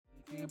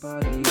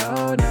party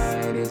all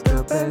night. It's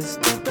the best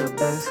of the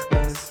best,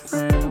 best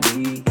friend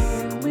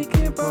weekend. We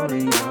can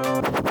party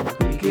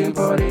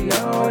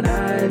all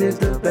night. It's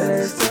the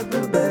best of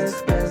the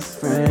best,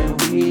 best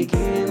friend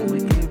weekend.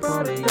 We can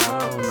party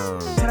all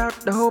night. Shout out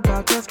the whole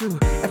podcast crew.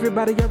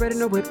 Everybody already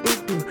know what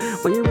it do.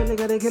 When you really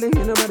gotta kill it,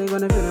 ain't nobody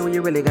gonna feel it. When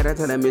you really gotta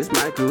tell them it's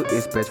my crew.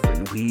 It's best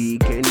friend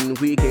weekend.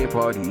 We can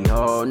party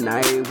all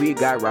night. We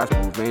got Ross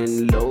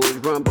moving, Lowe's,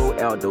 Rumble,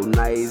 Aldo,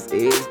 Nice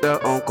is the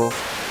uncle.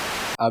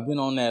 I've been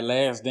on that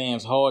Last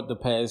Dance hard the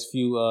past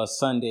few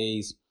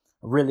Sundays.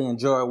 I really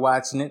enjoyed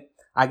watching it.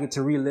 I get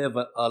to relive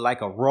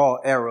a raw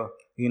era,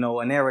 you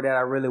know, an era that I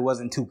really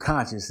wasn't too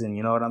conscious in,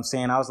 you know what I'm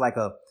saying? I was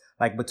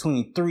like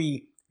between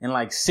 3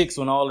 and 6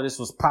 when all of this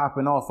was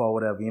popping off or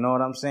whatever, you know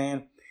what I'm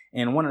saying?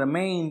 And one of the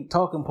main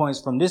talking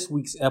points from this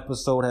week's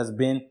episode has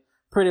been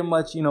pretty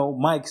much, you know,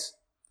 Mike's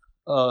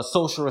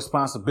social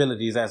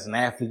responsibilities as an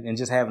athlete and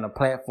just having a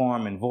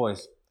platform and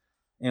voice.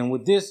 And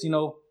with this, you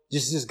know,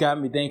 just got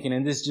me thinking,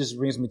 and this just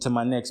brings me to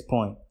my next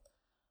point.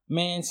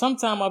 Man,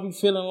 sometimes I'll be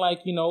feeling like,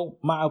 you know,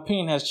 my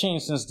opinion has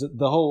changed since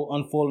the whole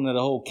unfolding of the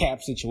whole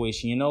Cap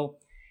situation, you know?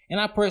 And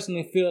I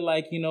personally feel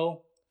like, you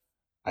know,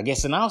 I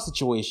guess in our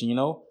situation, you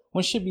know,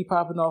 when shit be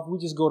popping off, we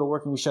just go to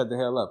work and we shut the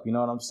hell up, you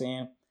know what I'm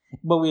saying?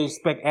 But we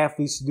expect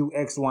athletes to do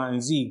X, Y,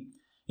 and Z.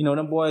 You know,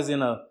 them boys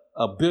in a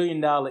 $1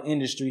 billion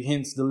industry,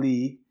 hence the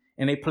league,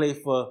 and they play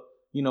for,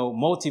 you know,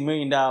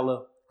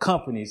 multi-million-dollar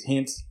companies,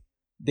 hence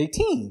they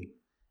team.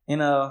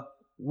 And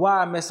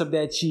why mess up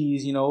that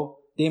cheese, you know?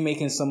 They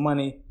making some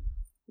money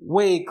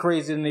way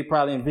crazier than they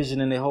probably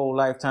envisioned in their whole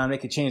lifetime. They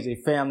could change their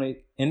family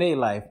and their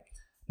life.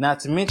 Not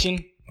to mention,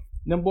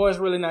 them boys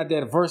really not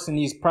that versed in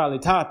these probably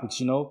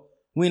topics, you know?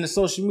 We in the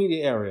social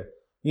media area.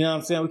 You know what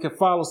I'm saying? We can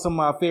follow some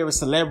of our favorite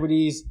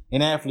celebrities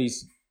and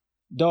athletes.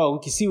 Dog,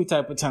 we can see what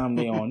type of time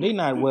they on. They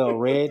not well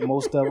read,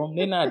 most of them.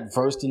 They not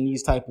versed in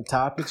these type of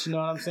topics, you know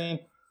what I'm saying?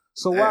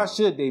 So why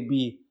should they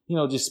be, you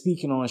know, just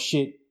speaking on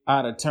shit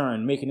out of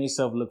turn, making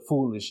themselves look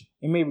foolish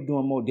and maybe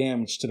doing more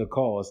damage to the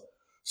cause?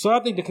 So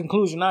I think the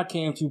conclusion I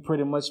came to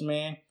pretty much,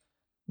 man,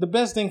 the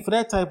best thing for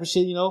that type of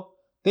shit, you know,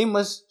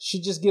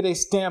 should just get a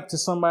stamp to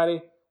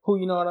somebody who,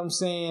 you know what I'm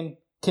saying,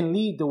 can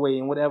lead the way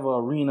in whatever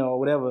arena or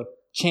whatever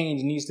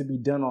change needs to be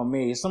done or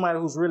made. Somebody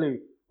who's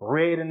really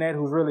read in that,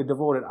 who's really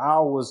devoted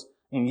hours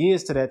and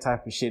years to that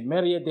type of shit.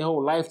 Maybe yet their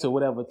whole life to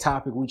whatever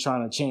topic we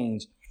trying to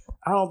change.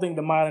 I don't think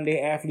the modern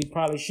day athlete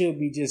probably should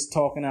be just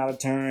talking out of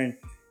turn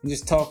and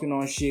just talking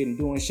on shit and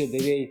doing shit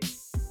that they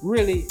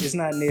really is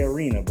not in their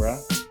arena, bruh.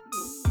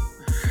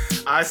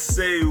 I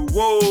say,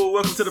 whoa,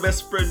 welcome to the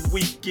Best Friend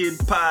Weekend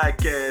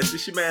Podcast.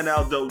 It's your man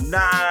Aldo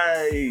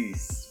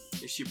Nice.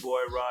 It's your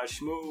boy Raj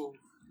Smooth.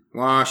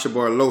 It's your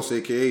boy Los,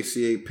 aka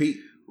CAP.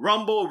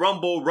 Rumble.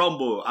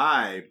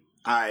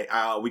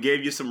 We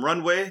gave you some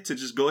runway to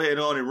just go ahead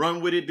on and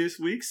run with it this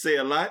week. Say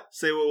a lot.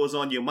 Say what was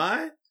on your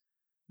mind.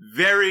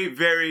 Very,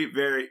 very,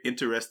 very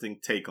interesting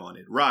take on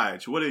it.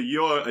 Raj, what are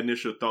your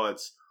initial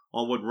thoughts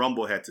on what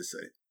Rumble had to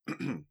say?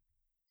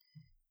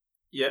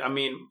 Yeah, I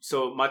mean,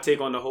 so my take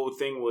on the whole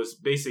thing was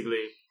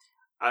basically,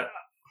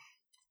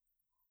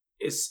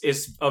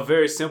 it's a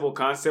very simple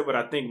concept, but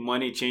I think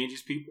money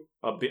changes people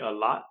a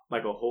lot,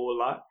 like a whole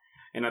lot.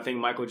 And I think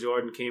Michael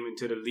Jordan came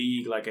into the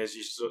league as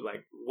just sort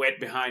of wet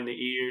behind the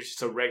ears,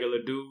 just a regular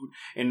dude.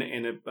 And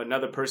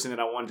another person that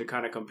I wanted to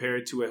kind of compare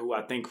it to, who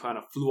I think kind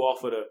of flew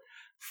off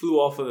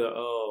of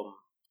the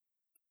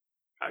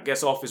I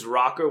guess off his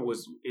rocker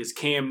is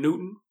Cam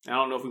Newton. I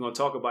don't know if we're gonna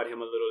talk about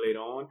him a little later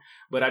on,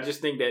 but I just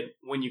think that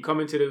when you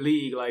come into the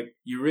league,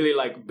 you're really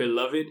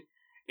beloved,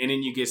 and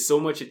then you get so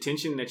much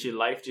attention that your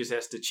life just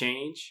has to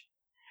change,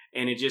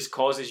 and it just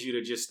causes you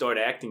to just start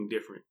acting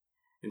different.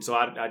 And so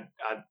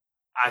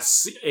I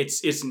see,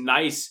 it's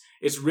nice.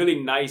 It's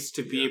really nice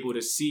to be able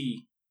to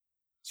see.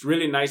 It's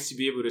really nice to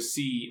be able to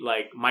see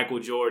Michael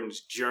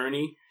Jordan's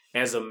journey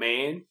as a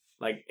man,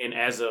 and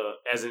as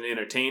an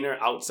entertainer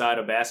outside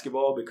of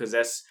basketball, because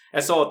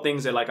that's all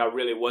things that I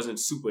really wasn't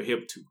super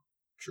hip to.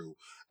 True.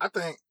 I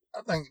think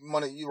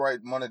money. You're right.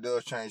 Money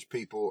does change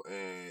people,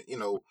 and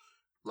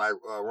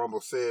Rumble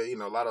said,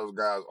 a lot of those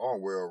guys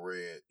aren't well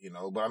read,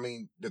 But I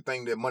mean, the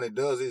thing that money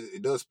does is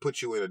it does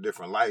put you in a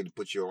different light. It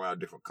puts you around a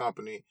different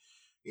company.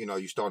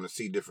 You're starting to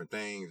see different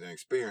things and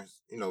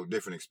experience,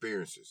 different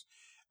experiences.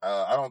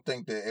 I don't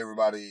think that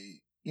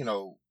everybody,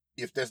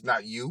 if that's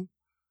not you,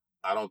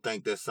 I don't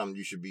think that's something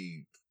you should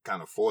be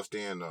kind of forced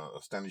in, a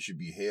standard you should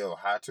be held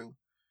high to.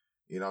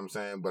 You know what I'm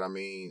saying? But I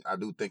mean, I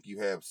do think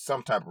you have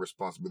some type of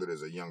responsibility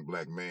as a young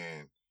black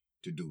man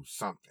to do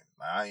something.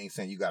 I ain't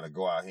saying you got to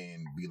go out here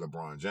and be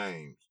LeBron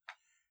James.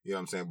 You know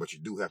what I'm saying? But you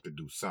do have to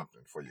do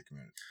something for your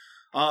community.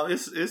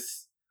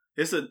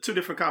 It's two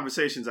different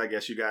conversations, I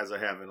guess, you guys are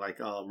having.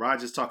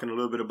 Raj is talking a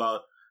little bit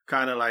about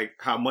kind of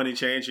how money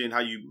changing and how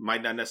you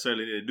might not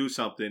necessarily need to do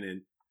something.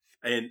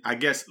 And I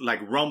guess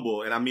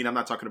Rumble, and I mean, I'm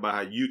not talking about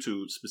how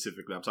YouTube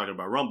specifically, I'm talking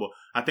about Rumble.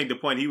 I think the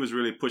point he was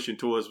really pushing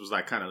towards was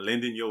kind of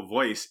lending your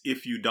voice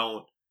if you're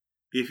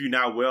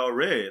not well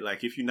read,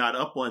 if you're not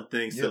up on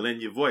things to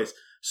lend your voice.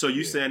 So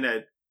you saying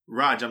that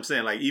Raj, I'm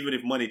saying, like, even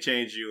if money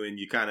changed you and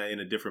you kind of in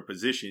a different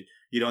position,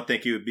 you don't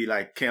think it would be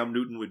like Cam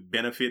Newton would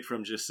benefit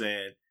from just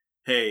saying,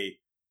 hey,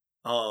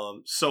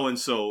 so and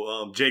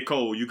so, J.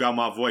 Cole, you got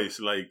my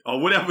voice, like,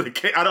 or whatever the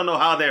case. I don't know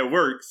how that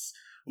works,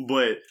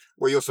 but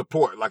well, your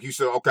support, like you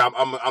said, okay,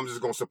 I'm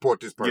just gonna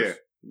support this person.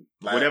 Yeah,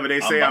 like, whatever they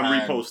say, I'm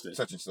behind reposting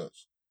such and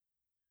such.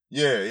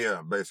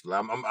 Yeah, basically,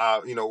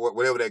 you know,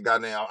 whatever that guy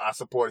name, I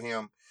support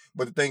him.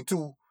 But the thing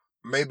too,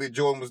 maybe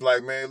Jordan was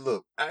like, man,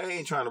 look, I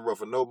ain't trying to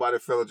ruffle nobody,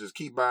 fella. Just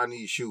keep buying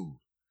these shoes.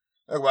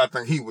 That's what I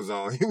think he was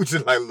on. He was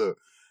just like, look,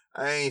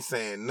 I ain't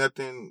saying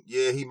nothing.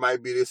 Yeah, he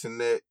might be this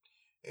and that,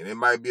 and it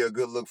might be a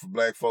good look for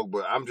black folk,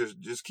 but I'm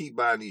just keep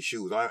buying these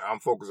shoes. I'm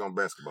focused on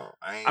basketball.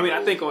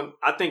 I think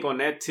on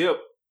that tip,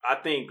 I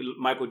think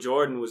Michael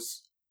Jordan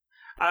was.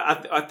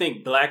 I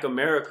think Black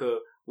America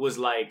was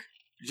like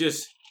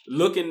just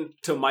looking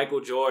to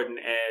Michael Jordan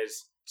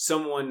as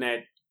someone that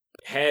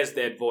has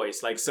that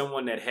voice, like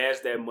someone that has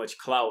that much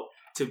clout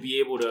to be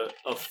able to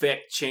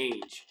affect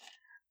change.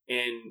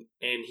 And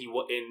he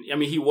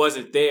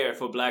wasn't there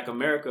for Black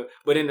America,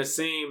 but in the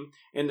same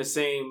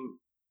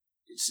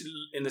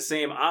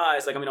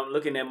eyes, like, I mean, I'm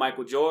looking at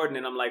Michael Jordan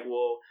and I'm like,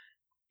 well,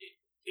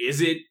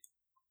 is it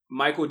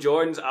Michael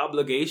Jordan's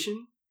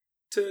obligation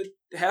to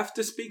have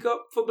to speak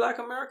up for Black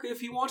America if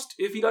he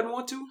doesn't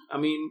want to? I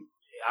mean,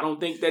 I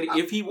don't think that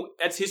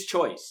that's his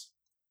choice.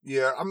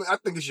 Yeah, I mean, I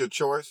think it's your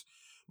choice.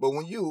 But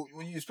when you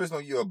especially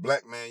when you're a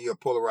black man, you're a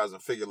polarizing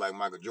figure like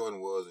Michael Jordan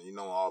was, and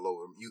all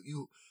over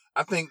you.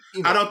 I think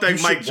I don't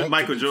think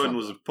Michael Jordan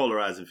was a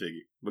polarizing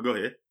figure. But go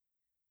ahead.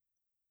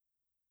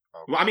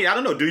 Okay. Well, I mean, I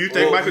don't know. Do you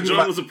think Michael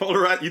Jordan was a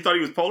polarizing? You thought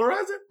he was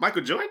polarizing?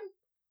 Michael Jordan?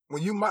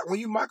 When you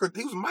Michael,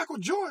 he was Michael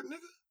Jordan,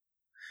 nigga.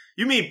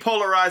 You mean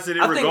polarizing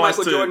in regards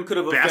to Michael Jordan could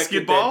have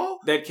basketball?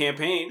 That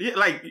campaign? Yeah,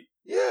 like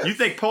you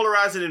think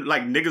polarizing in,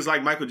 like, niggas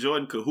like Michael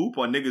Jordan could hoop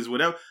or niggas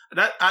whatever?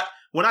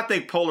 When I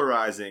think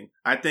polarizing,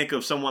 I think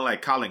of someone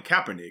like Colin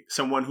Kaepernick,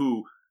 someone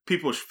who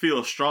people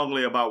feel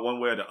strongly about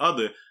one way or the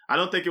other. I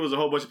don't think it was a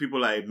whole bunch of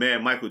people like,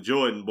 man, Michael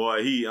Jordan,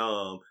 boy, he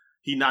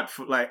not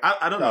like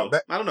I don't know.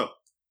 I don't know.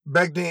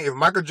 Back then, if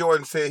Michael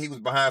Jordan said he was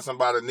behind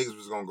somebody, niggas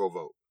was gonna go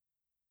vote.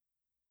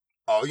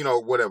 Oh,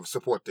 whatever,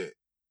 support that.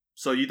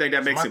 So you think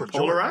that makes him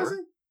polarizing?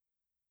 Jordan,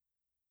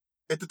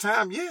 at the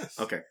time, yes.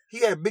 Okay.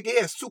 He had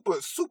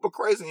super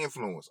crazy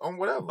influence on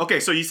whatever. Okay,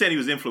 so you said he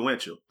was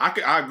influential.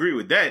 I agree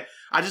with that.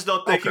 I just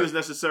don't think he was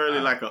necessarily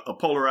like a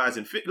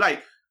polarizing fit.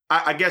 Like,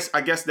 I guess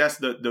that's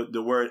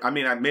the word. I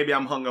mean, maybe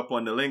I'm hung up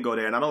on the lingo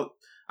there, and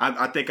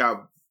I think I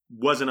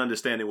wasn't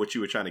understanding what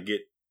you were trying to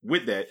get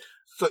with that.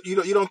 So you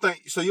don't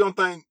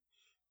think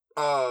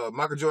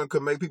Michael Jordan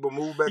could make people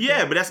move back?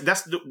 Yeah, but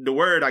that's the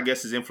word, I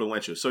guess, is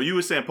influential. So you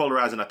were saying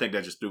polarizing. I think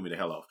that just threw me the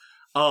hell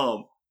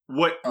off.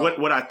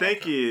 What I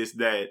think is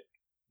that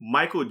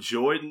Michael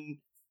Jordan,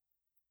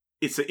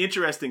 it's an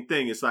interesting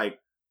thing. It's like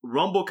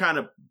Rumble kind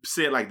of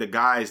said, like, the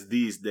guys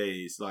these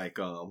days, like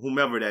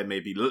whomever that may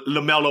be,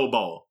 LaMelo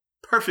Ball,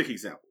 perfect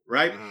example,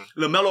 right?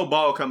 Mm-hmm. LaMelo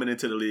Ball coming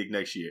into the league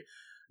next year.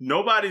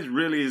 Nobody's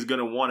really is going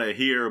to want to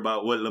hear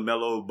about what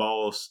LaMelo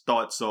Ball's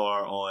thoughts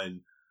are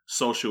on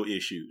social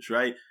issues,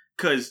 right?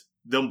 Because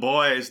them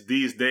boys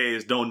these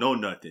days don't know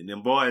nothing.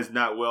 Them boys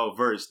not well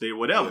versed. They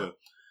whatever. Yeah.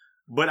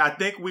 But I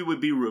think we would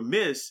be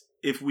remiss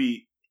if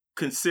we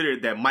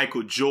considered that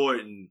Michael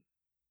Jordan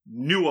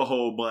knew a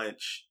whole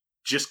bunch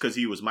just because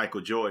he was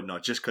Michael Jordan or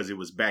just because it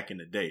was back in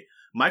the day.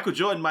 Michael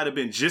Jordan might have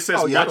been just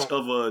as much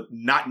of a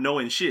not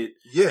knowing shit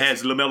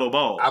as LaMelo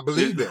Ball. I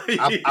believe that.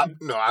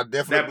 I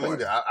definitely believe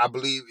that. I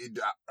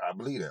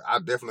believe that. I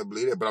definitely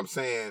believe that. But I'm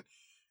saying,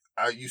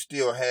 you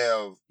still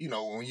have,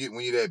 when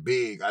you're that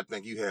big, I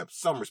think you have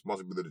some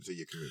responsibility to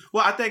your community.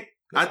 Well, I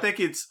think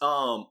it's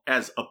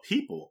as a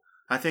people.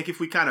 I think if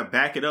we kind of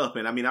back it up,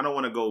 and I mean, I don't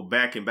want to go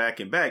back and back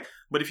and back,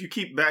 but if you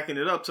keep backing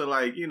it up to,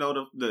 like,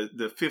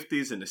 the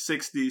 50s and the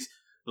 60s,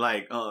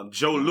 like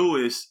Joe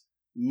Louis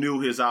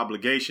knew his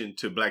obligation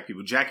to black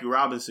people. Jackie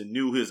Robinson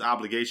knew his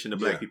obligation to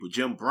black people.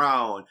 Jim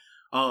Brown,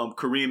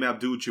 Kareem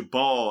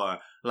Abdul-Jabbar,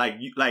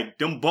 like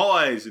them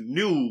boys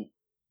knew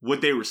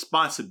what their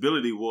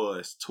responsibility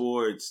was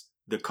towards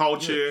the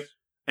culture. Yes.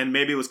 And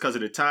maybe it was because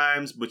of the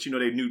times, but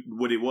they knew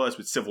what it was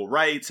with civil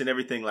rights and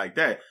everything like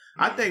that.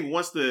 Mm-hmm. I think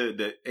once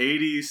the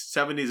 80s,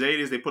 70s,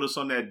 80s, they put us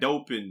on that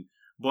dope and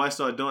boys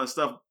started doing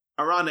stuff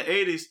around the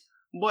 80s,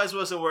 boys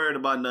wasn't worried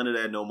about none of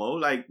that no more.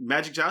 Like,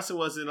 Magic Johnson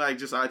wasn't like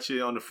just out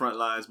here on the front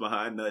lines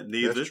behind nothing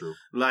either. That's true.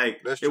 Like,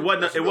 That's true.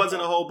 It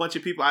wasn't a whole bunch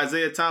of people.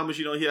 Isaiah Thomas,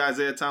 you don't hear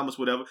Isaiah Thomas,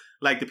 whatever.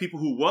 Like, the people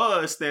who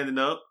was standing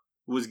up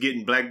was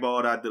getting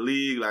blackballed out the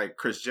league, like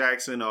Chris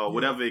Jackson or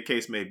whatever the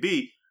case may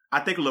be. I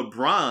think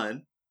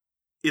LeBron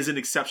is an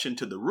exception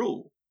to the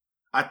rule.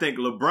 I think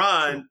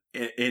LeBron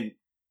and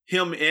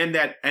him and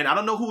that, and I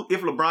don't know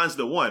if LeBron's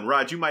the one.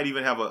 Rod, you might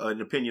even have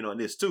an opinion on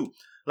this too.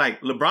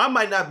 Like, LeBron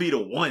might not be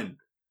the one.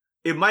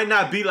 It might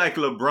not be like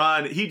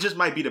LeBron. He just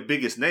might be the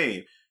biggest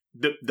name.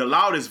 The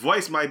loudest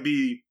voice might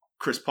be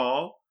Chris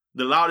Paul.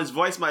 The loudest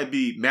voice might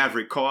be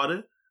Maverick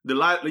Carter.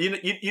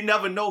 You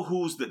never know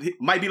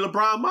might be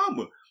LeBron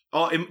Mama.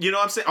 Or, you know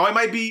what I'm saying? Or it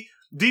might be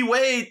D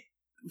Wade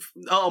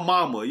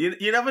mama.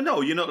 You never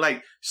know. You know,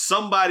 like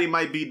somebody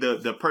might be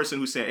the person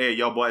who's saying, "Hey,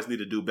 y'all boys need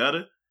to do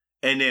better,"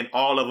 and then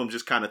all of them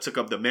just kind of took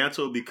up the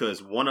mantle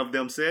because one of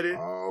them said it.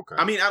 Oh, okay.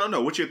 I mean, I don't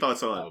know. What's your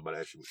thoughts on it?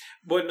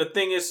 But the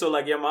thing is, so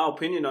like, yeah, my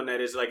opinion on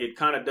that is like it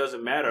kind of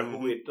doesn't matter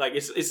who it. Like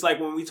it's like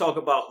when we talk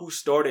about who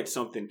started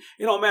something,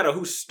 it don't matter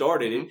who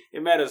started it.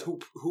 It matters who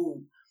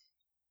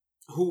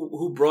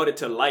brought it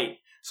to light.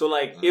 So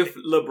like, if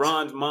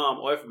LeBron's mom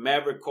or if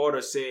Maverick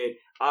Carter said,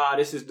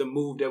 this is the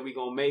move that we're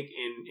gonna make,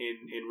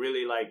 and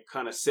really like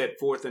kind of set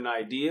forth an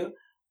idea,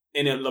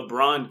 and then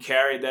LeBron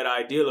carried that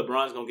idea,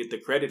 LeBron's gonna get the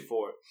credit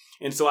for it.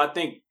 And so I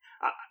think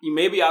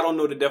maybe I don't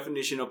know the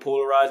definition of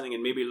polarizing,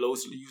 and maybe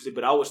Los used it,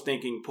 but I was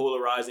thinking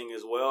polarizing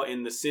as well,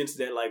 in the sense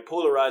that like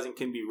polarizing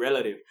can be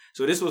relative.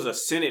 So this was a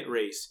Senate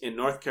race in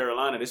North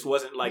Carolina. This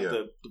wasn't like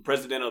the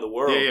president of the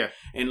world. Yeah.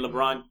 And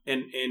LeBron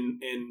and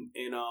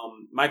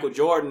Michael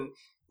Jordan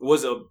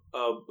was a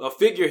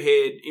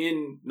figurehead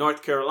in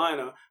North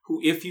Carolina who,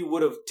 if he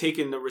would have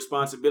taken the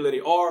responsibility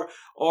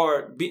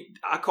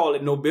I call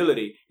it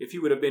nobility, if he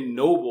would have been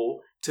noble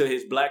to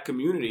his black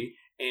community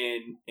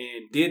and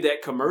did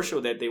that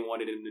commercial that they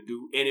wanted him to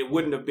do, and it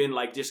wouldn't have been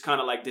like just kind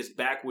of like this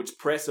backwards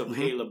press of,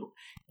 hey,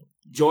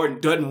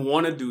 Jordan doesn't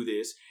want to do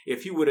this.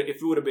 If it would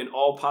have been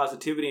all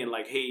positivity and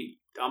like, hey,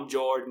 I'm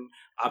Jordan,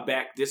 I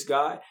back this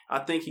guy, I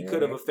think he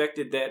could have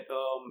affected that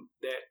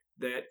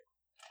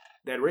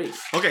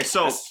race. Okay,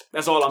 so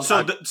that's all I'm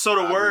saying. So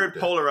the word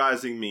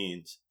polarizing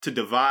means to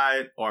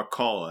divide or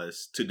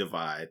cause to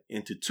divide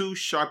into two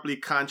sharply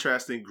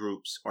contrasting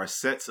groups or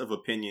sets of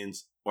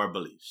opinions or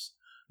beliefs.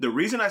 The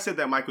reason I said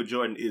that Michael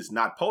Jordan is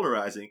not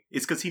polarizing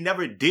is because he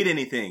never did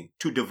anything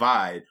to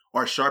divide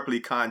or sharply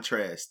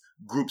contrast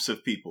groups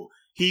of people.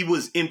 He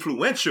was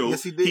influential.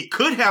 Yes, he did. He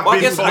could have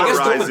been polarizing.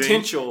 I guess the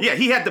potential. Yeah,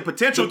 he had the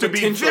potential to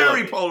be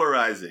very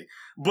polarizing.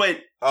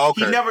 But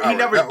he never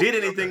did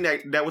anything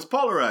that was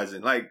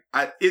polarizing. Like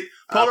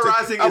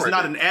polarizing is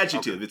not an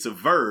adjective; it's a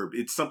verb.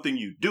 It's something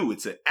you do.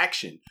 It's an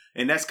action,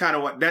 and that's kind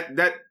of what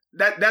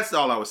that's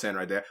all I was saying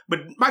right there.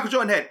 But Michael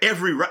Jordan had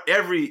every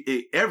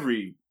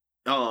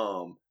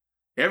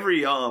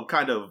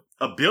kind of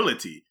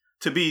ability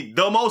to be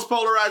the most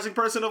polarizing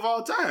person of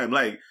all time.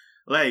 Like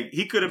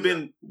he could have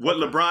been what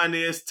LeBron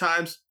is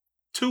times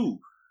 2.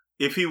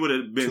 If he would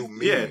have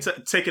been,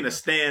 taking a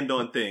stand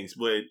on things,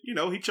 but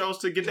he chose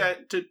to get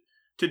that to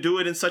do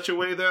it in such a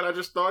way that I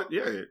just thought,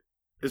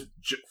 it's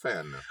fair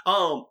enough.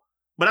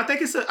 But I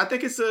think it's a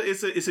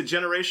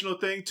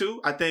generational thing too.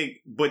 I think,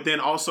 but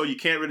then also you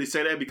can't really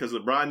say that because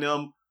LeBron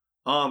them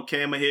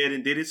came ahead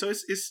and did it, so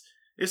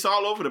it's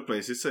all over the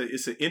place. It's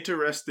an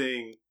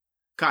interesting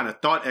kind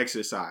of thought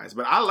exercise.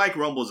 But I like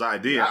Rumble's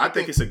idea. I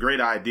think it's a great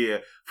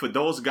idea for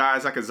those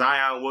guys like a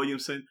Zion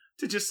Williamson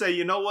to just say,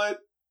 you know what?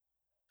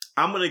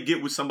 I'm gonna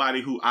get with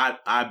somebody who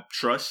I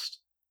trust,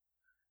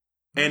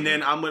 and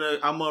then I'm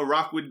gonna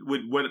rock with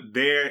what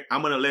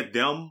I'm gonna let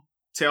them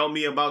tell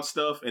me about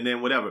stuff, and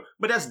then whatever.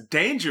 But that's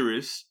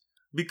dangerous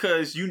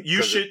because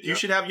you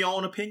should have your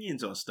own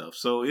opinions on stuff.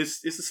 So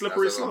it's a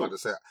slippery slope.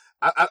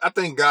 I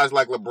think guys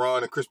like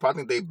LeBron and Chris Paul, I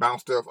think they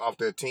bounce stuff off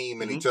their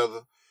team and each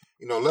other.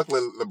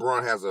 Luckily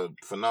LeBron has a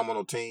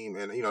phenomenal team,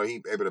 and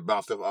he's able to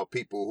bounce stuff off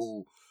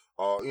people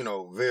who are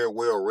very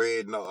well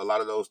read and a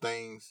lot of those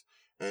things.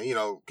 And,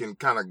 can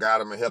kind of guide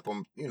them and help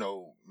them,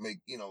 make,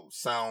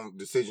 sound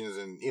decisions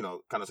and,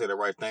 kind of say the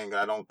right thing.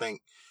 I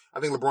think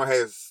LeBron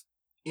has,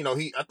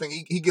 I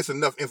think he gets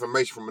enough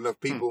information from enough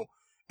people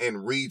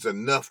and reads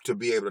enough to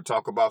be able to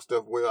talk about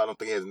stuff well. I don't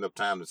think he has enough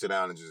time to sit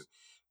down and just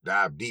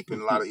dive deep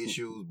in a lot of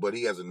issues, but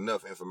he has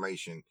enough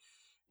information,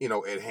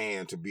 at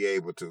hand to be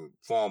able to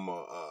form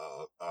a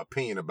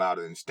opinion about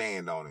it and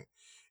stand on it.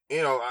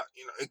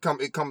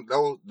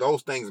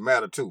 Those things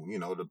matter too.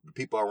 The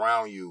people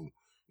around you,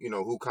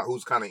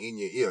 who's kind of in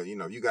your ear.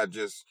 You got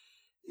just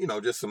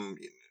some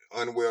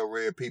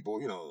unwell-read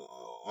people,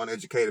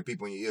 uneducated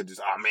people in your ear.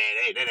 Just, oh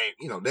man, that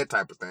ain't, that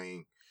type of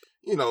thing.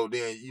 Then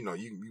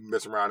you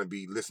mess around and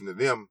be listening to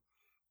them,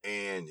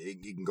 and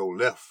it can go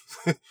left.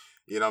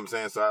 You know what I'm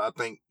saying? So I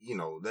think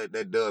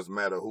that does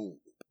matter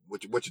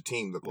what your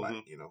team look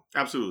like.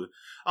 Absolutely.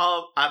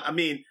 I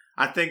mean,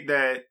 I think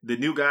that the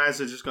new guys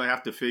are just gonna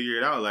have to figure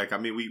it out. Like, I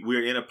mean,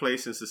 we're in a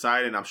place in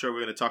society, and I'm sure we're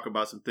gonna talk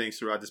about some things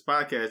throughout this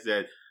podcast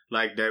that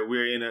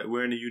we're in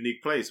a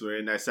unique place. We're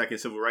in that second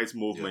civil rights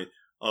movement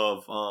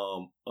of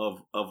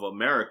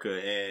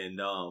America, and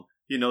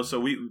so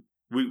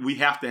we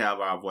have to have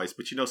our voice.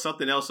 But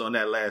something else on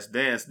that Last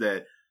Dance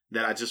that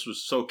I just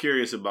was so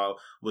curious about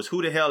was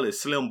who the hell is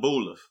Slim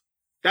Bulov?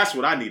 That's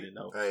what I need to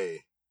know.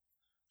 Hey,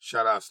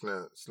 shout out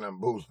Slim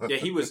Bulov. Yeah,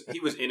 he was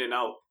in and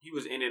out. He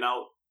was in and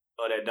out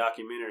of that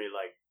documentary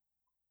like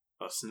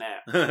a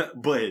snap.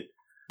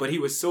 But he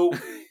was so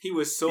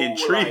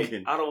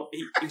intriguing. Like,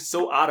 he's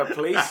so out of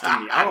place to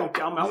me. I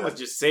must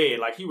just say it.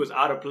 Like, he was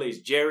out of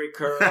place. Jerry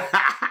Curl,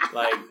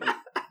 like,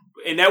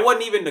 and that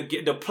wasn't even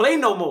the play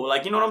no more.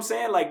 Like, you know what I'm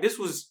saying? Like, this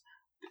was,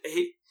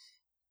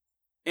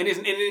 and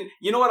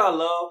you know what I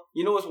love?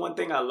 You know what's one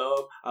thing I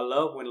love? I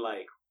love when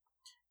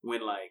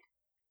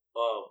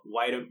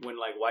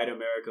white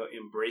America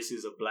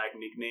embraces a black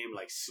nickname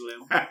like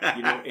Slim,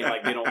 you know, and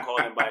like they don't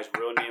call him by his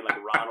real name like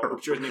Ronald.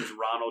 I'm sure his name's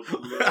Ronald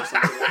Doolittle or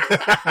something like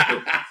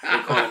that.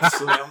 They call him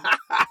Slim.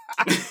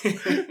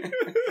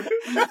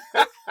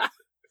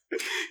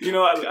 You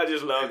know, I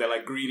just love that,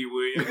 like Greedy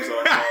Williams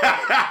or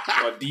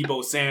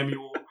Debo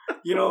Samuel.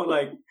 You know,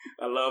 like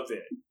I love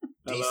that.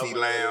 DC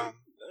Lamb.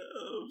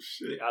 Oh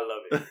shit! I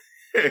love it.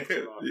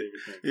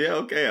 Yeah,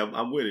 okay,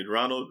 I'm with it.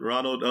 Ronald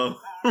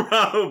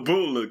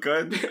Buller,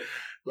 cut.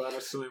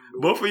 Ronald Slim.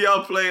 Both of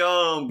y'all play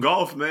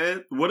golf,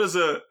 man. What is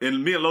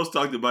and me and Los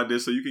talked about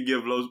this, so you can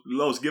give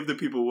Los give the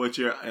people what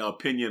your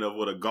opinion of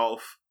what a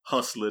golf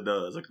hustler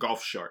does, a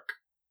golf shark.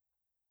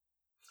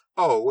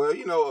 Oh, well,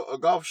 you know, a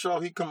golf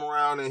shark, he come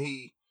around and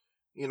he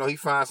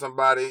finds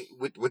somebody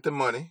with the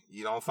money.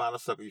 You don't find a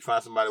sucker, you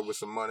find somebody with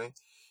some money.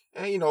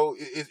 And, you know,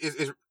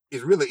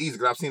 it's really easy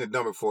because I've seen it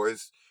done before.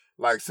 It's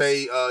like,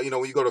 say, you know,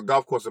 when you go to a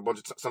golf course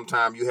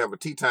sometime you have a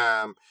tee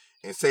time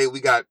and say we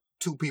got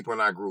 2 people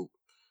in our group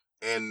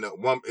and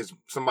one is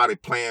somebody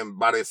playing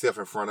by themselves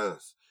in front of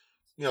us.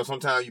 You know,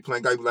 sometimes you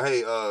playing golf, you be like, hey,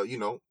 you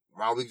know,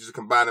 why don't we just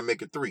combine and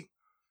make it 3?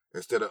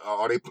 Instead of,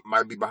 or they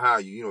might be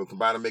behind you, you know,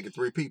 combine and make it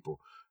 3 people.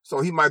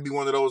 So he might be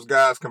one of those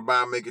guys,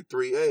 combine, make it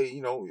 3. Hey,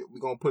 you know, we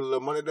gonna put a little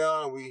money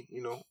down and we,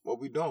 you know, what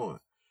we doing?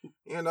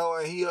 You know,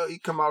 and he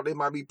come out, they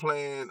might be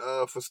playing,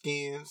 for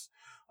skins,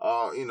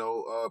 you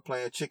know,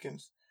 playing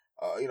chickens,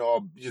 you know,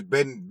 or just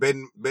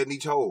betting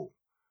each hole.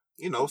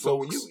 You know, so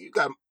when you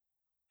got,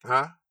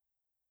 huh?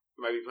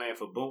 Might be playing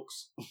for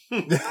books. Yeah.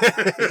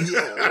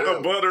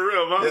 Above the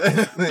rim, huh?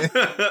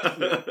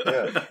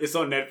 Yeah. It's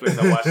on Netflix.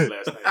 I watched it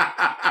last night.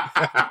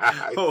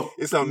 Oh,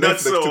 it's on Netflix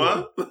so, too.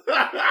 Huh?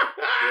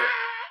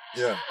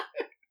 Yeah.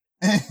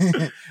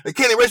 They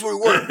can't erase where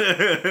we work.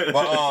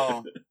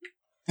 But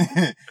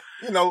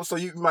you know, so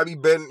you might be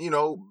betting, you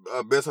know,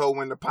 best hole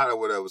win the pot or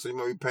whatever. So you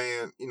might be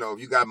paying, you know, if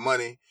you got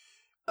money.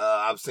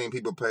 I've seen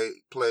people play,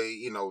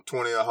 you know,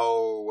 20 a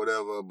hole,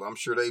 whatever. But I'm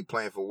sure they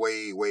playing for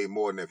way, way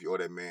more than if you owe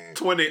that man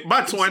 20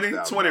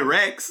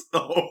 racks.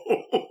 Oh.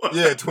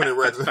 Yeah, 20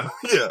 racks.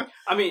 Yeah.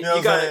 I mean,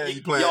 you know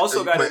you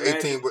also got to imagine.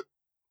 18 with.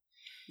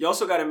 You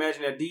also got to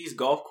imagine that these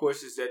golf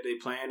courses that they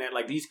playing at,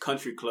 like these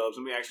country clubs,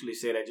 let me actually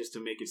say that just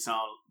to make it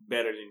sound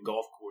better than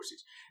golf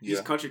courses.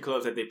 These country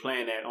clubs that they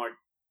playing at aren't,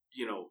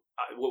 you know,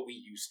 what we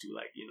used to,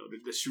 like, you know,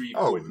 the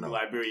Shreveport,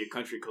 Liberia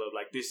Country Club.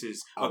 Like, this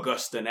is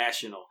Augusta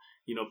National,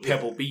 you know,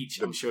 Pebble Beach.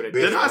 I'm sure that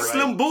Then how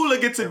Slim Buller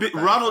get to be,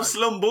 Ronald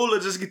Slim Buller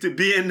just get to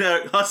be in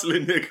there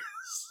hustling niggas?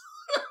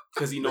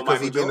 Because he's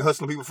been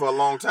hustling people for a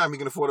long time. He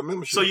can afford a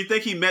membership. So you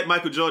think he met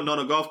Michael Jordan on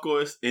a golf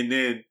course and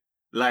then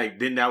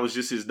that was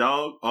just his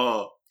dog?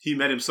 Or he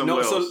met him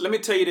somewhere else? So let me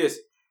tell you this.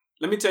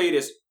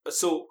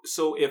 So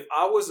if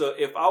I was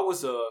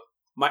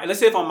let's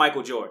say if I'm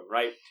Michael Jordan,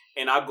 right?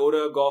 And I go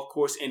to a golf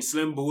course and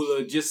Slim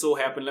Buller just so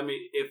happened,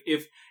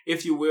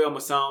 if you will, I'm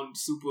gonna sound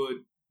super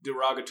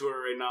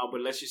derogatory right now,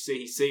 but let's just say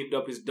he saved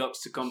up his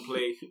ducks to come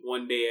play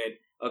one day at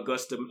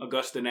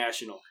Augusta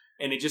National.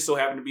 And it just so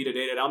happened to be the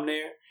day that I'm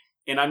there.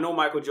 And I know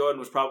Michael Jordan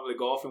was probably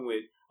golfing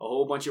with a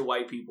whole bunch of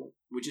white people,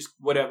 which is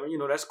whatever, you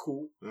know, that's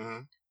cool.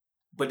 Mm-hmm.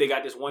 But they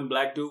got this one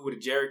black dude with a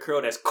Jerry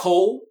curl that's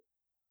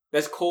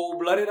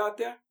cold-blooded out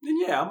there. Then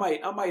yeah,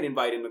 I might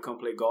invite him to come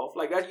play golf.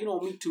 Like that, you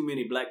don't meet too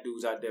many black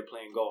dudes out there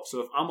playing golf.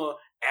 So if I'm a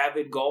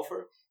avid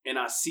golfer and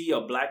I see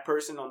a black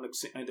person on the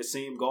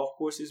same golf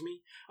course as me,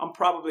 I'm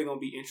probably gonna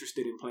be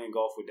interested in playing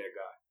golf with that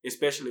guy,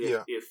 especially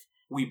if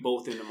we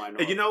both in the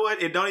minority. And you know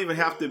what? It don't even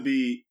have to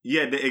be.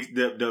 Yeah,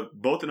 the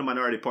both in the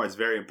minority part is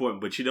very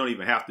important, but you don't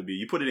even have to be.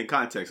 You put it in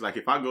context. Like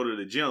if I go to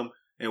the gym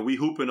and we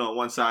hooping on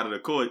one side of the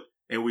court,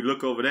 and we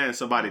look over there and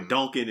somebody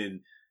dunking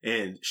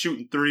and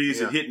shooting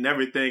threes and hitting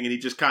everything, and he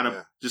just kind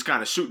of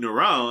shooting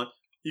around,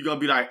 you're gonna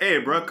be like, "Hey,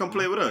 bro, come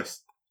play with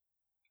us."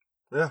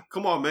 Yeah,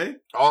 come on, man.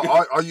 Or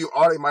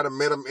they might have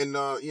met him in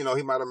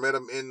he might have met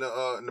him in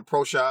the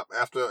pro shop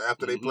after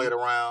they played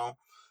around.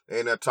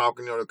 And they're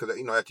talking, you know, because,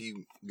 you know, after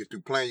you get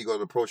through playing, you go to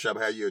the pro shop,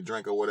 have you a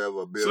drink or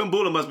whatever. Slim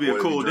Buller must be a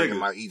cool nigga.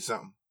 Might eat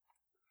something.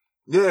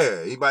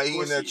 Yeah, he might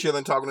eat in there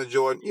chilling, talking to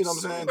Jordan. You know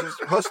what I'm saying?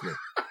 Just hustling,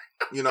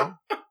 you know?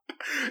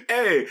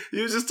 Hey,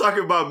 you was just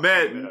talking about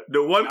Madden.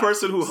 The one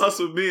person who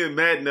hustled me in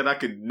Madden that I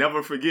could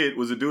never forget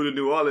was a dude in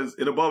New Orleans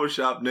in a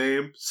barbershop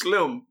named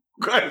Slim.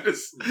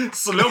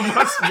 Slim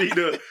must be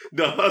the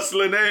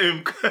hustler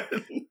name.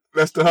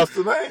 That's the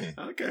hustler name.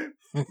 Okay.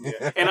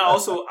 Yeah. And I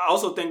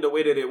also think the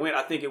way that it went,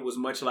 I think it was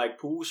much like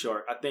Pool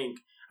Shark. I think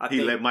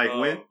let Mike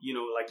win. You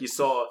know, like you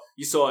saw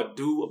a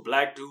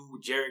black dude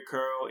with Jerry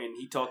curl, and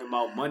he talking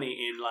about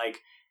money, and like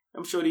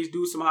I'm sure these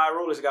dudes, some high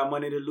rollers, got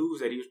money to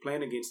lose that he was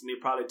playing against, and they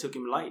probably took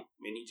him light,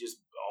 and he just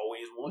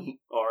always won,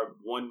 or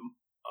won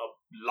a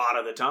lot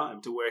of the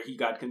time, to where he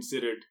got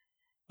considered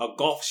a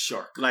golf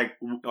shark, Like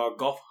or a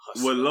golf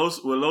husky. what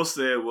Los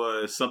said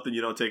was something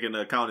you don't take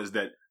into account is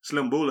that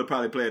Slim Bula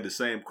probably played the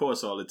same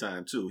course all the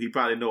time too. He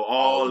probably know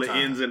all the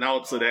ins and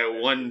outs of that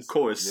one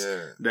course.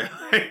 Yeah.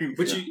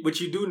 But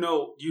you do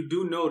know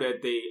that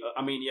they.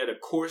 The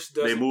course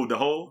doesn't. They moved the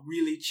hole.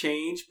 Really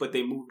change, but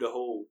they moved the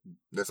whole.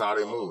 That's how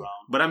they move. Around.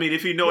 But I mean,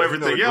 if he know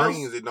everything the else,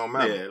 greens, it don't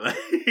matter. yeah, like,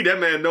 that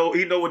man know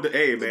what the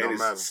man don't is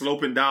matter.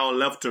 sloping down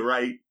left to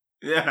right.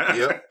 Yeah.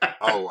 Yep.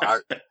 Oh,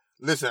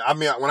 listen. I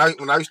mean,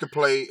 when I used to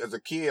play as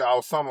a kid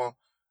all summer,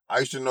 I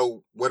used to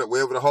know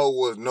wherever the hole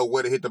was, know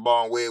where to hit the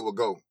ball and where it would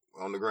go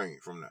on the green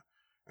from there.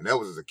 And that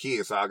was as a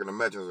kid, so I can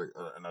imagine as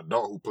an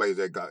adult who plays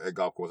at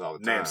golf course all the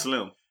time. Damn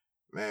Slim.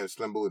 Man,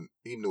 Slim Bula,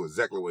 he knew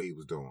exactly what he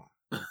was doing.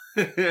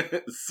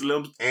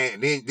 Slim.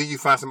 And then you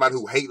find somebody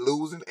who hate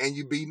losing and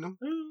you beating them.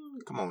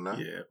 Come on now.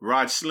 Yeah,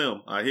 Raj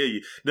Slim. I hear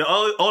you. The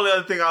only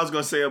other thing I was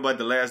gonna say about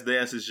The Last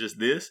Dance is just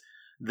this: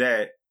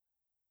 that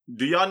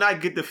do y'all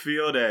not get the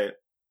feel that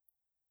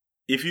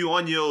if you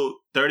on your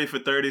 30 for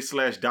 30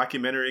 /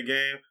 documentary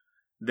game,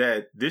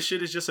 that this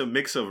shit is just a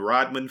mix of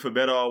Rodman, for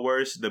better or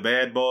worse, The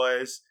Bad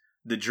Boys,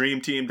 the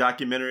Dream Team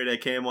documentary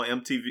that came on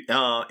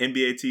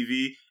NBA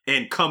TV,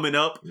 and coming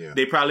up,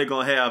 they probably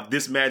gonna have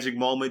This Magic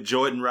Moment,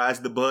 Jordan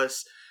rides the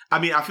bus. I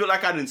mean, I feel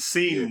like I done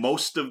seen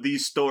most of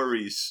these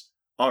stories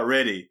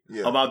already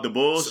about the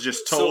Bulls,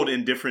 just told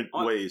in different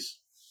ways.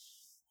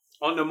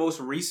 On the most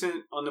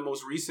recent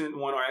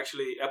one, or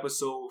actually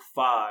episode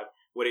 5,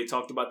 where they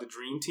talked about the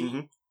Dream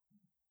Team,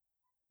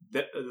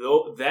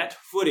 that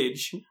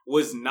footage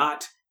was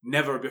not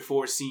never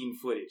before seen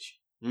footage.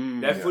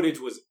 That footage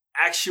was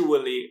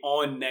actually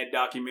on that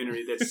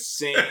documentary that's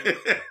saying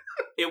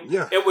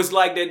it was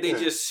like that they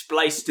just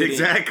spliced it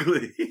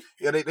exactly.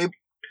 Yeah,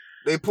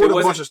 they pulled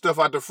a bunch of stuff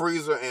out the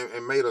freezer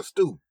and made a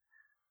stew.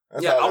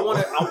 That's I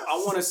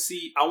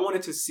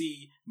wanted to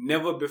see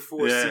never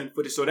before seen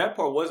footage. So that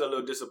part was a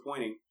little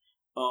disappointing.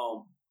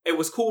 It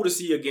was cool to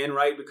see again,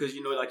 right? Because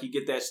like you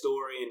get that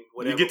story and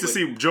whatever. You get to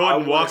see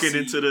Jordan walking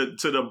into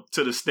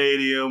the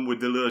stadium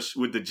with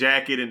the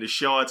jacket and the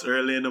shorts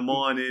early in the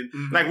morning.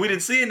 Like we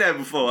didn't see that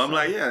before. I'm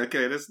like, yeah,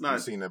 okay, that's not.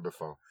 I've seen that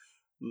before.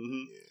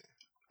 Mm-hmm.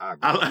 Yeah.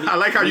 I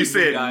like how you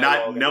said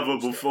not never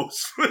before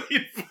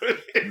seen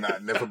footage.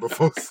 Not never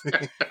before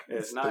seen.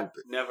 It's not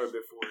never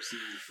before seen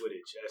footage.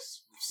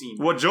 That's seen.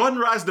 Well, Jordan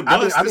rides the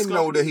bus. I didn't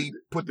know that he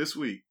put this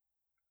week.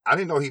 I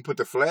didn't know he put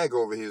the flag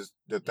over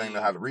the thing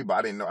to how to read.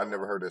 I didn't know. I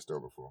never heard that story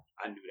before.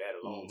 I knew that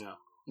a long time.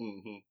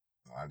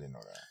 No, I didn't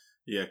know that.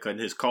 Yeah, cutting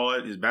his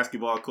cord, his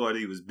basketball cord,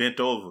 he was bent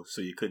over,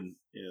 so you couldn't.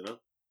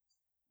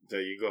 There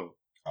you go.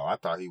 Oh, I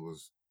thought he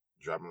was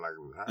dropping like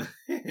it was hot.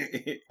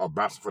 Or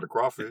bouncing for the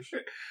crawfish.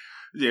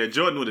 Yeah,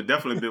 Jordan would have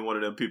definitely been one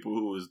of them people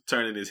who was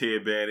turning his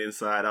headband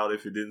inside out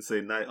if it didn't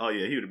say night. Oh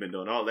yeah, he would have been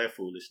doing all that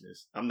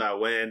foolishness. I'm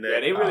not wearing that. Yeah,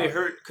 they really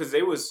hurt because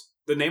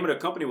the name of the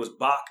company was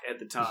Bach at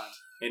the time.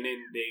 And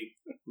then they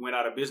went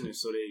out of business,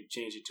 so they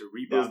changed it to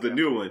Reebok. It was the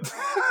new one.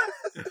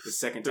 The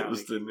second time. It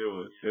was the new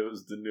one. It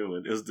was the new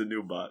one. It was the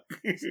new Bach.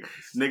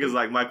 Niggas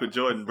like Michael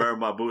Jordan burned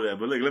my boudin.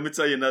 But look, let me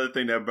tell you another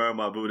thing that burned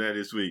my boudin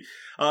this week.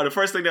 The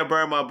first thing that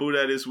burned my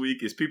boudin this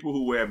week is people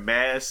who wear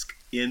masks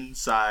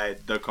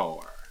inside the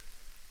car.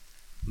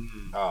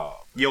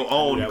 Oh, your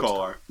own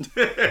car.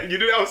 You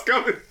knew that was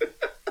coming?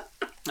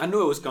 I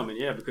knew it was coming,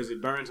 yeah, because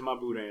it burns my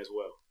boudin as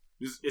well.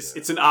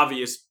 It's an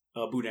obvious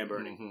boudin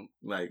burning.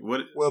 Mm-hmm. Like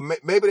what? Well,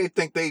 maybe they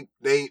think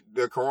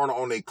they're Corona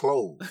on their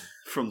clothes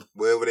from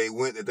wherever they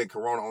went. They think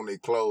Corona on their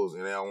clothes,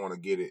 and they don't want to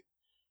get it.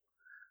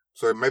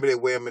 So maybe they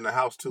wear them in the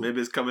house too.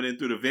 Maybe it's coming in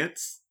through the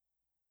vents.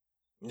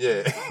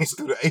 Yeah, it's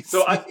through the AC.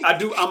 So I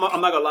do.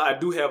 I'm not gonna lie. I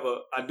do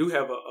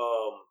have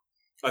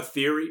a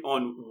theory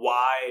on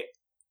why.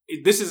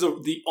 This is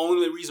the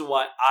only reason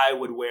why I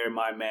would wear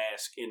my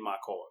mask in my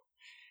car.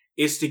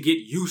 Is to get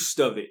used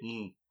of it.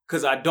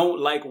 Because I don't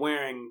like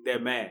wearing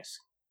that mask.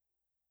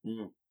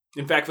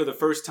 In fact, for the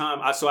first time,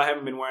 I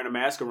haven't been wearing a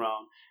mask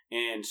around.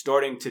 And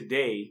starting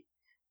today,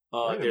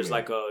 there's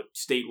like a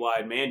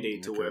statewide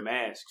mandate to wear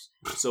masks.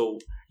 So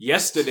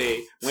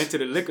yesterday, went to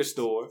the liquor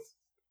store,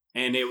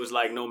 and it was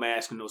like no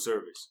mask, no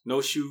service.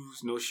 No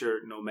shoes, no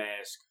shirt, no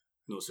mask,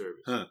 no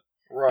service. Huh.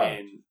 Right.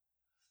 And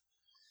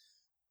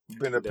you've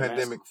been in a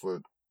pandemic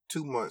for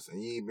 2 months,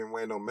 and you ain't been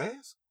wearing no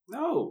mask?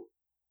 No.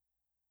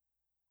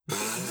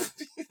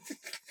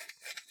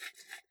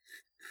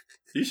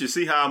 You should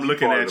see how I'm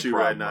looking at you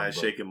right now and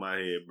shaking my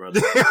head, brother.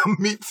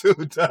 Me too,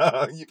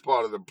 dog. You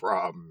part of the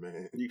problem,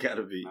 man. You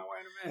gotta be. Not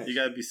wearing a mask. You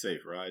gotta be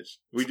safe, Raj.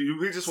 We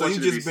just so want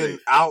you to be just been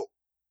safe. out.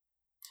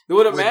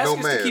 Well, the mask no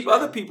is mask, to keep right?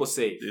 other people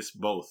safe. It's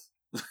both.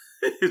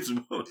 It's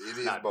both. It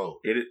is both.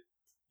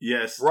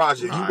 Yes.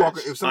 Roger, you walk.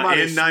 If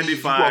somebody N95, sneeze,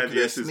 you walk in yes, and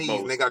it's sneeze,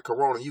 both. and they got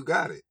Corona, you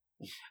got it.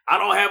 I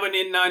don't have an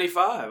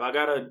N95. I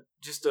got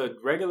just a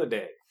regular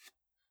dag.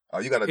 Oh,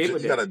 you got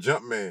a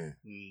jump man.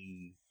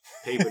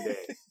 Paper dag.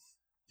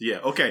 Yeah,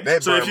 okay.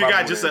 That so if you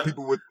got just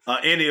people with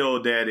any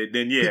old daddy,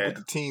 then yeah. People with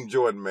the Team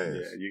Jordan mask.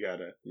 Yeah, you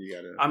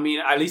gotta. I mean,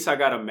 at least I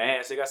got a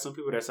mask. They got some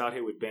people that's out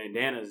here with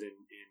bandanas and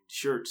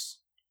shirts,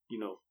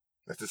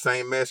 That's the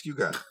same mask you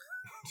got.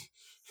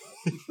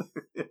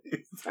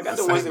 I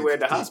Not the ones they wear at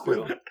the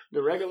hospital.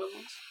 The regular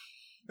ones.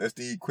 That's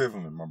the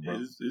equivalent, my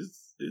brother.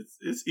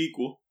 It's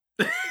equal.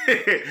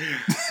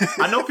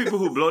 I know people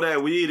who blow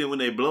that weed, and when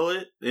they blow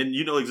it, and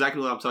you know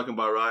exactly what I'm talking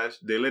about, Raj.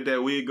 They let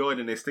that weed go, and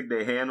then they stick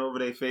their hand over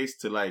their face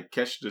to like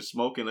catch the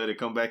smoke and let it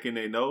come back in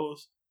their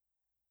nose.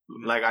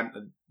 Like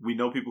we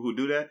know people who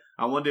do that.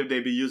 I wonder if they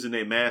be using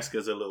their mask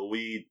as a little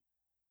weed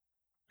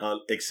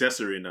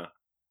accessory now.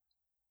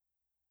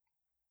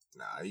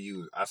 Nah,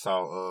 I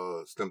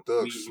saw Slim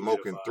Thug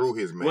smoking through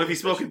his mask. Well, if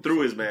he's smoking through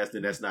his mask,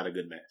 then that's not a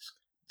good mask.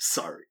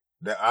 Sorry.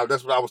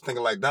 That's what I was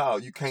thinking. Like,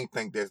 dog, you can't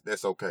think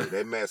that's okay.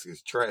 That mask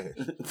is trash.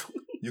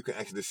 You can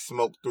actually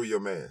smoke through your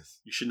mask.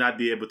 You should not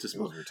be able to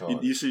smoke.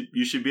 You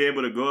should be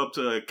able to go up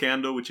to a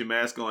candle with your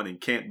mask on and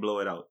can't blow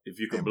it out. If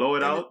you can blow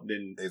it out,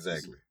 then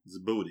exactly, it's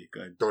booty.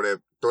 Throw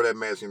that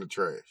mask in the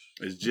trash.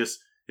 It's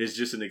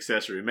just an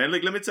accessory, man.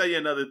 Look, let me tell you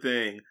another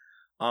thing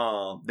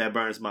that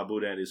burns my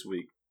boudin this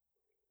week.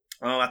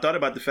 I thought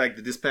about the fact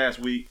that this past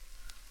week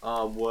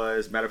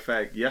was, matter of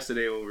fact,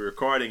 yesterday when we were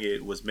recording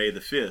it was May the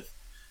 5th.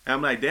 And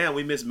I'm like, damn,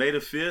 we missed May the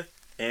 5th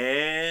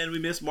and we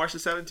missed March the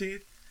 17th.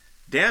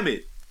 Damn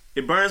it.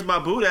 It burns my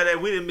boudin that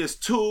we didn't miss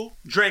 2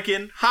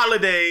 drinking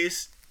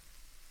holidays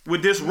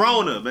with this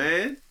Rona,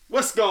 man.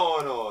 What's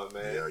going on,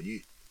 man? Yeah,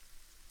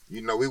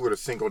 you know, we would have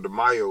Cinco de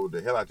Mayo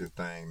the hell out this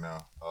thing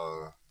now.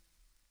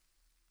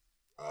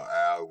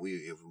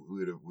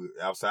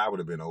 Outside would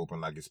have been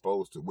open like it's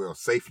supposed to. Well,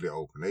 safely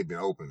open. They've been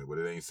open, but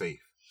it ain't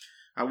safe.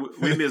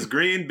 We missed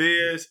green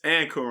beers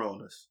and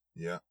Coronas.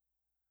 Yeah.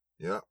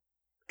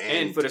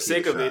 And for the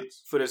sake of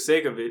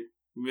it,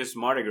 we missed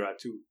Mardi Gras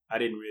too. I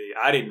didn't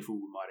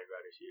fool with Mardi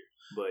Gras this year,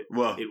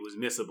 but it was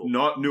missable.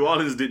 New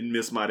Orleans didn't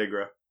miss Mardi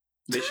Gras.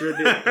 They sure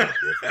did.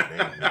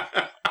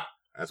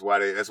 That's why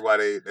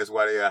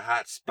they a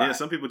hot spot. Yeah,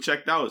 some people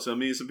checked out. So I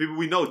mean, some people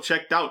we know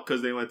checked out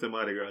because they went to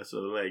Mardi Gras. So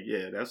like,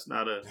 yeah, that's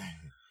not a.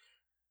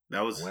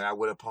 That was when I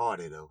would a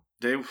party though.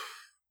 They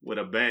with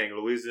a bang,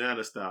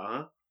 Louisiana style,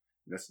 huh?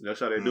 That's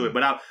how they do it.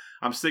 But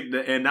I'm sick,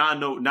 and now I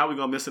know. Now we're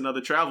gonna miss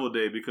another travel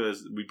day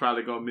because we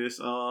probably gonna miss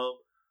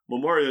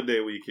Memorial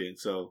Day weekend.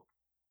 So,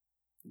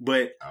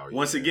 but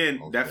once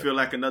again, that feel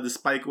like another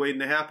spike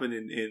waiting to happen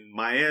in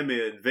Miami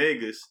and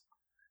Vegas,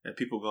 and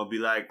people gonna be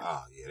like,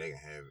 "Oh yeah, they can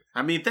have it."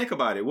 I mean, think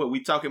about it. What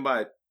we talking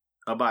about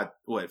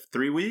what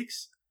 3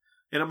 weeks?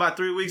 In about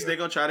 3 weeks, they're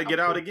gonna try to get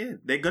out again.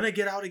 They're gonna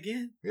get out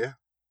again. Yeah.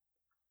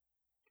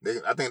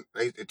 I think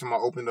they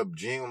tomorrow opened up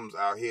gyms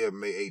out here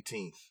May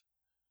 18th.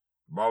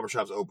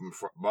 Barbershops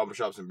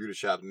and beauty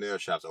shops, nail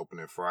shops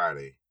opening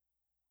Friday.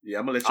 Yeah,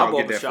 I'm gonna let y'all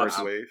get that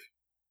first wave.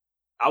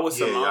 Our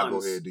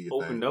salons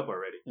opened up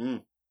already.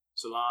 Mm.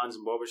 Salons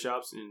and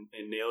barbershops and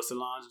nail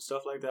salons and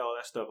stuff like that. All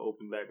that stuff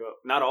opened back up.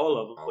 Not all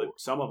of them, but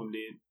some of them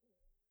did.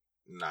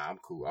 Nah, I'm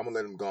cool. I'm gonna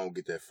let them go and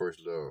get that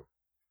first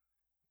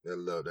that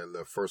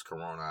little first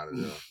Corona out of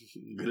there.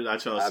 Get it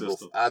out your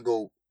system. I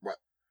go right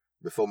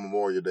before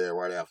Memorial Day,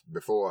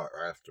 before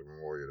or after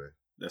Memorial Day.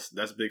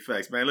 That's big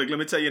facts, man. Look, let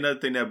me tell you another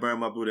thing that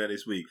burned my boudin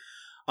this week.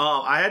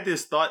 I had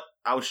this thought.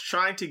 I was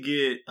trying to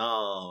get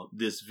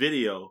this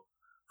video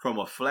from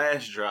a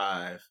flash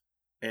drive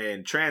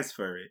and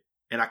transfer it,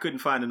 and I couldn't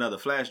find another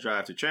flash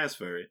drive to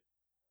transfer it.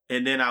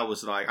 And then I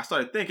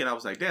started thinking, I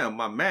was like, damn,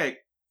 my Mac,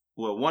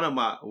 well, one of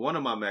my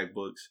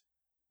MacBooks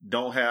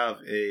don't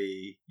have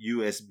a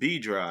USB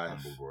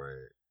drive.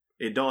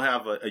 It don't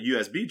have a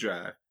USB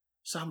drive.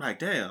 So I'm like,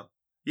 damn.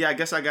 Yeah, I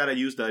guess I got to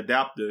use the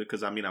adapter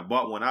because, I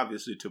bought one,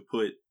 obviously, to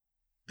put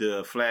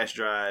the flash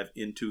drive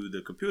into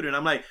the computer. And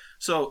I'm like,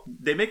 so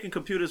they're making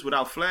computers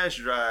without flash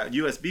drive,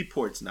 USB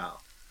ports now.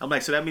 I'm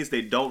like, so that means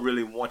they don't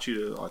really want you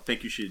to or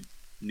think you should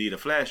need a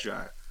flash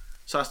drive.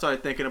 So I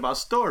started thinking about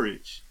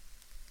storage.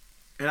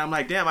 And I'm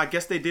like, damn, I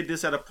guess they did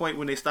this at a point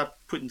when they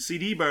stopped putting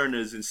CD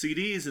burners and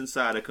CDs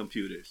inside of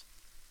computers.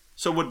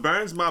 So what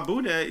burns my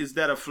boudin is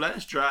that a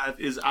flash drive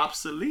is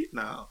obsolete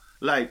now.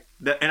 Like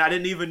that, and I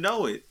didn't even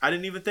know it. I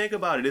didn't even think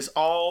about it. It's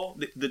all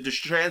the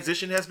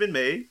transition has been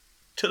made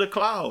to the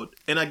cloud,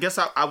 and I guess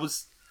I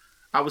was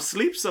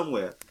asleep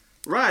somewhere.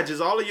 Raj,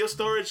 is all of your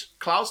storage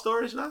cloud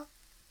storage now?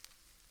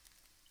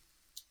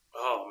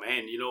 Oh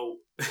man,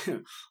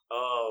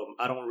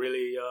 I don't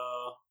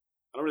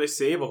really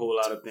save a whole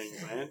lot of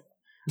things, man.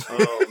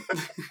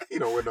 You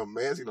don't wear no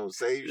mask. You don't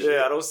save shit.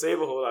 Yeah, I don't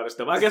save a whole lot of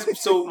stuff. I guess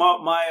so.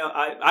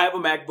 I have a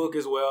MacBook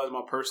as well as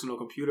my personal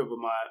computer, but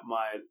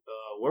my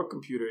work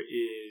computer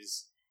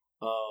is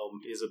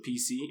a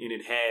PC and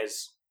it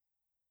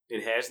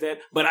has that.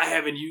 But I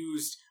haven't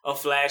used a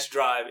flash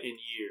drive in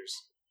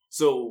years.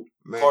 So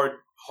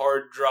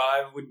hard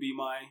drive would be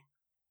my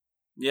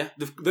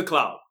the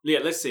cloud. Yeah,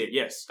 let's say it.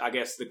 Yes, I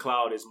guess the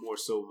cloud is more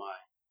so my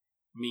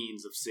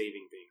means of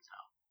saving things now.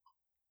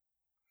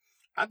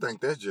 I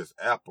think that's just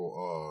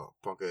Apple,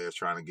 punk ass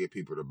trying to get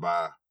people to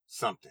buy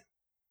something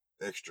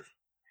extra.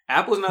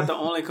 Apple's not the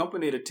only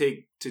company to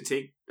take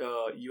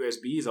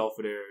USBs off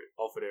of their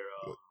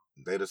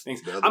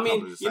things. The other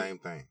company's the same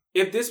thing.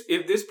 If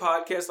this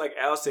podcast, like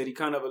Al said, he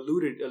kind of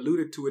alluded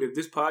to it. If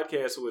this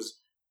podcast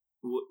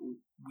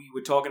we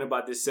were talking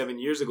about this 7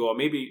 years ago, or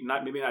maybe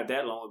not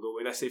that long ago.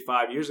 Let's say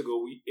 5 years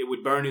ago, it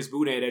would burn his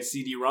boot and that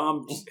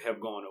CD-ROMs have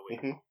gone away.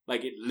 Mm-hmm.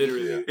 Like it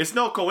literally. It's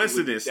no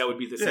coincidence. That would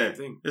be the same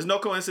thing. There's no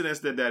coincidence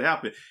that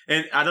happened.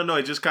 And I don't know,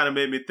 it just kind of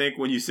made me think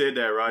when you said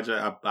that,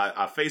 Roger,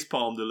 I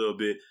face-palmed a little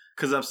bit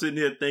because I'm sitting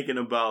here thinking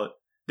about,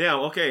 damn,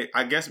 okay,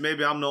 I guess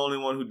maybe I'm the only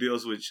one who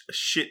deals with a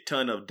shit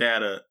ton of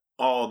data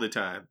all the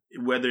time,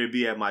 whether it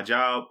be at my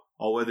job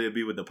or whether it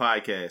be with the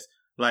podcast.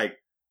 Like,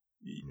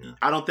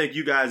 I don't think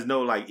you guys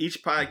know, like,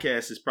 each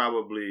podcast is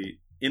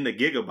probably in the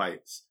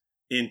gigabytes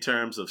in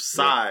terms of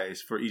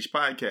size for each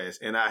podcast.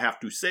 And I have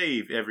to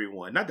save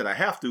everyone. Not that I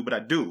have to, but I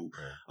do.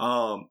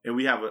 And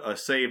we have a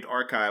saved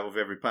archive of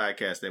every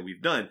podcast that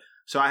we've done.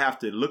 So I have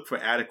to look for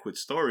adequate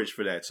storage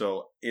for that.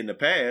 So in the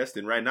past,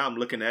 and right now I'm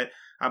looking at,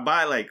 I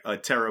buy like a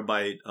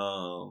terabyte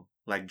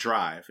like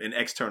drive, an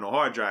external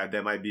hard drive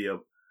that might be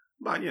about,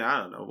 I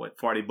don't know, what,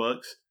 $40.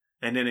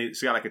 And then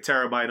it's got like a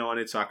terabyte on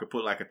it, so I could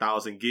put like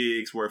 1,000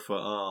 gigs worth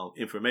of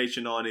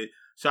information on it,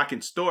 so I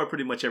can store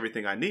pretty much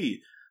everything I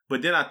need.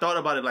 But then I thought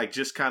about it like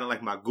just kind of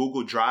like my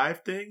Google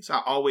Drive things.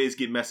 I always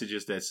get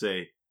messages that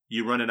say,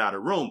 you're running out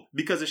of room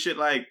because of shit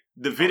like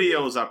the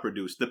videos I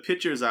produce, the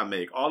pictures I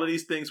make, all of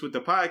these things with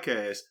the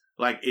podcast.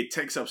 Like it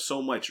takes up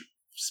so much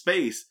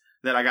space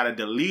that I got to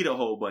delete a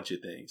whole bunch of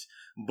things.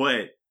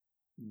 But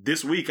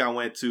this week I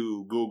went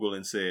to Google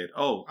and said,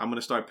 oh, I'm going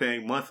to start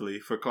paying monthly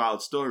for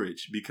cloud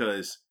storage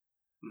because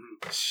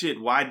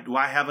shit, why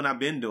haven't I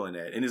been doing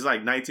that? And it's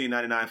like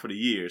 $19.99 for the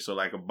year, so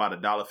like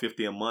about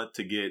 $1.50 a month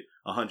to get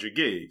 100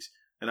 gigs.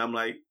 And I'm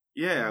like,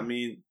 yeah, I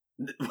mean,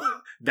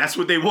 that's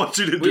what they want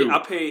you to do.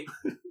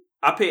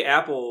 I pay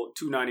Apple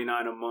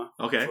 $2.99 a month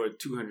for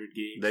 200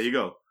 gigs. There you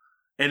go.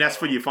 And that's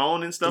for your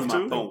phone and stuff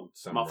too?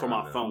 For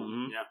my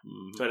phone, yeah.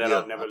 So that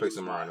I'll never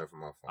lose my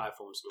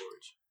iPhone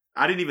storage.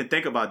 I didn't even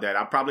think about that.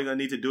 I'm probably going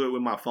to need to do it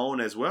with my phone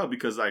as well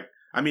because, like,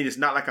 I mean, it's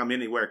not like I'm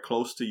anywhere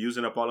close to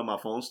using up all of my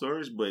phone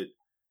storage, but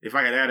if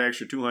I could add an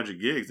extra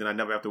 200 gigs, then I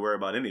never have to worry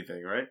about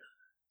anything, right?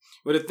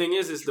 But the thing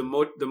is the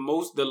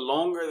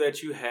longer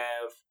that you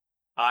have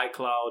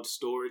iCloud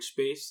storage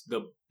space,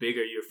 the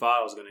bigger your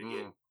file is going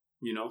to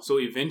get. So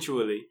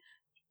eventually,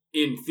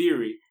 in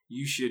theory,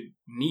 you're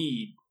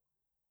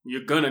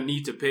going to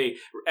need to pay.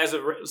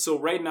 So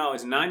right now,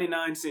 it's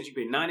 99 cents. You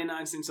pay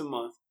 99 cents a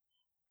month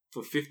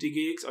for 50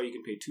 gigs, or you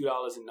can pay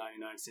 $2.99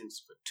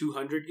 for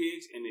 200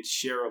 gigs, and it's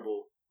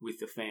shareable with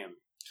the family.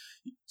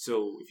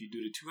 So if you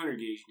do the 200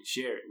 gigs, you can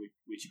share it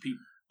with your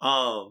people.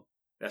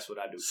 That's what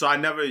I do. So I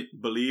never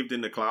believed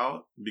in the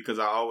cloud because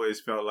I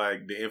always felt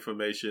like the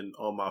information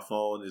on my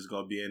phone is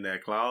going to be in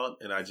that cloud,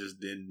 and I just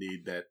didn't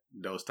need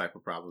those type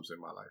of problems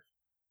in my life.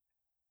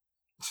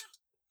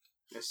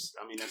 That's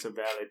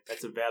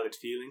a valid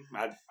feeling.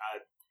 I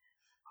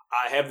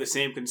have the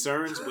same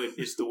concerns, but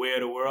it's the way of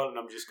the world, and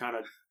I'm just kind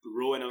of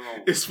rowing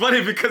along. It's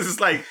funny because it's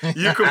like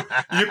your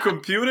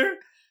computer.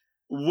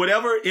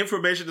 Whatever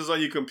information is on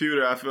your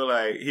computer, I feel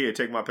like, here,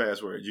 take my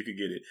password. You can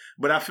get it.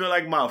 But I feel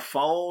like my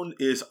phone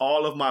is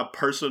all of my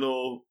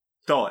personal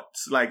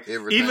thoughts. Like,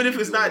 everything, even if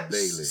it's not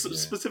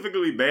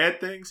specifically bad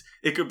things,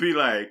 it could be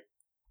like,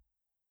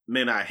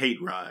 man, I hate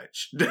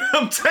Raj.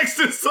 I'm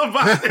texting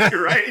somebody,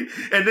 right?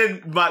 And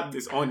then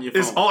it's on your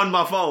phone. It's on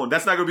my phone.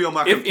 That's not going to be on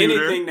my computer.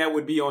 If anything, that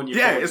would be on your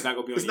phone. It's not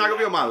going to be on It's not going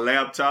to be on my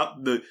laptop.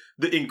 The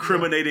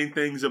incriminating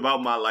things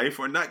about my life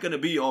are not going to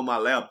be on my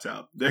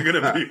laptop. They're going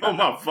to be on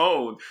my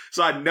phone.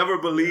 So I never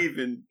believe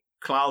in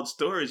cloud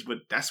storage, but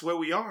that's where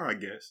we are, I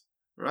guess.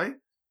 Right?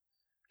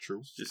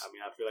 True.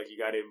 I feel like you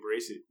got to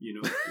embrace it.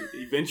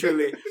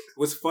 Eventually,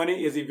 what's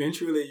funny is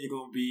eventually you're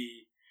going to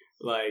be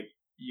like,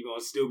 you're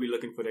going to still be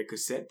looking for that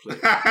cassette player.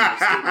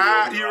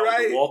 You're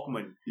right. The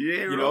Walkman.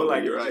 Yeah, you're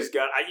right.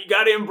 You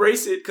got to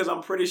embrace it because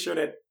I'm pretty sure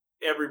that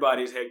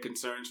everybody's had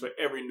concerns for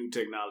every new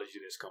technology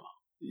that's come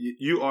out.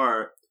 You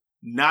are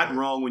not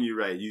wrong when you're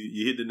right.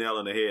 You hit the nail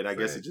on the head. I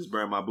guess it just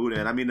burned my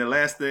boudin. I mean, the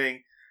last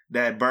thing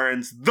that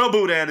burns the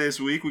boudin this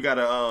week, we got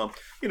a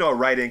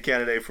write-in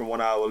candidate from one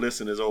of our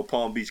listeners, old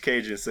Palm Beach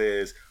Cajun,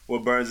 says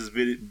what burns his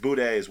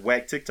boudin is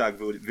whack TikTok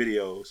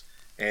videos.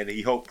 And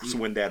he hopes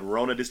when that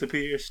Rona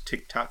disappears,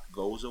 TikTok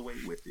goes away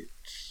with it.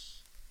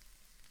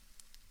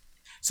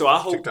 So I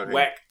hope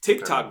whack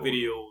TikTok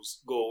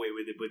videos go away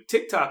with it. But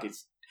TikTok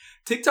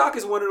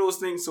is one of those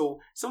things.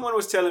 So someone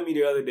was telling me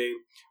the other day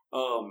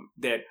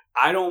that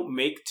I don't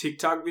make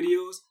TikTok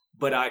videos,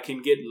 but I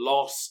can get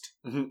lost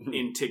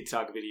in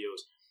TikTok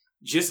videos.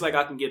 Just like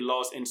I can get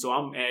lost. And so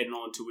I'm adding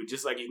on to it.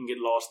 Just like you can get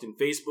lost in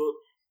Facebook.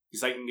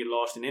 Just like you can get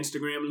lost in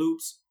Instagram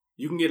loops.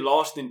 You can get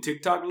lost in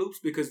TikTok loops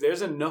because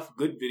there's enough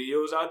good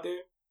videos out there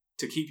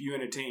to keep you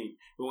entertained.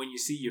 But when you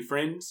see your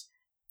friends,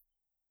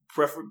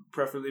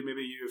 preferably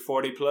maybe your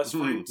 40 plus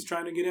friends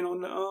trying to get in on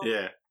the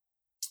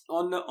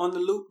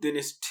loop, then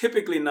it's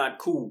typically not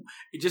cool.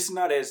 They're just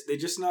not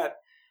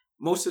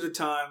most of the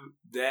time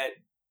that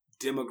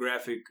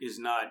demographic is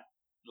not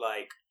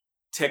like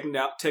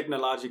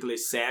technologically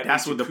savvy.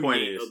 That's what the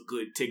point is. A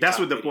good TikTok That's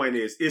what the point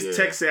is. It's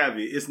tech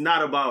savvy. It's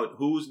not about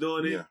who's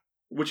doing it. Yeah.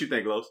 What you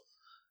think, Los?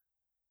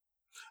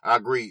 I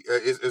agree.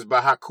 It's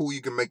about how cool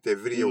you can make that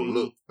video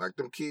look. Like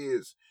them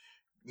kids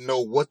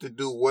know what to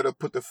do, where to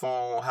put the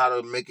phone, how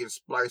to make it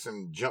splice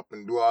and jump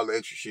and do all the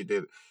extra shit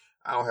that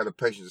I don't have the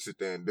patience to sit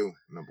there and do.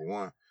 Number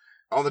one.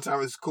 All the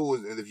time it's cool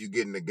is if you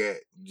get in the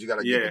gat. You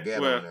gotta get the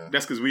gat on there.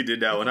 That's because we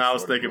did that one. I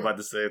was thinking about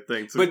the same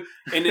thing too. But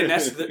and then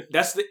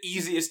that's the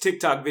easiest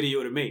TikTok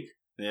video to make.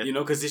 Yeah. You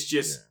know, because it's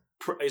just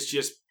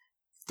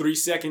 3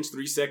 seconds,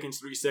 3 seconds,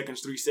 3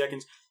 seconds, 3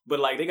 seconds. But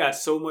like they got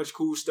so much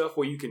cool stuff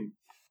where you can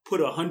put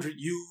 100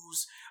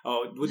 views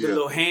with the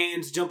little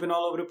hands jumping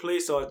all over the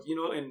place, or you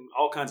know, and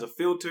all kinds of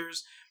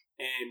filters.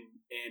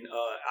 And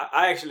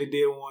I actually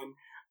did one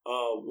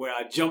where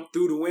I jumped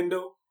through the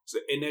window,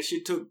 and that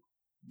shit took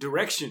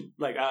direction.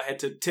 Like I had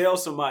to tell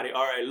somebody,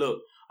 all right,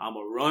 look, I'm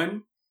gonna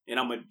run and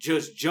I'm gonna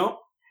just jump,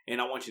 and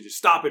I want you to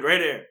stop it right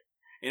there.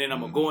 And then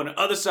I'm gonna go on the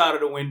other side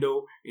of the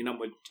window, and I'm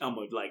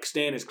gonna like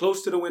stand as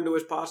close to the window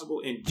as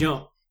possible and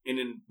jump. And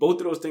then both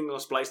of those things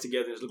gonna splice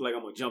together and it look like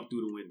I'm gonna jump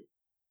through the window.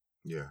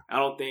 Yeah. I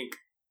don't think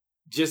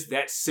just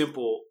that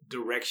simple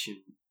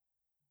direction,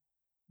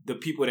 the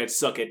people that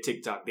suck at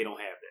TikTok, they don't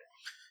have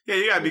that. Yeah,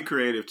 you gotta be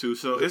creative too.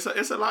 So it's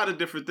a lot of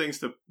different things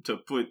to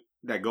put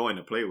that go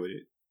into play with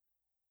it.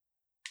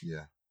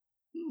 Yeah.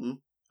 Mm-hmm.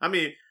 I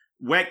mean,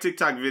 whack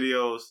TikTok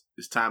videos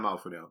is time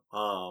out for them.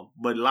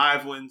 But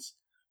live ones,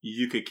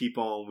 you could keep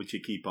on what you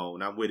keep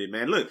on. I'm with it,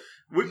 man. Look,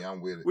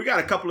 I'm with it. We got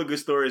a couple of good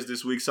stories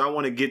this week, so I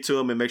want to get to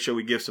them and make sure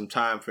we give some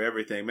time for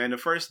everything, man. The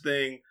first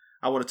thing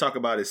I want to talk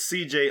about is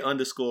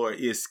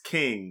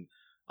CJ_is_king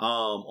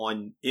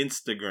on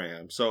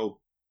Instagram. So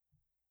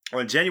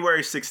on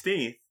January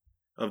 16th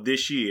of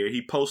this year,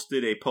 he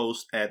posted a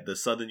post at the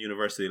Southern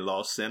University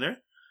Law Center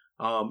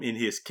in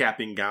his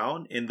capping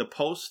gown. And the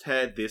post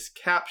had this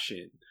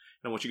caption.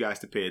 I want you guys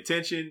to pay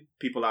attention.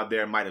 People out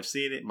there might have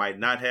seen it, might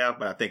not have,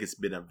 but I think it's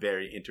been a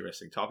very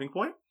interesting talking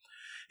point.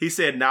 He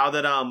said, now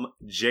that I'm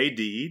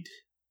JD'd,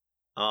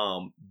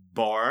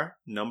 bar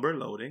number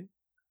loading,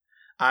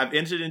 I've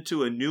entered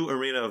into a new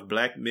arena of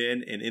black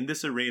men, and in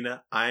this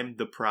arena, I'm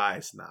the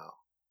prize now.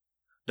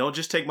 Don't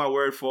just take my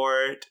word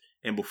for it.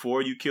 And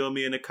before you kill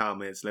me in the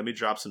comments, let me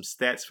drop some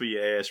stats for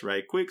your ass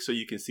right quick so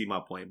you can see my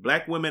point.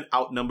 Black women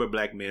outnumber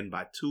black men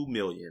by 2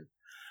 million.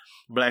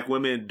 Black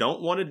women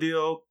don't want to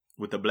deal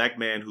with a black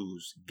man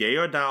who's gay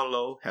or down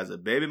low, has a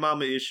baby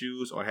mama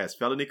issues, or has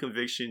felony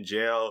conviction,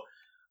 jail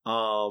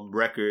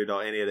record,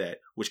 or any of that,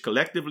 which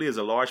collectively is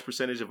a large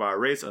percentage of our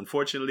race.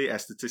 Unfortunately,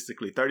 as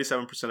statistically,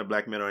 37% of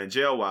black men are in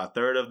jail, while a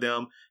third of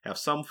them have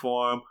some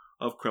form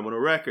of criminal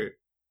record.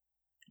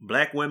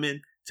 Black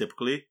women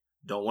typically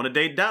don't want to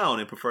date down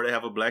and prefer to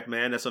have a black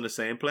man that's on the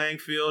same playing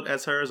field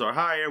as hers or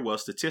higher. Well,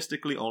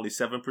 statistically, only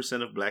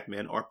 7% of black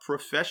men are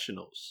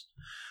professionals.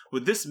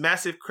 With this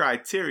massive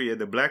criteria,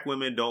 the black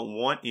women don't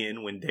want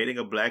in when dating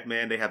a black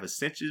man. They have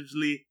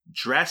essentially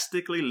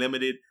drastically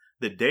limited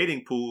the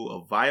dating pool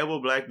of viable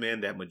black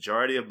men that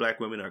majority of black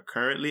women are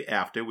currently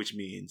after, which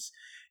means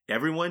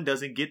everyone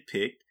doesn't get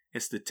picked,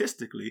 and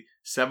statistically,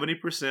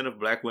 70% of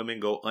black women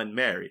go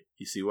unmarried.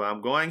 You see where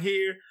I'm going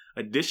here?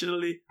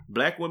 Additionally,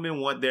 black women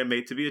want their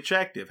mate to be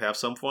attractive, have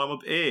some form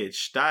of edge,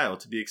 style,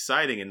 to be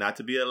exciting, and not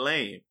to be a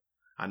lame.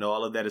 I know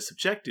all of that is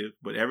subjective,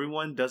 but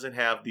everyone doesn't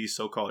have these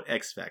so-called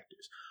X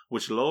factors,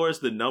 which lowers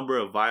the number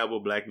of viable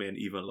black men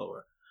even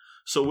lower.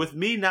 So with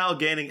me now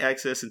gaining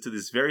access into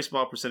this very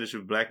small percentage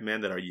of black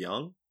men that are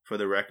young, for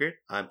the record,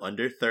 I'm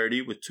under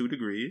 30 with 2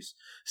 degrees,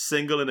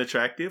 single and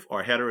attractive,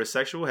 or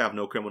heterosexual, have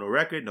no criminal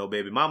record, no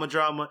baby mama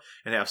drama,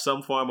 and have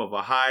some form of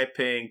a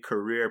high-paying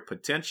career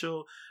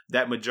potential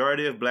that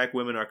majority of black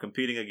women are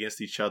competing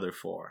against each other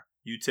for.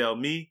 You tell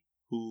me,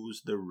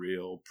 who's the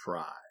real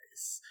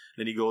prize?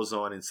 Then he goes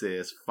on and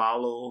says,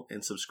 follow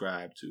and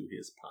subscribe to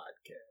his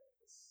podcast.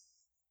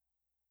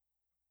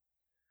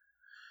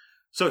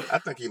 So I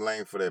think he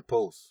lame for that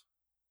post.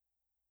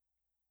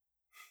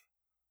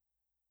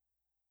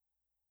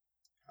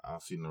 I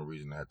don't see no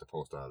reason to have to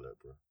post all that,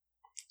 bro.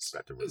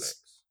 Got to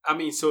relax. I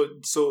mean, so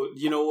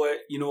you know what?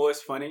 You know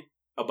what's funny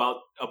about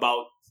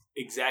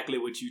exactly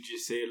what you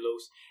just said,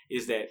 Los,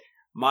 is that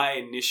my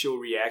initial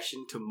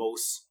reaction to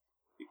most,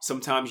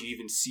 sometimes you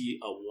even see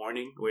a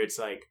warning where it's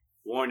like,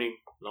 warning,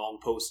 long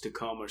post to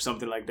come or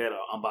something like that. Or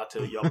I'm about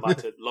to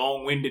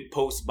long-winded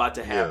post about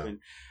to happen.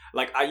 Yeah.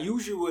 Like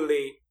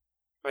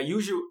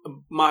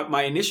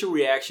my initial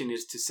reaction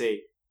is to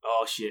say,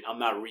 oh shit, I'm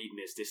not reading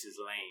this. This is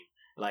lame.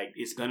 Like,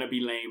 it's gonna be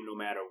lame no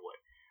matter what.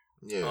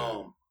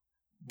 Yeah.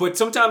 But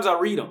sometimes I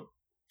read them.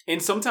 And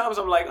sometimes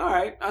I'm like, all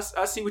right,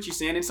 I see what you're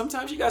saying. And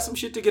sometimes you got some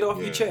shit to get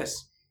off your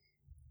chest.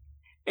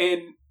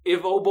 And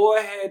if old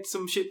boy had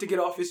some shit to get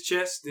off his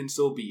chest, then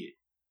so be it.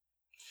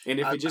 And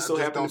if it just so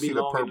happened to be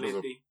long and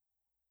lengthy.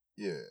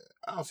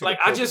 I don't see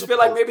I just feel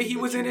like maybe he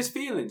was in his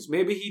feelings.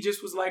 Maybe he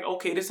just was like,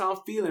 okay, this is how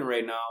I'm feeling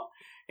right now.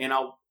 And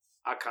I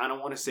kind of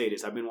want to say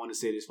this. I've been wanting to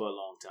say this for a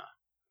long time.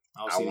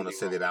 I want to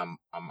say that I'm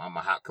a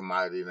hot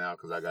commodity now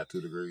because I got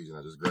 2 degrees and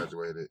I just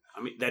graduated.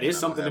 I mean, that is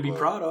something to be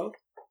proud of.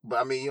 But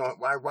I mean,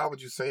 why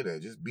would you say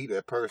that? Just be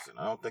that person.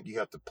 I don't think you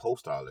have to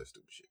post all that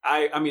stupid shit.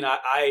 I mean,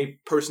 I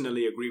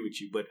personally agree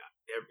with you, but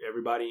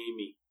everybody ain't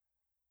me.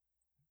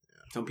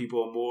 Some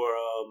people are more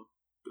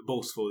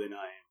boastful than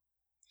I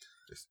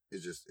am.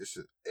 It's just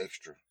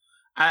extra.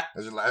 I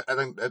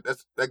think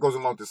that goes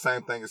along with the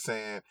same thing as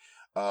saying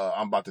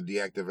I'm about to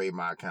deactivate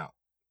my account.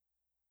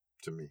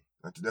 To me,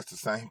 that's the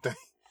same thing.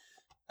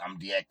 I'm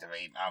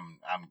deactivating.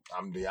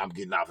 I'm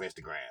getting off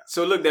Instagram.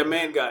 So look, that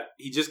man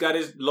just got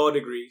his law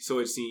degree, so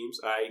it seems.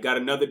 He got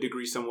another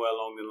degree somewhere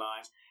along the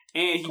lines,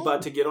 and he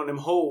about to get on them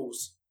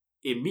hoes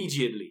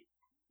immediately.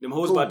 Them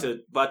hoes about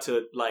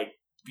to like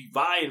be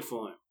vying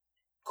for him.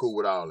 Cool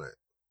with all that.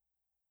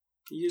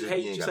 He's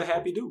just a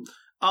happy dude.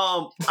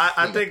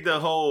 I think the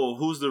whole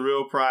 "who's the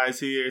real prize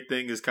here"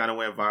 thing is kind of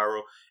went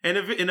viral, and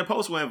the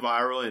post went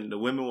viral, and the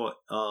women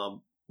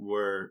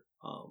were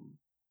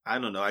I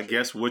don't know. I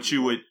guess what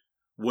you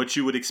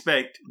would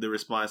expect the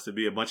response to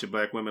be a bunch of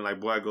black women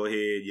like, boy, go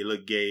ahead, you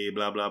look gay,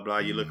 blah blah blah.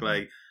 You look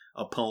like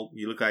a punk.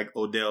 You look like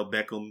Odell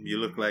Beckham. You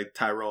look like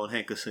Tyrone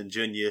Hankerson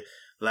Jr.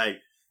 Like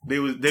they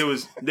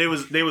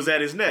was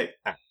at his neck.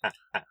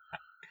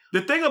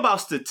 The thing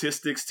about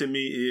statistics to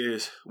me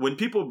is when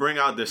people bring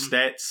out the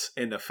stats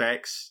and the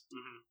facts,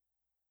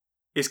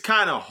 it's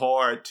kind of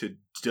hard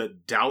to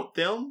doubt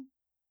them.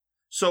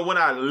 So when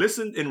I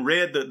listened and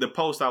read the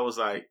post, I was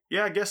like,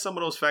 yeah, I guess some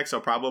of those facts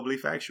are probably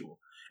factual.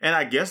 And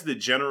I guess the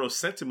general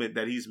sentiment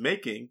that he's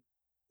making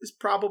is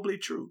probably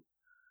true.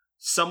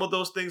 Some of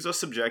those things are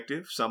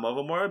subjective. Some of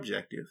them are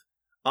objective.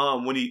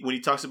 When he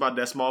talks about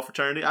that small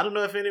fraternity, I don't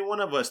know if any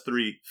one of us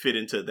three fit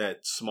into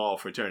that small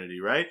fraternity,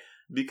 right?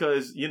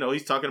 Because,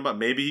 he's talking about,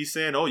 maybe he's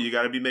saying, oh, you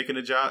got to be making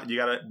a job. You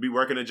got to be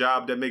working a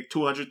job that make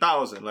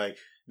 $200,000. Like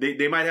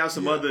they might have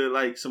some other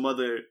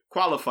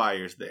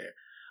qualifiers there.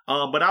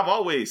 But I've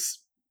always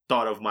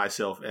thought of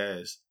myself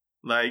as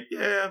like,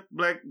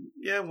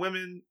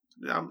 women.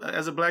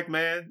 As a black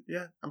man,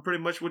 I'm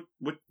pretty much what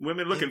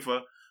women looking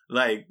for.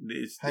 Like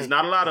it's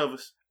not a lot of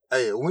us.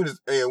 Win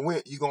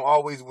you gonna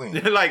always win.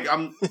 Like I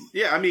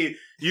mean,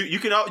 you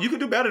can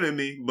do better than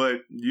me,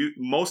 but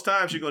most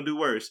times you're gonna do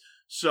worse.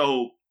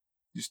 So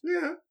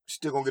you're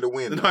still gonna get a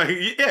win. Like,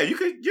 you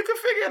can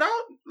figure it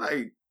out.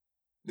 Like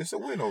it's a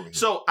win over here.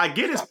 So I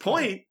get his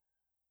point.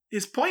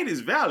 His point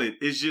is valid.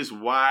 It's just,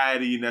 why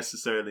do you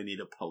necessarily need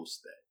to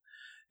post that?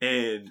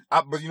 And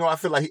but I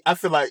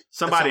feel like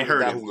somebody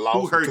hurt him.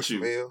 Who hurt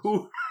you?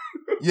 Who?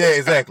 Yeah,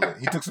 exactly.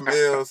 He took some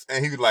L's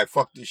and he was like,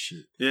 "Fuck this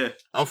shit." Yeah,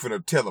 I'm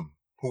finna tell him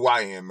who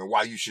I am and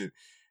why you should,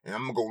 and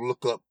I'm gonna go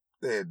look up.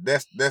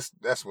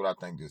 That's what I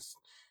think is.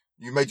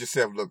 You made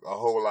yourself look a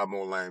whole lot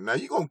more lame. Now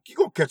you gonna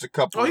catch a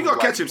couple. Oh, you gonna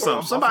catch him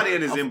some. Somebody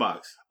in his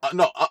inbox.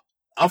 No,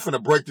 I'm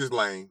finna break this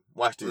lane.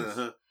 Watch this.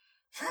 Uh-huh.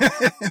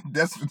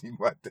 That's what he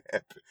about to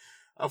happen.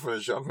 I'm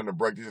finna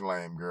break this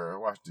lane,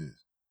 girl. Watch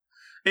this.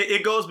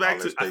 It goes back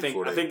to I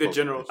think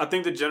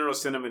the general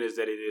sentiment is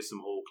that it is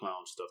some whole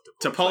clown stuff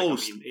to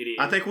post.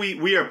 I think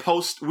we are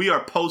post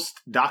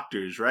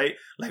doctors, right?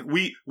 Like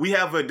we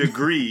have a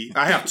degree.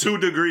 I have 2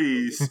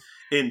 degrees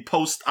in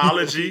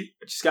postology.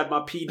 I just got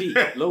my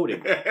PD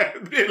loaded.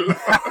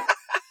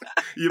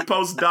 Your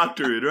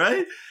postdoctorate,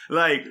 right?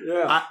 Like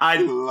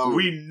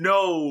we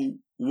know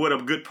what a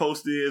good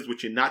post is,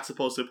 what you're not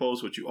supposed to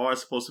post, what you are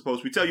supposed to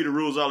post. We tell you the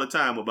rules all the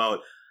time about,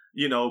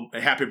 a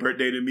happy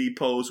birthday to me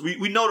post.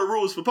 We know the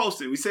rules for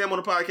posting. We say them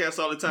on the podcast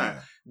all the time.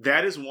 Yeah.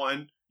 That is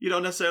one you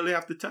don't necessarily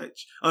have to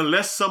touch.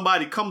 Unless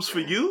somebody comes for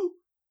you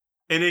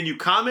and then you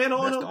comment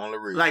on them. That's the only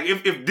reason. Like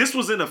if this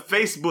was in a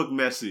Facebook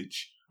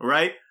message,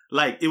 right?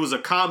 Like it was a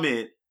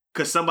comment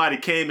because somebody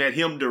came at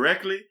him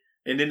directly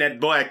and then that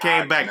boy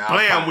came back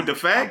blam with the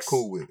facts. I'm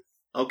cool with it.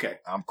 Okay.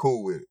 I'm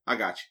cool with it. I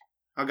got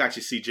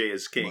you, CJ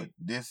as king. But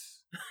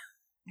this,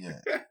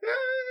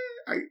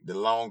 the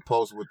long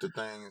post with the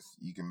things,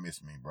 you can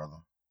miss me, brother.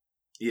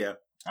 Yeah.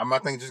 I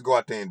think just go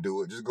out there and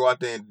do it. Just go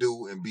out there and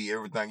do and be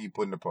everything you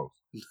put in the post.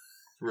 It's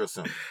real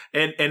simple.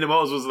 And the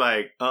post was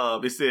like,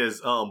 it says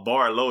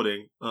bar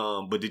loading,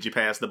 but did you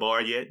pass the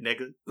bar yet,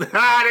 nigga? They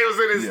was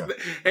in his,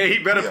 hey,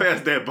 he better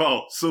pass that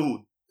ball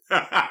soon.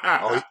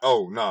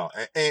 No.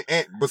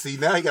 And but see,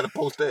 now you got to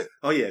post that.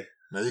 Oh, yeah.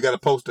 Now you got to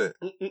post that.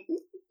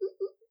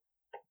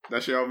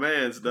 That's your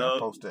man's, dog.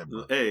 Post that,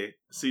 bro. Hey,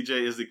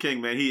 CJ is the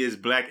king, man. He is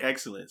black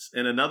excellence.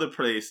 And another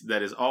place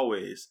that is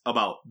always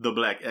about the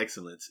black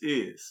excellence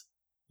is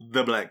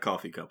the Black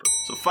Coffee Company.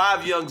 So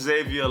 5 young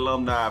Xavier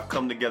alumni have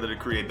come together to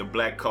create the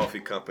Black Coffee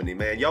Company,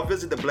 man. Y'all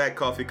visit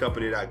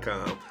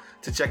theblackcoffeecompany.com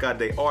to check out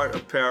their art,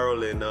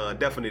 apparel, and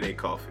definitely their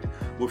coffee.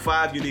 With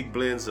 5 unique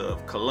blends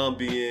of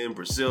Colombian,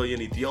 Brazilian,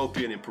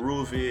 Ethiopian, and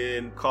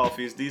Peruvian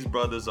coffees, these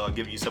brothers are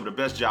giving you some of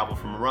the best Java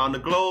from around the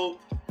globe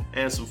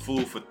and some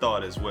food for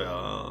thought as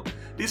well.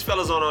 These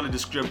fellas aren't only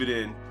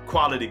distributing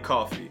quality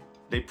coffee.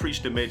 They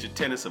preach the major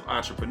tenets of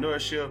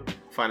entrepreneurship,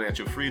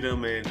 financial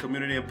freedom, and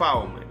community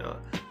empowerment.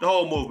 The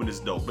whole movement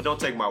is dope, but don't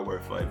take my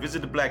word for it.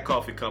 Visit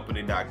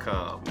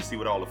theblackcoffeecompany.com and see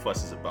what all the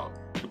fuss is about.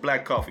 The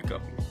Black Coffee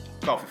Company.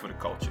 Coffee for the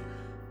culture.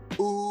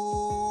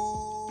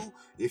 Ooh,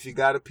 if you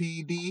got a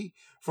PD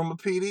from a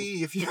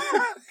PD, if you...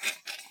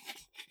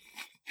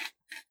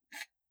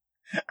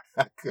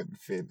 I couldn't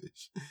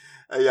finish.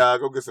 Hey, y'all,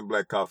 go get some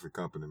Black Coffee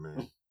Company,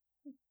 man.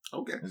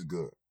 Okay. It's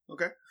good.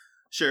 Okay.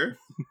 Sure.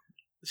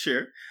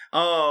 Sure.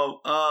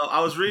 I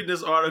was reading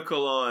this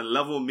article on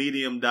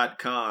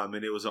levelmedium.com,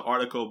 and it was an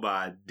article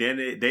by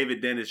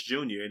David Dennis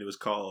Jr., and it was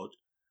called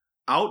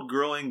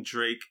Outgrowing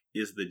Drake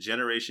is the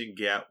Generation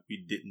Gap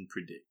We Didn't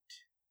Predict.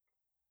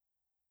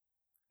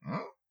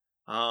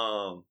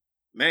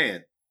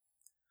 Man,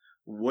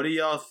 what are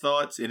y'all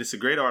thoughts? And it's a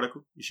great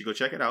article. You should go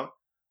check it out.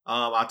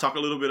 I'll talk a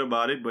little bit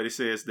about it, but it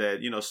says that,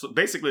 so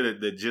basically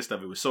the gist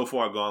of it was So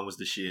Far Gone was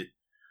the shit.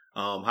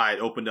 How it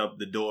opened up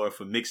the door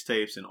for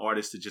mixtapes and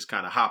artists to just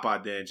kind of hop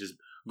out there and just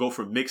go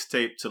from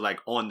mixtape to like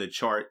on the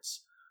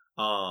charts.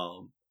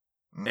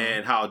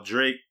 And how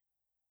Drake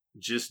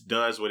just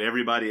does what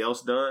everybody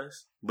else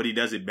does, but he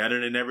does it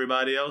better than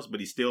everybody else, but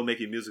he's still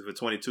making music for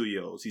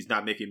 22-year-olds. He's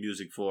not making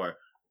music for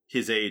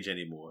his age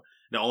anymore.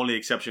 The only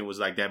exception was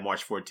like that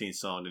March 14th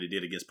song that he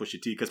did against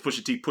Pusha T, because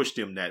Pusha T pushed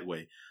him that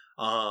way.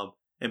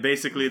 And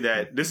basically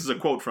that, this is a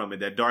quote from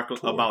it,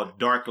 about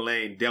Dark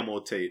Lane demo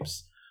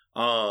tapes.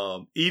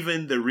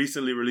 Even the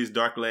recently released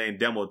Dark Lane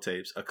demo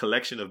tapes, a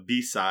collection of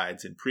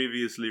B-sides and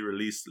previously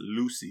released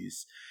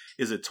Lucy's,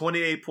 is a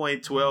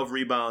 28.12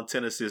 rebound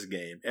 10 assist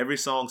game. Every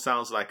song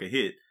sounds like a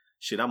hit.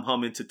 Shit, I'm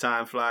humming to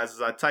Time Flies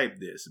as I type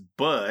this,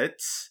 but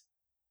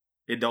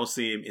it don't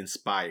seem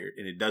inspired,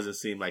 and it doesn't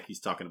seem like he's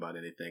talking about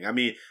anything. I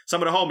mean,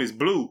 some of the homies,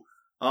 Blue,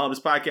 this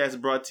podcast is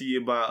brought to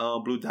you by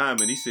Blue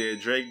Diamond. He said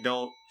Drake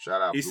don't.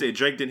 Shout out. He said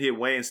Drake didn't hit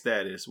Wayne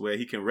status where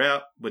he can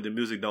rap, but the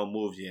music don't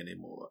move you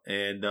anymore.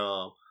 And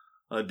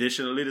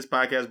additionally, this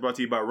podcast is brought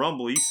to you by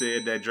Rumble. He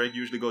said that Drake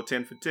usually go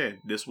 10 for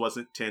 10. This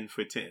wasn't 10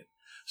 for 10.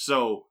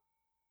 So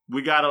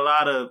we got a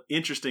lot of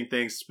interesting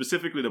things.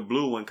 Specifically, the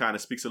Blue one kind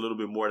of speaks a little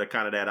bit more to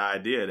kind of that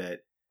idea that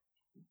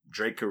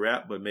Drake can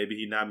rap, but maybe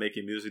he's not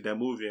making music that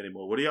moves you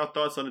anymore. What are y'all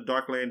thoughts on the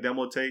Dark Lane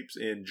demo tapes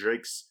and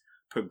Drake's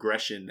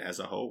progression as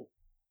a whole?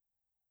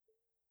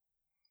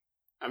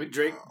 I mean,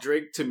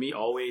 Drake to me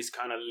always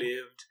kind of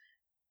lived.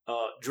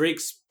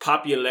 Drake's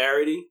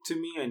popularity to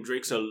me and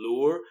Drake's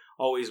allure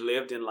always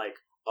lived in like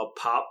a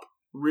pop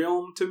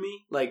realm to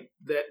me. Like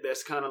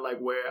that's kind of like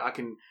where I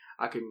can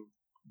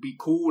be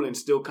cool and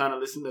still kind of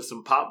listen to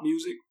some pop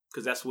music,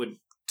 because that's what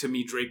to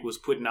me Drake was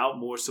putting out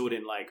more so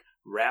than like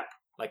rap,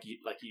 like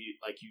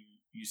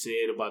you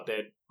said about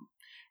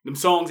them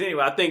songs.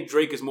 Anyway, I think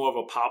Drake is more of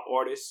a pop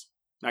artist.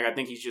 Like I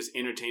think he's just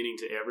entertaining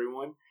to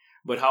everyone.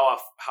 But how I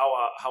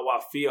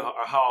feel,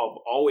 or how I've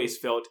always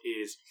felt,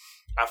 is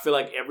I feel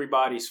like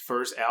everybody's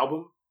first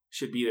album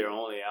should be their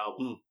only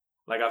album.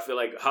 Like I feel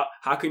like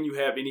how can you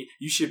have any?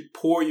 You should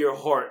pour your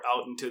heart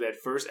out into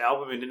that first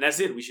album, and then that's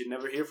it. We should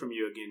never hear from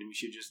you again, and we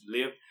should just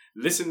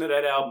listen to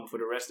that album for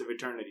the rest of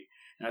eternity.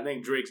 And I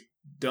think Drake's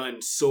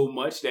done so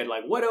much that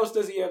like, what else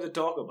does he have to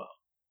talk about?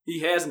 He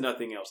has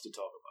nothing else to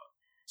talk about.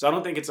 So I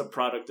don't think it's a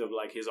product of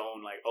like his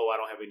own like, oh, I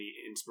don't have any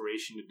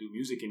inspiration to do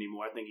music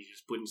anymore. I think he's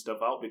just putting stuff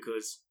out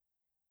because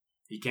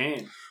he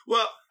can.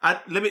 Well,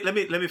 let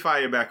me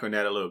fire you back on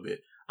that a little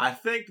bit. I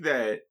think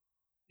that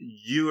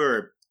you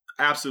are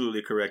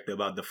absolutely correct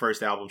about the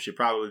first album should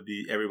probably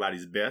be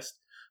everybody's best.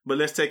 But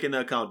let's take into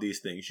account these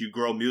things. You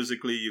grow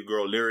musically, you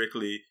grow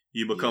lyrically,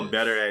 you become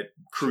better at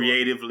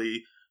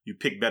creatively, you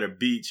pick better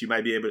beats, you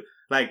might be able to,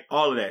 like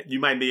all of that, you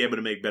might be able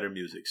to make better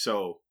music.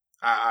 So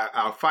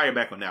I'll fire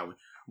back on that one.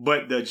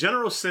 But the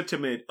general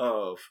sentiment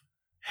of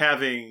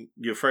having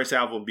your first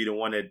album be the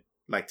one that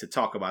like to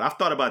talk about, I've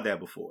thought about that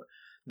before.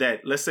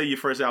 That let's say your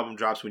first album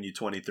drops when you're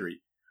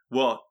 23.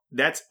 Well,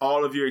 that's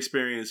all of your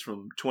experience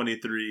from 0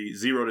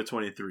 to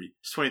 23.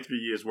 It's 23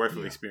 years worth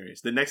of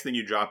experience. The next thing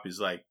you drop is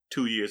like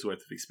 2 years worth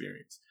of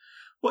experience.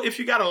 Well, if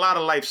you got a lot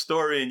of life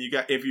story and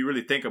if you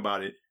really think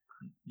about it,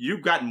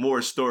 you've got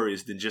more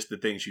stories than just the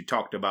things you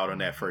talked about on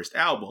that first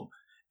album.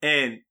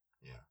 And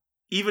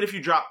even if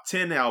you drop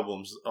 10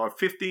 albums or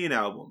 15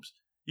 albums,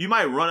 you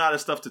might run out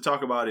of stuff to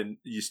talk about and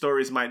your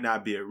stories might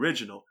not be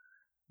original.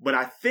 But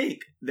I think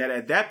that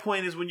at that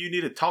point is when you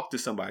need to talk to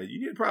somebody. You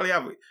need to probably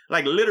have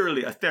like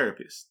literally a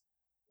therapist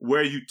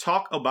where you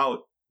talk about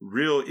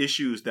real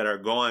issues that are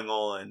going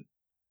on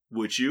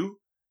with you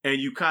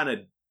and you kind of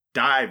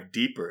dive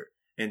deeper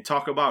and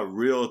talk about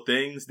real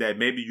things that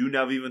maybe you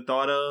never even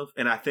thought of.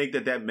 And I think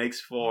that makes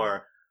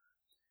for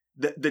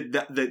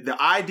the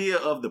idea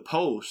of the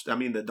post. I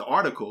mean, the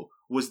article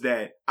was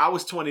that I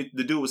was 20.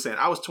 The dude was saying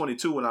I was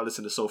 22 when I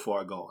listened to So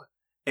Far Gone,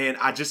 and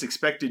I just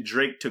expected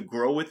Drake to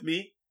grow with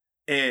me.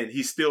 And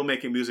he's still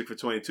making music for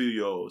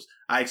 22-year-olds.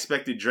 I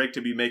expected Drake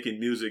to be making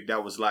music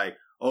that was like,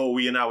 oh,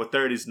 we in our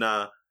 30s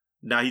now.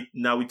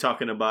 Now we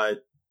talking about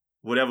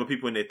whatever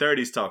people in their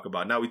 30s talk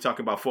about. Now we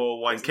talking about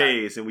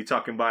 401ks and we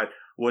talking about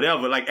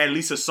whatever, like at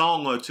least a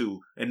song or two,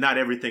 and not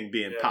everything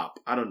being pop.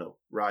 I don't know,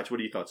 Raj.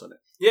 What are your thoughts on that?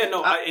 Yeah,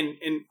 no,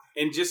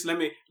 and just let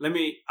me.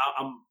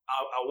 I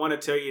want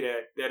to tell you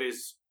that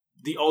is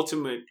the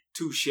ultimate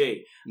touche.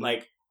 Mm-hmm.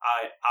 Like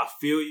I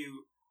feel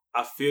you.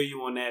 I feel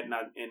you on that,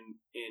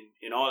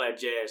 and all that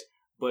jazz.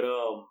 But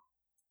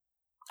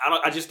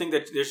I just think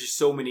that there's just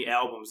so many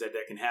albums that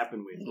can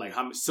happen with. Like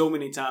so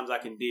many times I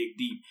can dig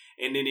deep,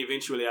 and then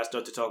eventually I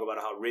start to talk about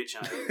how rich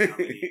I am,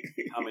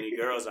 how many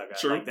girls I got.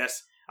 Sure. Like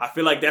I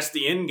feel like that's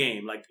the end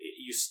game. Like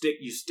you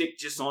stick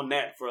just on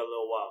that for a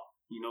little while.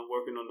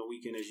 working on the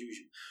weekend as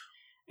usual.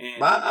 And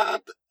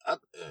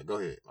go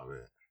ahead, my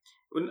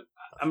bad.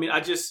 I mean,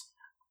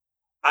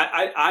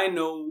 I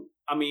know.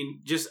 I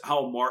mean, just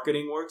how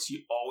marketing works.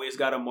 You always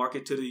got to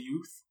market to the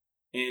youth,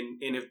 and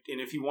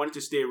if you wanted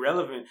to stay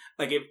relevant,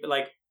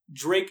 like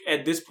Drake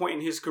at this point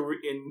in his career,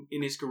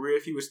 in his career,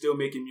 if he was still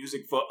making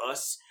music for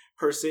us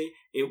per se,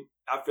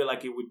 I feel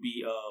like it would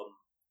be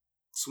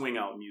swing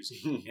out music,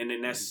 and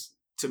then that's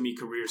to me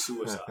career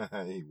suicide.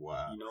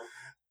 Wow.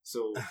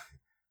 So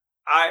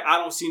I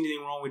don't see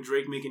anything wrong with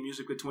Drake making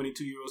music with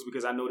 22-year-olds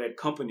because I know that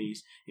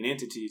companies and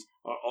entities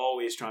are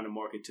always trying to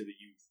market to the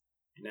youth,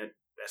 and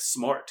that's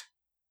smart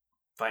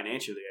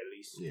financially at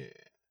least. Yeah,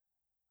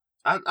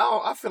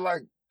 I feel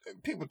like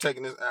people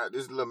taking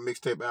this little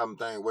mixtape album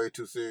thing way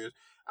too serious.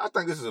 I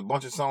think this is a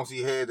bunch of songs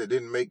he had that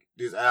didn't make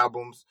these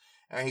albums,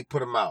 and he put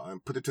them out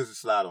and put it to the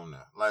slide on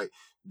there. Like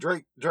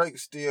Drake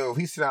still,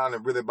 he sit down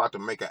and really about to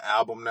make an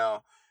album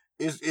now.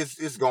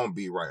 It's gonna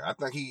be right. I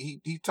think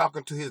he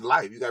talking to his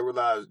life. You gotta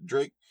realize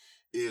Drake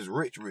is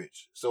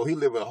rich, so he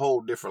live a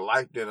whole different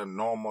life than a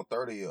normal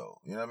 30-year-old.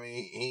 You know what I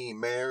mean? He ain't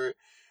married.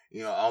 I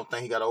don't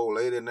think he got an old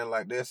lady and nothing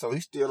like that. So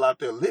he's still out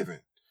there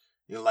living.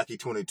 Like he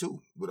 22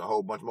 with a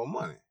whole bunch more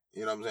money.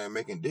 You know what I'm saying?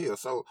 Making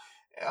deals. So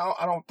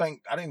I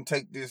didn't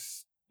take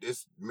this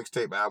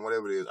mixtape album,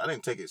 whatever it is. I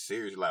didn't take it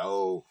serious. Like,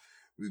 oh,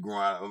 we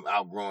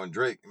outgrowing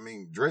Drake. I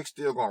mean, Drake's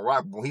still gonna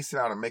rock, but when he sit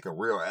down and make a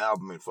real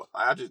album,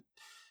 I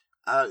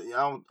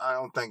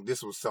don't think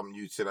this was something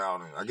you'd sit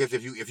down and. I guess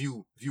if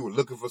you were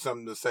looking for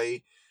something to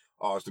say,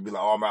 or it's to be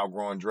like, oh, I'm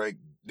outgrowing Drake,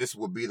 this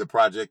would be the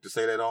project to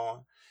say that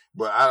on.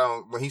 But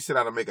when he sit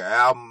down and make an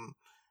album,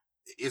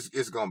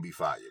 it's gonna be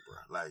fire,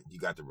 bro. Like, you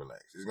got to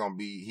relax. It's gonna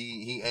be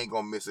he ain't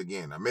gonna miss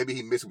again. Now, maybe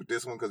he missed with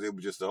this one because it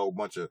was just a whole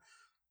bunch of,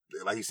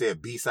 like he said,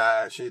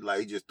 B-side shit. Like,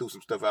 he just threw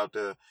some stuff out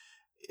there.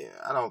 Yeah,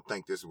 I don't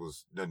think this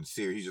was nothing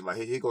serious. He's just like,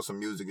 hey, here goes some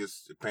music.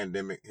 It's a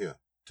pandemic. Here,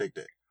 take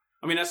that.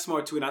 I mean, that's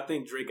smart too, and I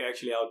think Drake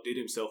actually outdid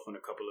himself on a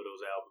couple of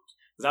those albums.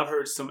 Because I've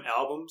heard some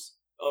albums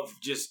of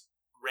just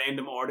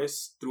random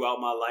artists throughout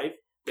my life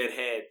that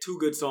had 2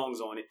 good songs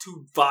on it,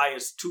 2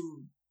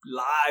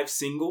 live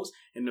singles,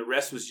 and the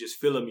rest was just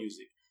filler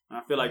music. And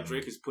I feel like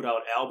Drake has put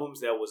out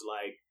albums that was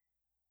like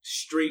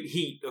straight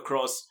heat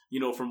across,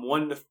 from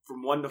 1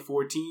 to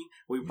 14.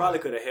 We probably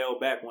could have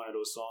held back one of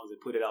those songs and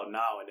put it out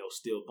now, and they'll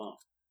still bump.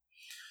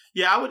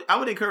 Yeah, I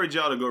would encourage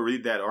y'all to go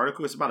read that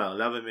article. It's about an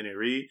 11-minute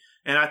read,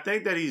 and I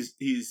think that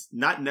he's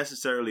not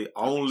necessarily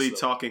only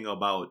talking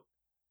about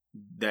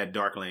that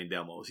Dark Lane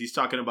demos. He's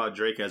talking about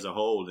Drake as a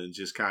whole and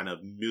just kind of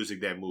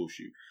music that moves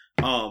you.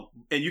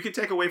 And you can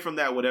take away from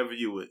that whatever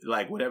you would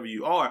like, whatever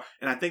you are.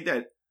 And I think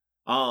that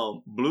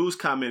Blue's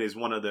comment is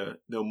one of the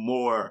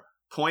more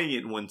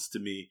poignant ones to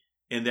me,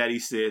 in that he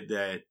said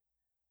that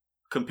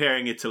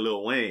comparing it to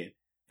Lil Wayne.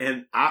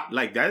 And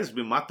that has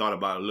been my thought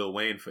about Lil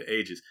Wayne for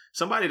ages.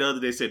 Somebody the other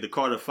day said the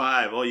Carter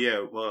 5, oh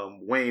yeah,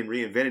 Wayne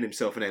reinvented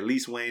himself, and at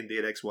least Wayne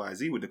did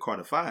XYZ with the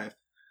Carter 5.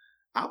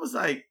 I was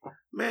like,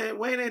 man,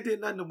 Wayne ain't did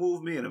nothing to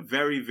move me in a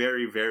very,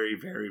 very, very,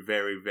 very,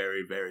 very,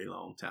 very, very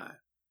long time.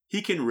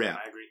 He can rap.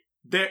 I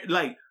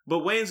agree.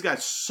 But Wayne's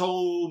got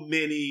so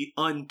many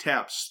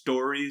untapped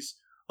stories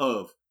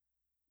of,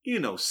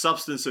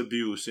 substance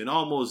abuse and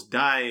almost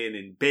dying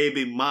and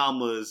baby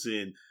mamas,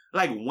 and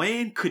like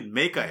Wayne could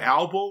make an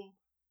album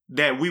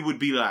that we would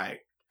be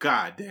like,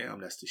 God damn,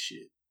 that's the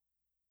shit.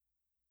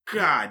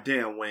 God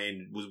damn,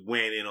 Wayne was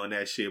weighing in on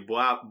that shit. Boy,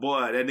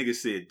 that nigga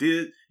said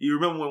this. You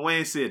remember when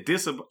Wayne said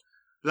this about,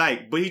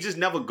 but he just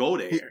never go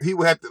there. He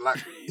would have to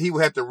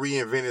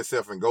reinvent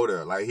himself and go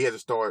there. Like, he had to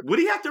start. Would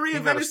he have to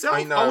reinvent himself?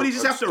 Or would he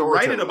just have to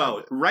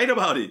write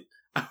about it?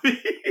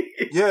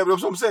 Yeah, but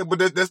that's what I'm saying.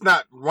 But that's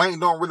not, Wayne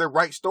don't really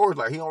write stories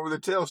he don't really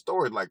tell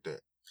stories like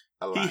that.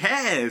 He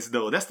has,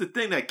 though. That's the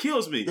thing that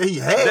kills me. Yeah, he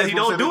has. That he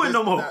don't do it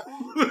no more.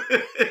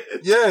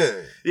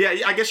 Yeah.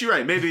 Yeah, I guess you're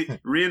right. Maybe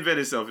reinvent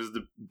itself is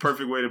the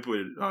perfect way to put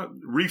it.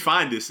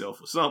 Re-find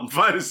itself or something.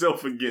 Find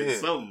itself again.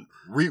 Something.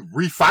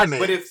 Refinance.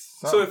 But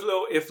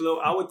if Lil,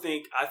 I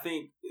think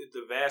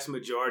the vast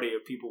majority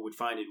of people would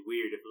find it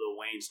weird if Lil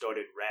Wayne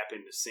started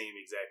rapping the same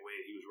exact way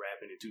that he was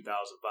rapping in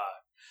 2005.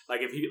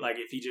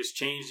 If he just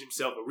changed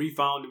himself or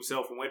refound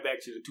himself and went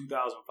back to the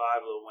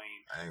 2005 Lil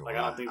Wayne.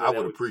 I don't think I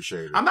would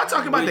appreciate it. I'm not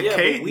talking about the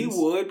cadence. We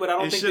would, but I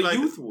don't think the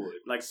youth would.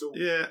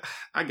 Yeah,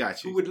 I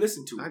got you. Who would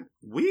listen to it?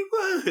 We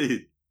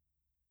would.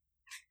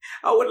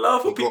 I would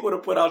love for people to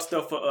put out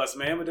stuff for us,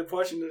 man. But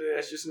unfortunately,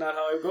 that's just not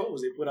how it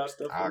goes. They put out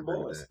stuff for the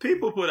boys.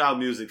 People put out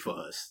music for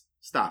us.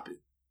 Stop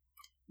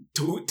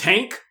it.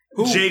 Tank?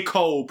 Who? J.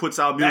 Cole puts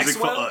out music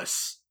for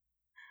us.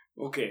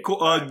 Okay.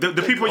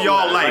 The people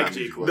y'all like.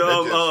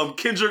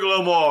 Kendrick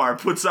Lamar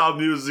puts out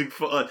music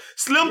for us.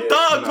 Slim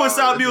Thug puts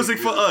out music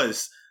for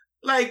us.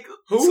 Like,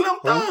 who? Slim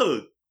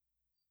Thug.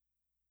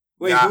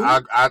 Wait,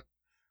 who?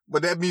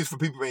 But that means for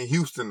people in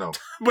Houston, though.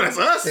 But that's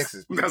us.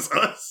 Texas. That's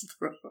us.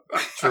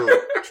 True.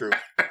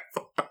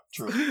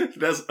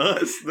 That's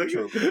us.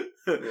 True.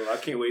 Well, I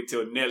can't wait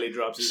till Nelly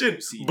drops his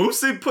shit.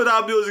 Boosie put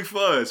out music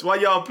for us while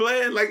y'all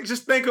playing. Like,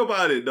 just think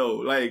about it, though.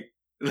 Like,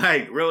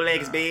 Like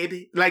Rolex,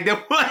 baby. Like the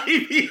boy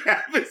he be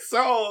having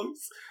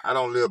songs. I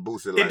don't live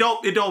Boosie like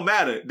It don't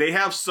matter. They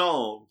have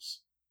songs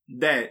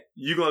that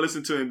you gonna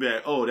listen to and be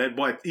like, oh, that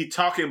boy, he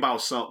talking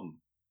about something.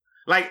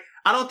 Like,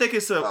 I don't think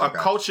it's a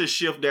culture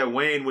shift that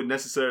Wayne would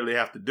necessarily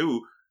have to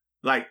do,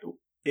 like,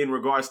 in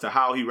regards to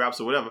how he raps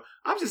or whatever.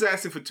 I'm just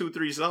asking for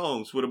 2-3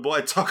 songs where the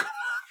boy talk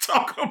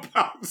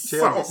about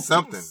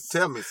something.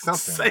 Tell me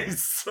something. Say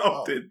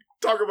something.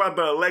 Talk about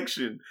the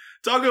election.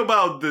 Talk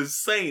about the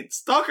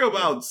Saints. Talk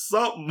about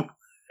something.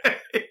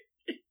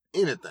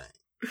 Anything.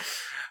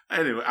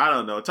 Anyway, I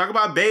don't know. Talk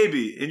about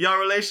Baby in y'all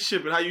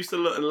relationship and how you used to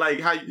look like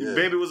how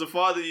Baby was a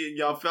father and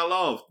y'all fell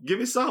off. Give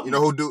me something. You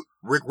know who do?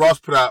 Rick Ross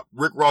put out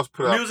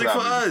music for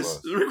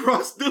us. Rick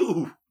Ross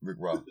do. Rick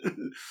Ross.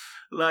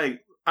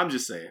 Like, I'm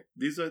just saying.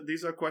 These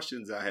are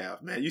questions I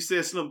have, man. You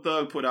said Slim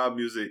Thug put out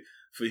music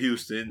for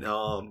Houston.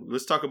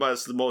 Let's talk about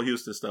some more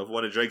Houston stuff.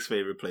 One of Drake's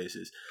favorite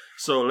places.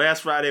 So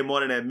last Friday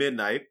morning at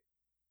midnight,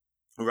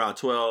 around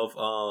 12,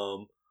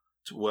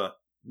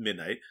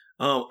 midnight.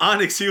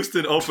 Onyx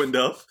Houston opened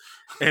up,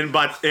 and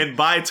by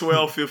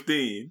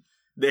 12:15,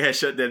 they had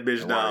shut that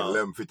bitch down.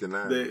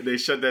 11:59. They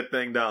shut that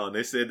thing down.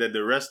 They said that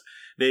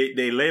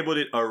they labeled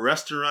it a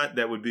restaurant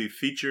that would be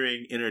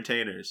featuring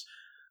entertainers.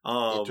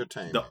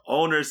 The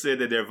owner said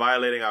that they're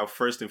violating our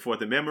First and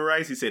Fourth Amendment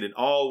rights. He said in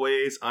all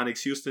ways,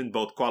 Onyx Houston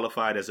both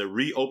qualified as a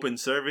reopened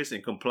service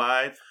and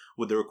complied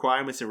with the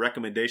requirements and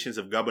recommendations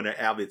of Governor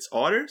Abbott's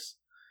orders.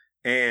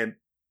 And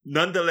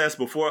nonetheless,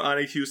 before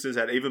Onyx Houston's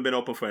had even been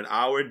open for an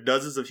hour,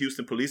 dozens of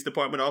Houston Police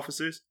Department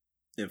officers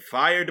and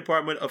fire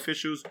department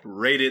officials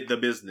raided the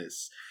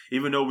business.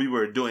 Even though we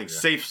were doing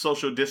safe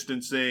social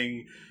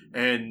distancing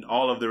and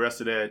all of the rest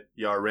of that,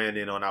 y'all ran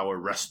in on our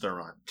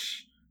restaurant.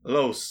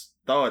 Los,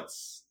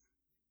 thoughts?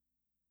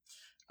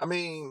 I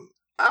mean,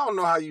 I don't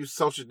know how you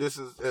social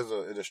distance as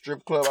a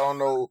strip club. I don't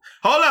know.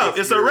 Hold up,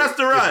 it's a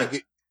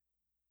restaurant.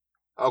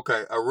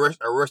 Okay, a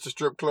restaurant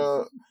strip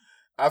club.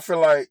 I feel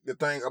like the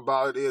thing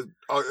about it is,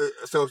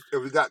 so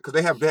if we got, because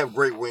they have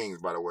great wings,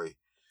 by the way.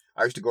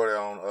 I used to go there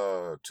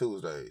on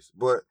Tuesdays,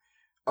 but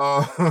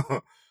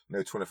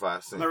they're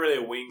 25 cents. I'm not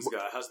really a wings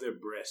guy. How's their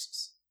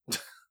breasts?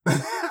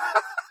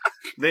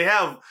 They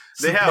have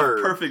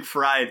perfect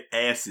fried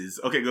asses.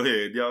 Okay, go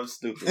ahead. Y'all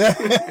stupid.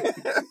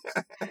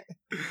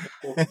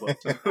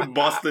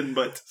 Boston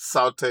butt.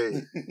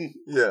 Sauteed.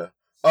 Yeah.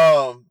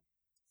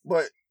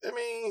 But I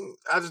mean,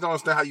 I just don't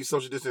understand how you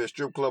social distance at a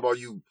strip club. Are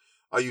you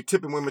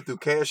tipping women through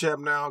Cash App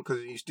now? Because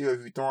if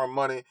you throwing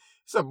money,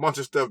 it's a bunch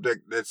of stuff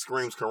that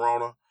screams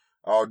Corona.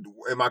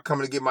 Am I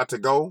coming to get my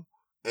to-go?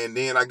 And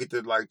then I get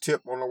to like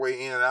tip on the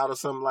way in and out or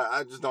something like.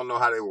 I just don't know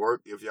how they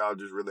work. If y'all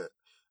just really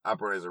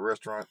operate as a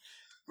restaurant.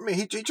 I mean,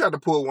 he tried to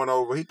pull one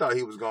over. He thought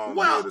he was going.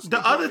 Well,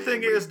 the other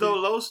thing is though,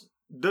 Los,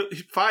 the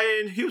fire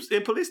in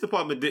Houston police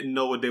department didn't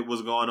know what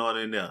was going on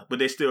in there, but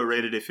they still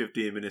raided it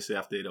 15 minutes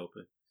after it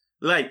opened.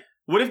 Like,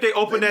 what if they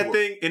opened that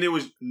thing and it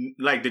was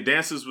like the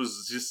dancers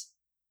was just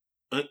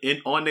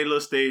on their little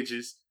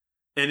stages,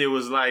 and it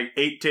was like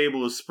 8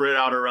 tables spread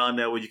out around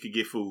there where you could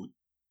get food,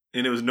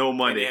 and there was no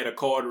money. And they had a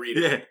card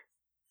reader. Yeah,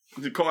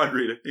 the card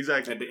reader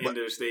exactly at the end of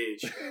the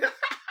stage.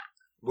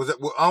 Was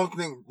it? Well, I don't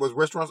think was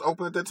restaurants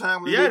open at that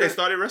time. Yeah, they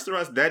started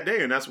restaurants that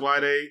day, and that's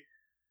why they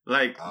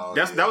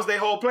that was their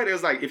whole play. They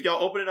was like, if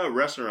y'all opening up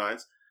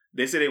restaurants,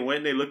 they said they went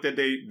and they looked at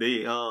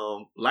they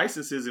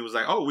licenses. It was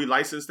like, oh, we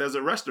licensed as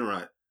a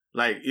restaurant.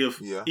 Like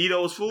if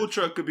Ito's food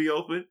truck could be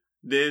open,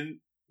 then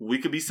we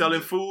could be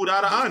selling food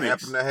out of Onyx.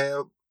 Happen to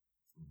have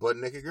butt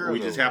naked girls. We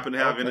just happen to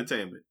have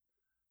entertainment.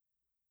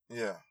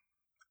 Yeah,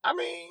 I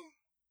mean,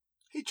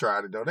 he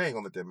tried it though. They ain't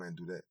gonna let that man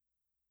do that.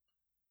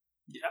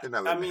 Yeah,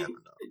 I mean,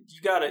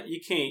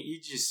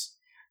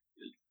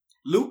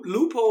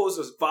 loopholes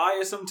are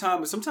fire sometimes,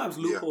 but sometimes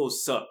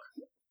loopholes suck.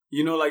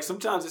 You know, like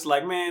sometimes it's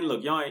like, man,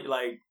 look, y'all ain't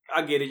like,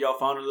 I get it, y'all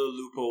found a little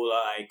loophole,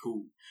 all right,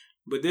 cool.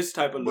 But this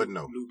type of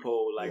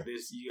loophole like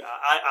this,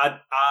 I,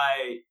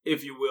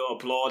 if you will,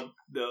 applaud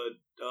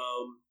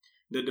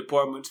the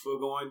departments for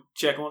going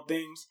check on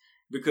things,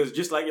 because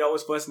just like y'all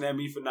was fussing at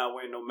me for not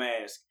wearing no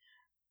mask,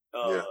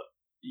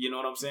 you know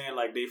what I'm saying?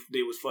 Like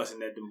they was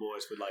fussing at them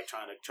boys for like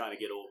trying to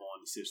get over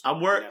on the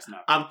system.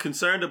 I'm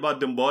concerned about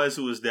them boys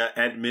who was there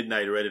at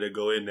midnight ready to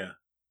go in there.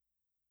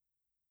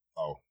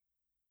 Oh,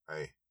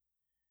 hey,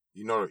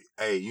 you know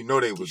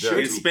they was there.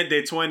 They spent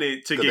their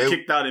 20 to get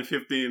kicked out in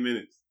 15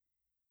 minutes.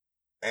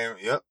 And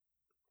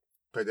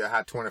paid that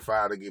high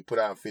 25 to get put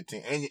out in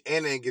 15,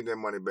 and they ain't get their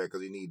money back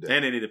because he need that.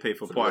 And they need to pay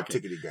for parking.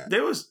 Ticket he got.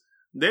 They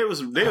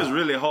was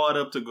really hard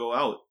up to go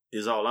out.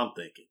 Is all I'm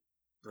thinking.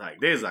 Like,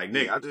 there's like,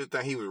 nigga. I just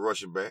think he was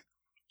rushing back.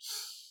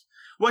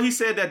 Well, he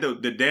said that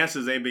the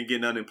dancers ain't been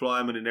getting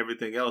unemployment and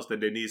everything else, that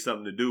they need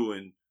something to do.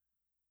 And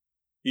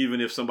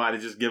even if somebody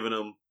just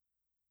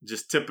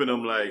tipping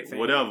them like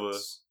whatever,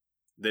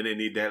 then they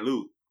need that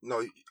loot.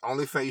 No,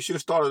 OnlyFans, you should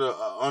have started a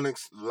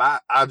Onyx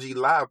IG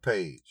Live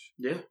page.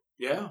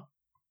 Yeah.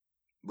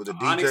 With a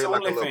DJ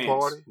like a little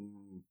party.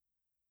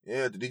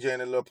 Yeah, the DJ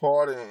in a little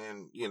party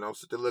and,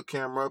 set the little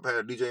camera up, had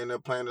a DJ in there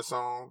playing the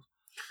songs.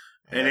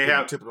 And they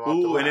have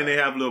and then they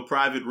have little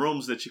private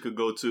rooms that you could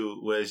go to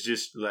where it's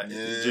just like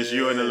just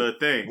you and the little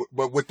thing.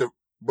 But with the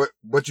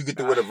but you get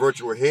to wear a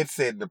virtual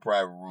headset in the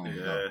private room.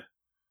 Yeah.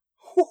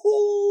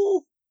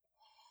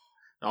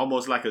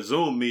 Almost like a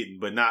Zoom meeting,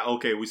 but not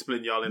okay. We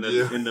splitting y'all in the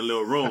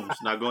little rooms.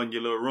 Now go in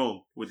your little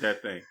room with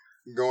that thing.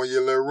 Go in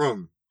your little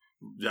room.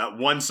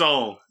 One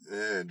song.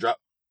 Yeah, drop.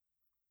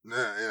 Nah,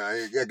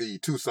 I gotta give you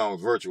 2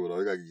 songs virtual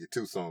though. I gotta give you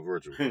 2 songs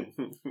virtual. You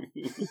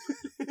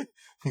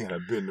gotta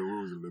bend the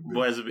rules a little bit.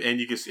 Boys, and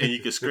you can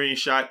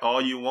screenshot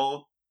all you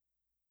want.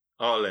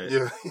 All that.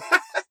 Yeah.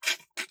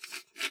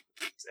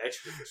 It's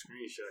extra for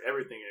screenshot.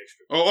 Everything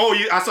extra.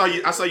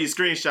 I saw you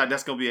screenshot.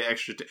 That's gonna be an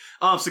extra.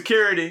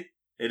 Security.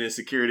 And then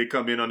security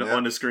come in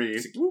on the screen.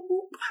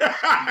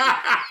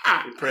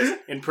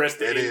 Impress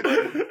the A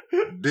button.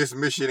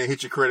 Dismiss you and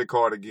hit your credit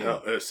card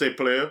again. Say,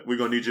 player, we're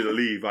gonna need you to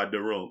leave out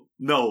the room.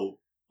 No.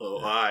 Oh,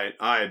 all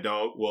right,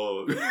 dog.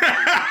 Whoa.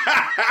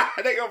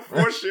 They gonna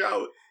force you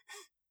out.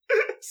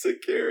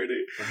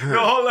 Security. No,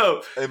 hold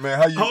up. Hey man,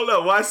 how you? Hold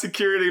up. Why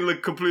security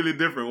look completely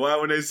different? Why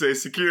when they say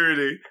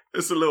security,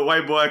 it's a little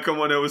white boy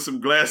come on there with some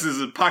glasses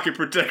and pocket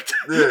protector.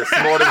 Yeah,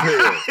 smart as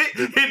hell.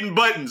 Hitting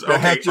buttons.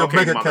 Hack your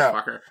bank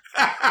account.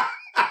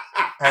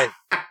 Hey,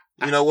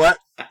 you know what?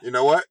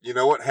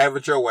 Have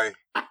it your way.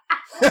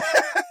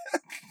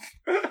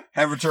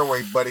 Have it your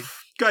way, buddy.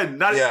 Good.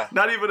 Not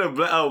even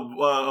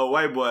a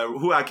white boy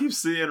who I keep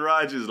seeing.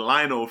 Raj is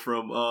Lionel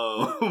from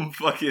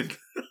fucking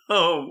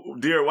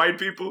Dear White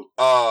People.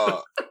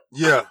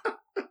 Yeah,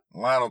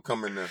 Lionel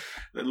coming there.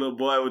 That little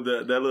boy with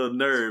that little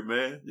nerd,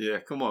 man. Yeah,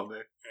 come on,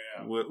 man.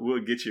 Yeah.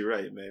 We'll get you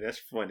right, man. That's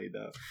funny,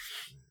 dog.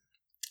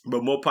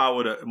 But more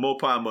power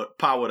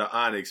to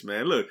Onyx,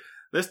 man. Look,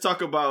 let's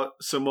talk about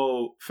some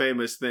old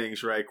famous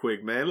things right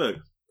quick, man. Look,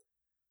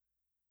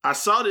 I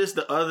saw this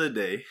the other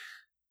day.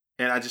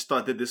 And I just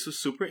thought that this was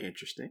super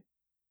interesting,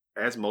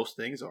 as most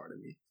things are to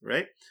me,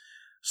 right?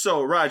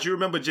 So, Raj, you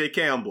remember Jay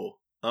Campbell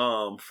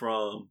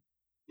from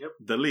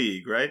the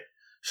league, right?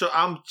 So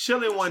I'm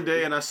chilling one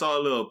day and I saw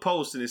a little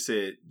post and it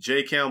said,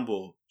 Jay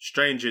Campbell,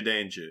 stranger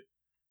danger.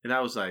 And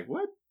I was like,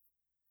 what?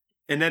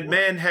 And that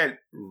man had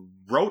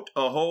wrote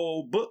a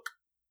whole book.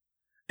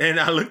 And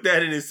I looked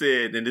at it and it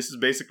said, and this is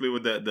basically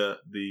what the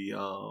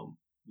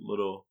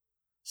little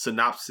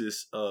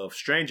synopsis of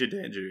stranger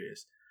danger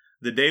is.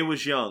 The day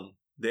was young.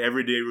 The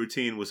everyday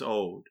routine was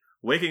old.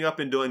 Waking up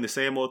and doing the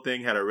same old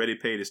thing had already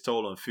paid its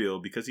toll on Phil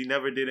because he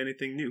never did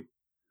anything new.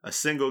 A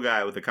single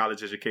guy with a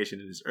college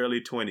education in his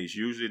early 20s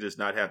usually does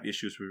not have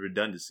issues with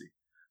redundancy.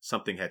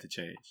 Something had to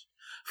change.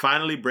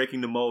 Finally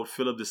breaking the mold,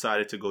 Philip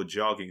decided to go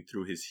jogging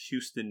through his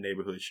Houston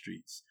neighborhood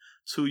streets.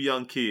 2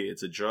 young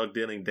kids, a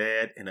drug-dealing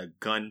dad, and a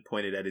gun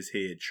pointed at his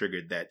head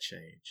triggered that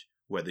change,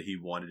 whether he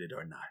wanted it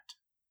or not.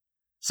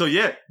 So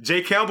yeah,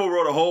 Jay Campbell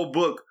wrote a whole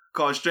book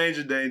called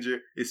Stranger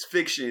Danger. It's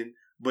fiction.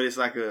 But it's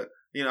like I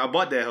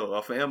bought that whole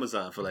off of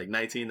Amazon for like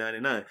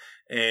 $19.99.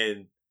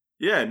 And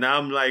yeah, now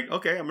I'm like,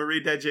 okay, I'm going to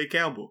read that Jay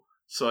Campbell.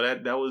 So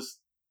that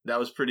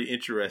was pretty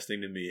interesting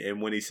to me.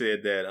 And when he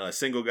said that a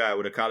single guy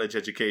with a college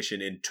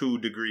education in 2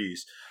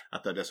 degrees, I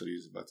thought that's what he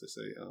was about to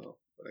say.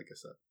 But I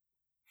guess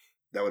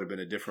that would have been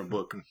a different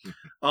book. That's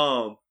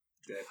funny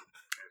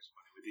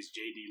with his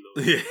JD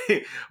logo. Yeah.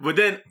 But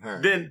then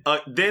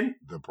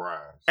the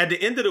prize. At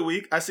the end of the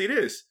week, I see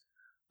this.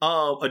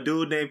 A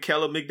dude named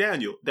Caleb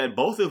McDaniel that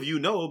both of you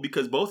know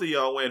because both of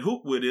y'all went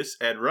hoop with us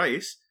at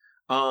Rice.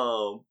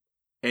 And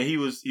he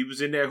was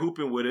in there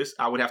hooping with us.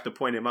 I would have to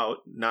point him out,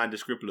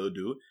 nondescript little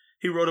dude.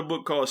 He wrote a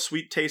book called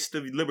Sweet Taste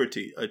of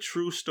Liberty, a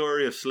true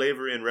story of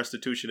slavery and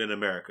restitution in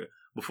America.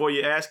 Before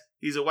you ask,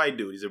 he's a white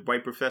dude. He's a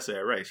white professor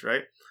at Rice,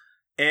 right?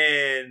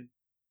 And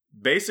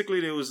basically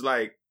there was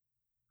like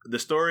the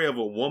story of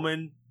a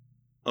woman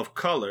of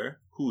color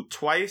who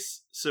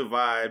twice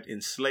survived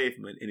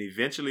enslavement and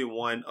eventually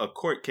won a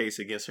court case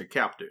against her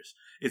captors.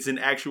 It's an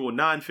actual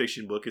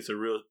nonfiction book. It's a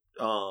real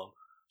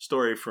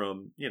story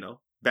from,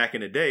 back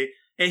in the day.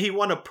 And he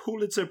won a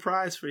Pulitzer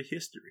Prize for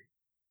history.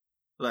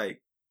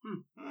 Like,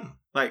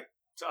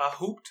 So I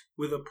hooped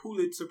with a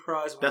Pulitzer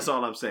Prize. That's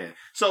all I'm saying.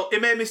 So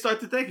it made me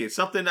start to thinking.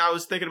 Something I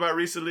was thinking about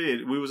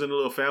recently. We was in a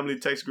little family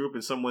text group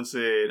and someone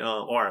said,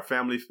 or a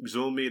family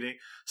Zoom meeting.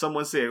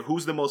 Someone said,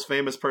 who's the most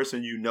famous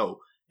person you know?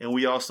 And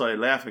we all started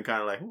laughing,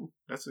 kind of like,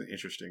 that's an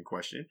interesting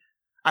question.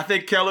 I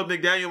think Caleb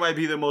McDaniel might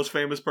be the most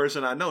famous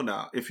person I know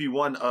now. If he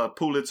won a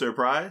Pulitzer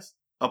Prize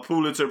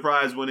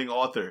winning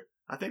author.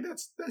 I think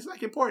that's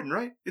like important,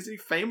 right? Is he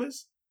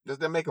famous? Does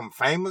that make him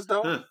famous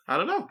though? I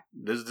don't know.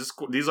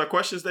 These are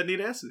questions that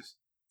need answers.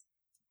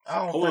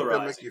 I don't think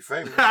that make you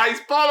famous. He's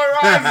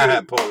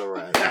polarizing.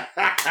 Polarizing.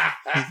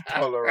 He's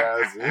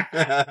polarizing.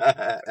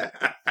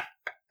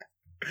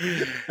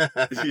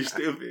 You're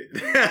stupid.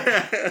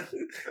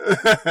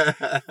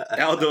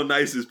 Aldo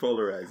Nice is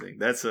polarizing.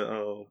 That's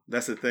a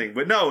thing.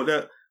 But no,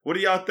 what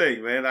do y'all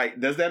think, man? Like,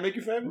 does that make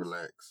you famous?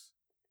 Relax.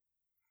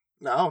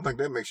 No, I don't think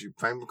that makes you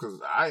famous because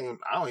I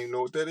don't even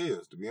know what that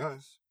is, to be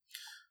honest.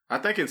 I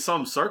think in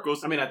some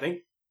circles. I mean, I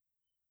think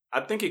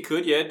it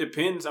could. Yeah, it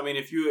depends. I mean,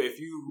 if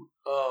you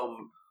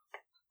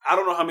I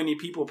don't know how many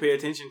people pay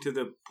attention to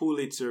the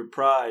Pulitzer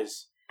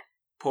Prize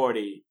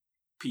party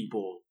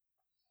people.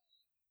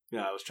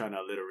 Yeah, I was trying to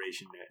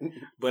alliteration that,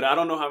 but I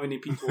don't know how many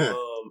people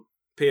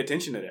pay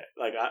attention to that.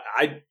 Like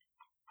I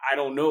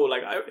don't know.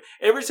 Like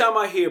every time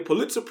I hear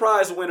Pulitzer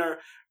Prize winner, ...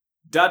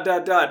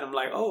 I'm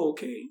like, oh,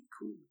 okay,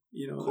 cool.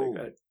 You know, Cool.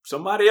 like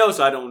somebody else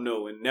I don't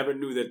know and never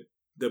knew that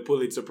the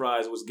Pulitzer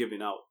Prize was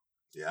given out.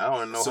 Yeah, I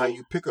don't know how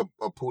you pick a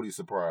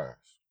Pulitzer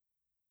Prize.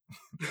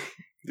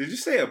 Did you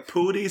say a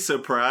Pootie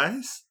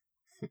surprise?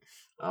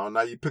 I don't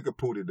know how you pick a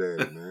Pootie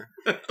Daddy, man.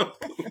 A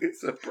Pootie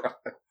surprise.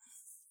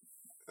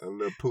 A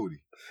little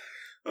Pootie.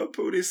 A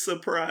Pootie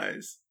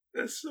surprise.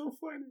 That's so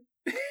funny.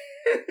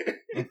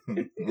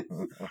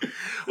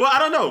 Well, I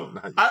don't know.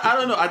 I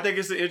don't know. I think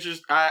it's an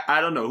interest. I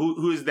don't know.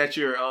 Who is that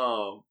your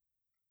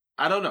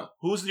I don't know.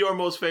 Who's your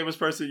most famous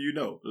person you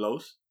know,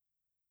 Los?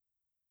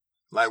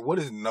 Like, what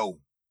is no?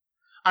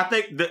 I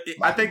think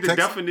the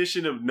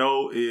definition of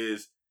no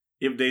is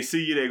if they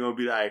see you, they're gonna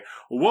be like,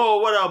 "Whoa,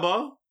 what up,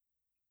 bro?"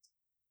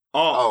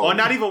 Or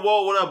not even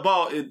 "Whoa, what up,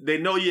 bro?" They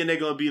know you, and they're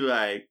gonna be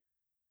like,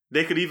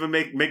 they could even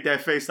make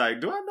that face like,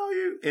 "Do I know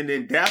you?" And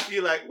then dap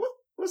you like,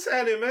 "What's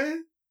happening,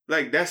 man?"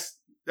 Like that's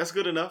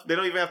good enough. They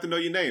don't even have to know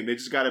your name. They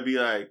just gotta be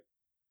like,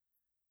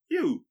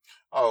 "You."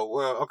 Oh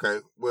well, okay.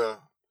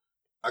 Well,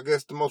 I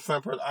guess the most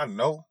famous person I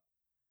know.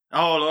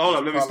 Oh, hold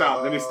up. Let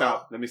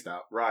me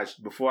stop. Raj,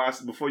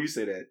 before you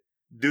say that,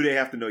 do they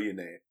have to know your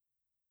name?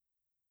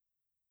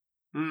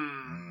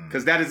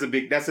 Because that's a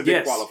big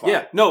qualifier.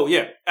 Yeah, no,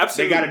 yeah,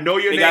 absolutely. They got to know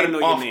your name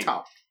off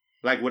top.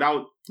 Like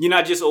without, you're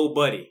not just old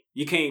buddy.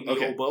 You can't be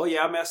Okay. old buddy. Oh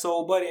yeah, I met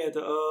old buddy at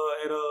the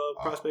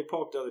Prospect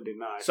Park the other day.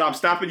 Nah, so I'm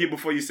stopping you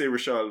before you say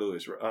Rashard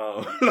Lewis.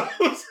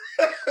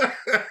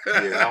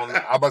 Yeah, I'm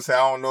about to say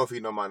I don't know if he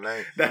know my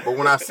name, but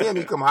when I see him,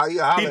 he come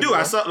holler. He do.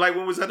 I saw like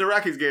when we was at the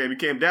Rockets game, he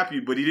came dap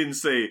you, but he didn't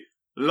say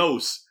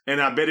Los.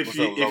 And I bet if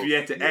you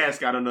had to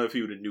ask, I don't know if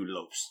he would have knew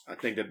Los. I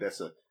think that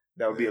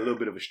would be a little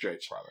bit of a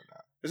stretch. Probably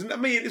not.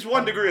 It's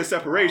 1 degree of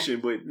separation,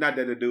 but not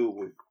that a dude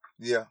would.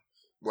 Yeah.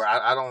 Well,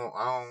 I don't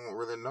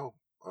really know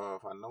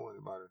if I know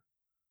anybody.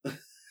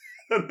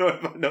 I don't know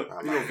if I know.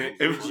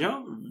 Vince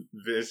Young.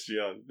 Vince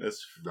Young.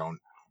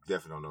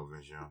 Definitely don't know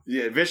Vince Young.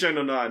 Yeah, Vince Young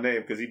don't know our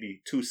name because he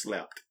be too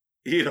slapped.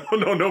 He don't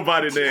know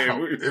nobody's name.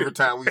 Every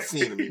time we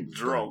seen him, he was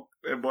drunk.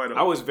 That boy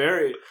I was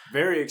very,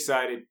 very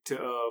excited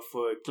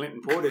for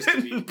Clinton Portis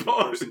to be the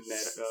person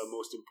that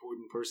most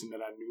important person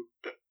that I knew.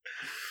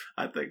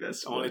 I think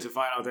that's funny. Only to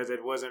find out that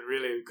it wasn't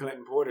really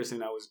Clinton Portis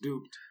and I was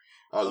duped.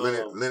 Oh,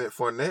 Leonard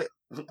Fournette.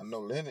 I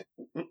know Leonard.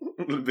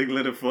 Big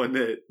Leonard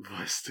Fournette.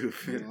 Boy,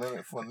 stupid. Big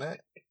Leonard Fournette.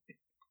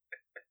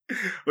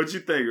 What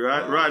you think,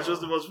 Raj? Raj, what's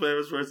the most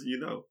famous person you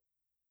know?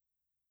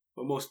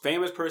 The most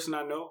famous person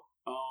I know?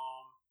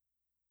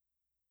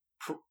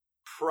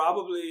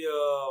 Probably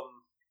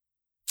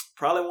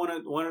one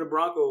of the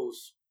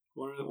Broncos.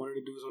 One of the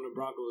dudes on the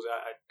Broncos.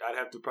 I'd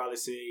have to probably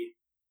say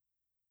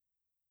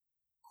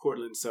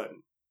Courtland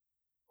Sutton.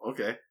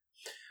 Okay.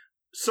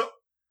 So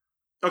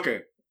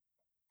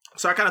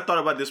I kind of thought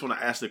about this when I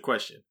asked the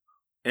question.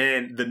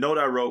 And the note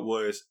I wrote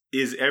was,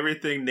 is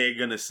everything they're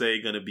going to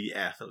say going to be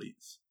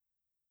athletes?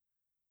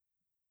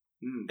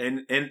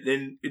 And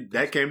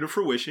that came to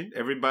fruition.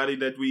 Everybody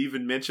that we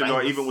even mentioned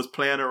or even was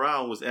playing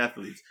around was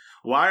athletes.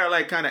 Why are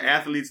like kind of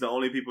athletes the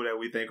only people that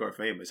we think are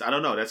famous? I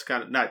don't know. That's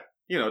kind of not,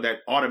 that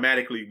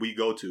automatically we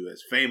go to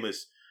as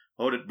famous.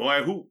 Oh, that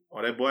boy who?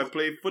 Or that boy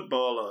played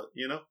football or,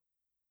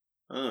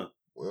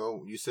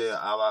 Well, you said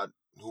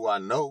who I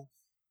know.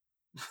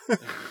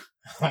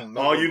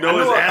 All you know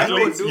is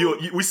athletes.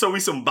 We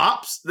some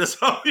bops. That's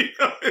all you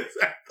know is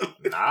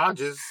athletes. Nah,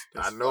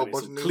 I know a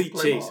bunch of cleat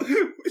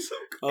chasing.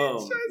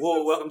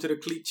 Well, welcome to the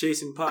Cleat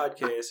Chasing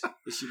Podcast.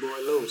 It's your boy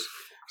Los.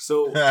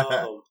 So,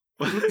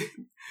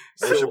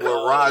 that's your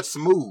boy Rod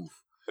Smooth.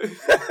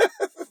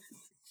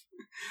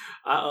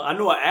 I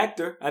know an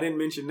actor. I didn't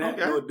mention that.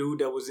 Okay. I know a dude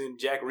that was in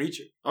Jack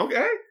Reacher.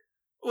 Okay.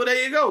 Well,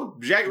 there you go.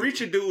 Jack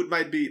Reacher dude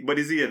might be, but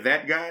is he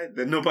that guy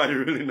that nobody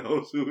really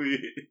knows who he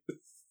is?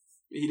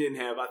 He didn't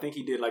have. I think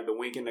he did like the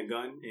wink and the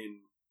gun, and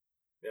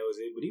that was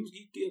it. But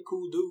he a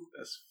cool dude.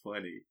 That's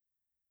funny.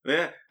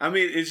 Yeah, I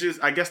mean, it's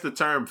just, I guess the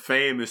term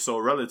fame is so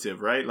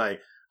relative, right? Like,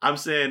 I'm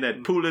saying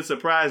that Pulitzer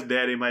Prize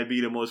Daddy might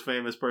be the most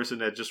famous person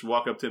that just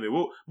walk up to me,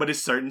 whoa, but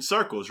it's certain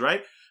circles,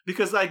 right?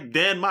 Because like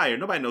Dan Meyer,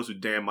 nobody knows who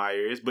Dan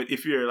Meyer is, but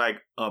if you're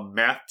like a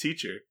math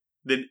teacher,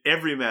 then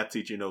every math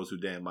teacher knows who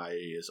Dan Meyer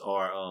is.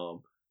 Or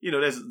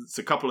there's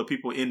a couple of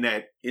people in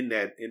that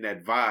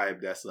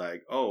vibe that's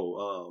like,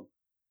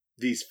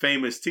 these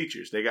famous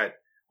teachers, they got,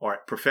 or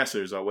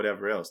professors or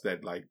whatever else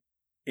that like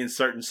in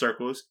certain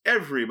circles,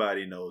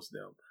 everybody knows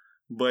them.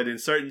 But in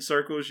certain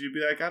circles, you'd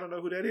be like, I don't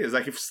know who that is.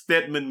 Like if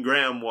Stedman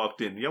Graham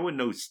walked in, y'all wouldn't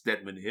know who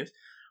Stedman is.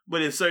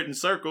 But in certain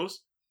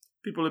circles,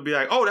 people would be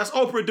like, oh, that's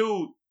Oprah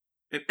dude.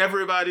 And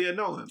everybody would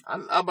know him.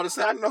 I'm about to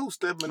say, I know who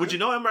Stedman is. Would you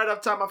know him right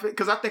off the top of my head?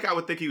 Because I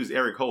would think he was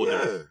Eric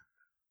Holder.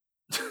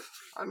 Yeah.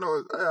 I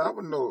know. I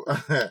would know.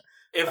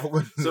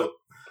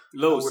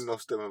 Los, wouldn't know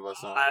Stedman if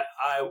I saw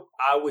him.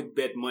 I would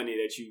bet money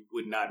that you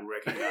would not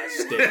recognize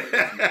Stedman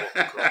if you walked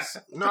across.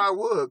 No, I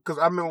would, because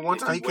I remember one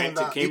time he came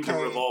down. Came to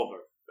Revolver.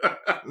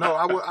 No,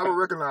 I would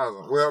recognize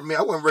him. Well, I mean,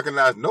 I wouldn't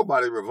recognize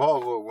nobody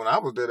Revolver when I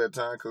was there that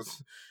time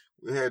because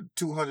we had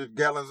 200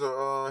 gallons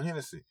of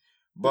Hennessy.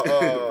 But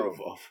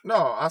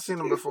no, I seen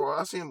him before.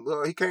 I seen him.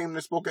 He came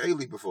and spoke at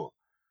A-Leaf before.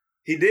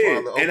 He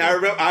did, and I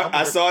remember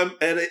I saw him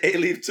at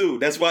A-Leaf too.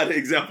 That's why the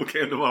example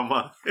came to my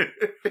mind.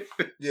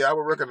 Yeah, I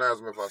would recognize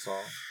him if I saw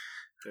him.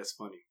 That's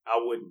funny. I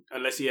wouldn't,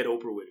 unless he had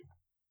Oprah with him.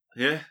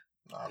 Yeah,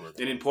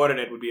 and then part of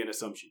that would be an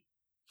assumption.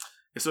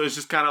 And so it's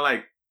just kind of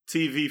like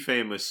TV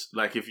famous.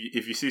 Like if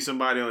you see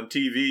somebody on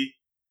TV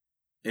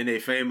and they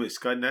famous,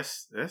 cutting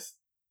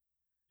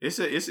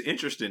it's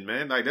interesting,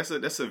 man. Like that's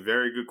a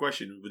very good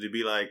question. Would it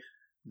be like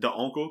the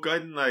uncle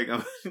cutting, like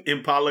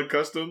Impala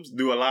Customs?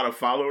 Do a lot of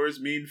followers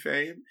mean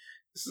fame?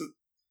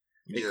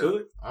 It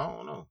could. I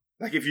don't know.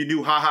 Like if you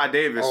knew Ha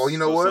Davis. Oh, you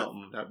know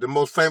what? The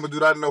most famous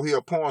dude I know, he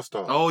a porn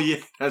star. Oh yeah,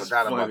 that's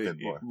Forgot funny. about that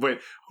boy. But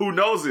who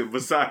knows him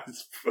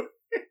besides?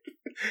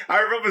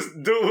 I remember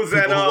dude was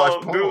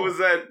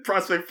at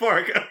Prospect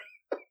Park.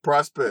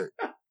 Prospect.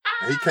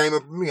 And he came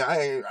up to me.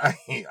 I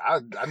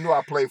knew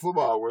I played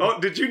football with him. Oh,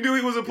 did you know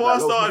he was a porn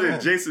star?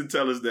 Did Jason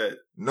tell us that?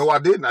 No, I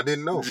didn't. I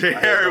didn't know. Jay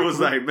Harry was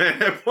like, man,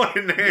 that boy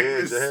name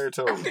is... Jay Harry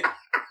told me.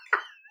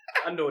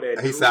 I know that.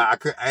 He said, I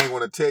ain't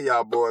want to tell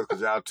y'all boys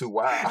because y'all too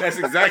wild. That's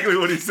exactly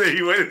what he said.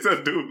 He waited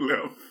till dude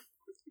left.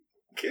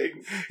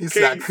 He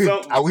said,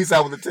 I wish I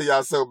would to tell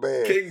y'all so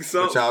bad. King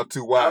something. But y'all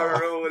too wild. I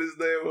don't know what his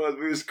name was.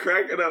 We was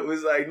cracking up. We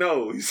was like,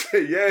 no. He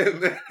said, yeah,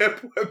 man,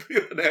 that boy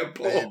be on that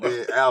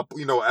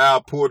ball.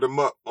 Al pulled him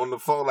up on the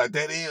phone like,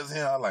 that is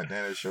him. I'm like,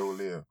 damn, that sure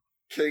live.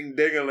 King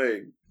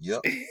Dingaling.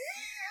 Yep.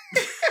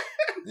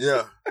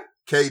 Yeah.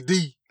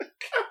 KD.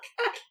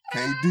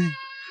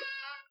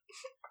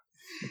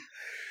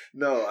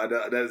 No,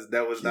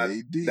 that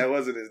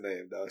wasn't his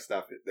name, dog.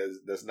 Stop it.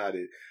 That's not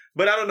it.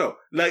 But I don't know.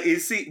 Like,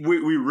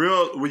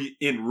 we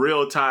in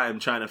real time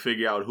trying to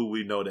figure out who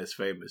we know that's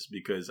famous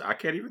because I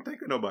can't even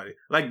think of nobody.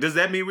 Like, does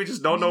that mean we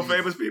just don't know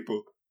famous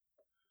people?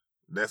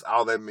 That's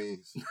all that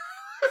means.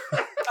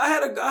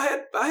 I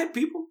had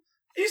people.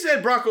 He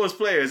said Broncos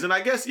players, and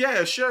I guess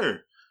sure.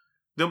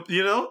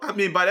 I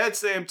mean, by that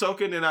same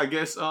token, and I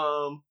guess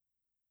then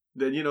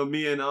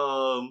me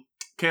and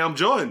Cam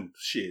Jordan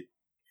shit.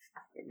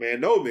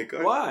 Man, no, man.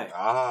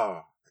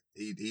 Why?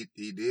 He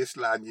did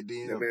slide in your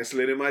DMs. That man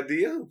slid in my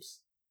DMs.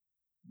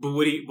 But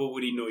would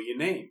he know your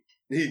name?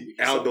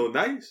 Aldo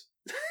Nice.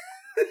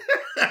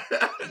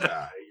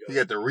 He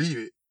had to read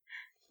it.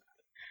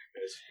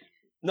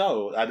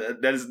 No,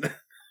 that is.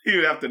 He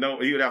would have to know.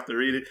 He would have to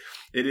read it.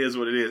 It is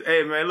what it is.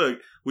 Hey, man, look,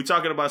 we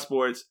talking about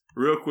sports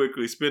real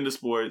quickly. Spin the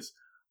sports.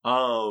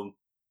 Y'all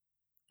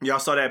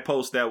saw that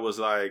post that was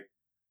like,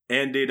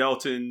 Andy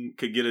Dalton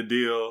could get a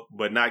deal,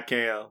 but not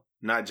Cam,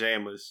 not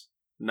Jameis,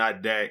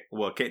 not Dak.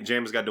 Well,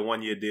 Jameis got the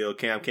 1-year deal.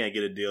 Cam can't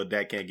get a deal.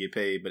 Dak can't get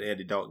paid, but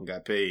Andy Dalton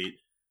got paid.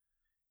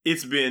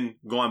 It's been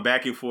going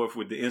back and forth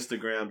with the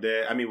Instagram.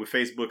 With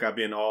Facebook, I've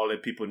been all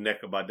at people's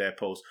neck about that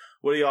post.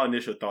 What are y'all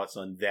initial thoughts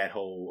on that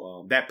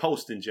whole that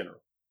post in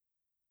general?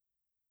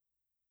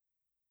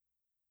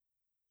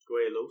 Go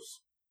ahead,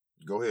 Los.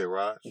 Go ahead,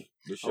 Raj.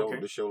 This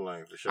your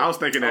lane for sure. I was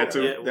thinking that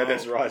too. Yeah,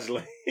 That's Raj's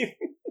lane.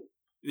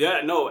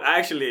 Yeah, no, I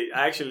actually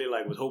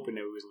like was hoping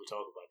that we was gonna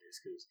talk about this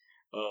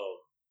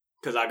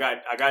because I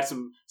got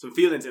some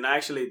feelings, and I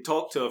actually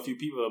talked to a few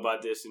people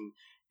about this,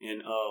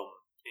 and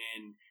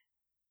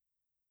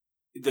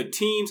the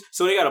teams.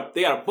 So they got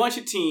a bunch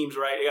of teams,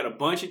 right? They got a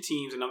bunch of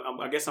teams, and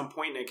I guess I'm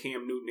pointing at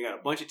Cam Newton. They got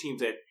a bunch of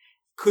teams that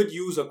could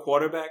use a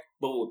quarterback,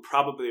 but would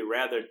probably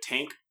rather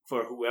tank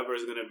for whoever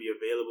is going to be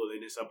available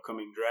in this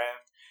upcoming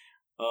draft.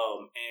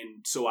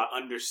 And so I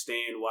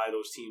understand why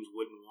those teams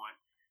wouldn't want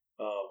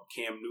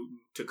Cam Newton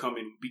to come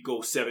and go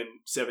 7-9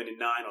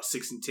 or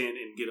 6-10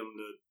 and get him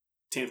the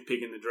 10th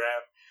pick in the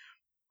draft.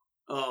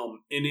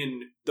 And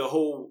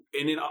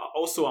then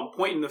also I'm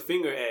pointing the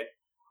finger at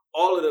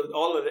all of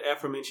the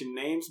aforementioned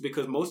names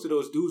because most of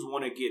those dudes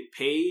want to get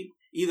paid,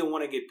 either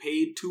want to get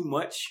paid too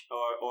much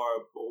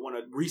or want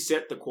to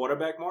reset the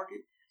quarterback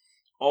market,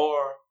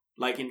 or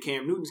like in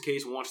Cam Newton's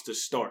case, wants to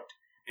start.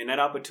 And that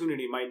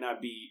opportunity might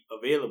not be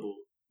available,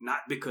 not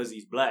because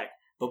he's black,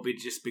 but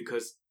just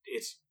because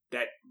it's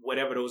that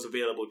whatever those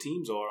available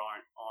teams aren't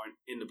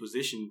in the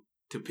position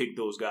to pick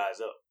those guys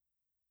up.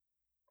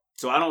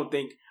 So I don't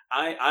think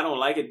I don't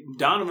like it.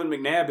 Donovan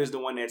McNabb is the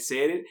one that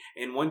said it.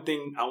 And one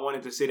thing I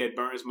wanted to say that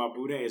burns my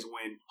Buddha is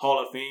when Hall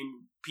of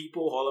Fame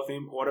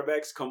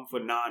quarterbacks come for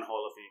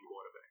non-Hall of Fame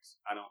quarterbacks.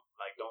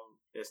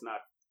 That's not,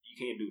 you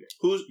can't do that.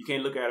 You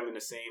can't look at them in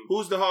the same.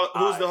 Who's the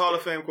Hall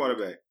of Fame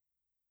quarterback?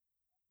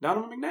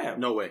 Donovan McNabb.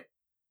 No way.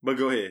 But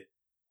go ahead.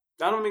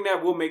 Donovan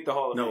McNabb will make the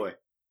Hall of Fame. No way.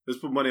 Let's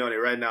put money on it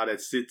right now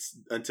that sits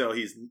until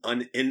he's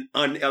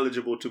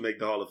uneligible to make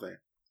the Hall of Fame.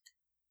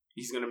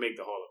 He's going to make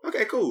the Hall of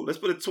Fame. Okay, cool. Let's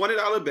put a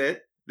 $20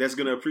 bet that's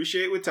going to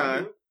appreciate with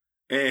time.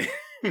 And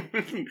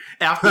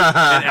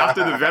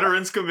after the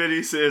Veterans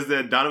Committee says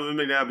that Donovan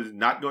McNabb is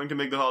not going to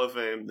make the Hall of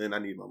Fame, then I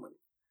need my money.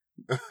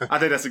 I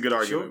think that's a good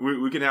argument. Sure.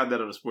 We can have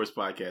that on a sports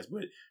podcast.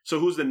 But so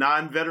who's the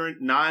non-veteran,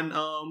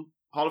 Hall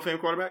of Fame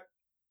quarterback?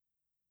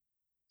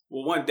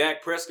 Well, one,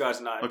 Dak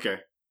Prescott's not. Okay.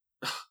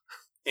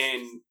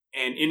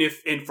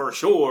 And for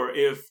sure,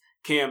 if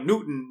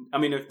Donovan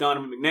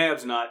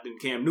McNabb's not, then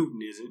Cam Newton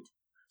isn't.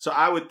 So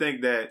I would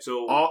think that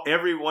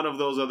every one of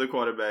those other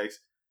quarterbacks,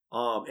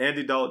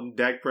 Andy Dalton,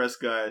 Dak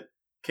Prescott,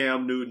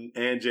 Cam Newton,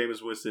 and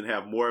Jameis Winston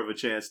have more of a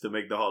chance to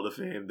make the Hall of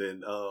Fame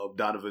than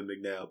Donovan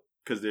McNabb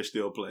because they're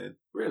still playing.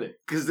 Really?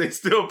 Because they're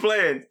still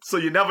playing, so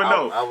you never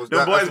know. That was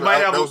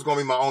going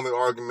to be my only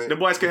argument. The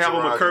boys can have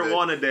them a Kurt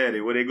Warner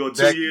daddy where they go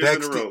 2 years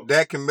in a row.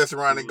 Dak can mess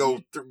around and go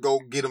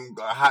get them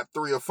a hot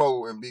 3 or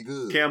 4 and be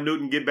good. Cam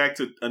Newton get back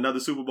to another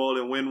Super Bowl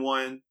and win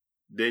one.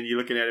 Then you're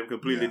looking at him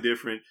completely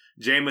different.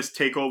 Jameis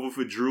take over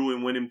for Drew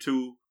and win him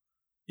 2.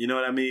 You know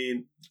what I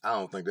mean? I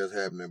don't think that's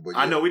happening. But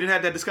I know we didn't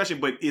have that discussion,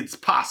 but it's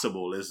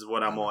possible. Is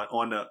what I'm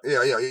on the.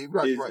 Yeah,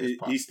 right.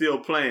 He's still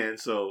playing,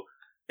 so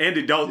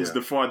Andy Dalton's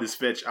the farthest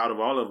fetch out of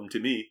all of them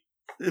to me.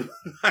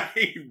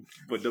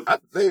 But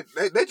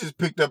they just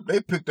picked up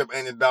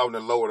Andy Dalton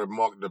and lowered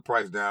the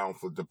price down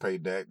to pay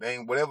Dak. They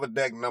ain't whatever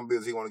Dak number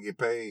is he want to get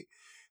paid.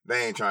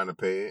 They ain't trying to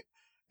pay it,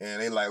 and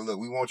they like, look,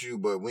 we want you,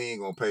 but we ain't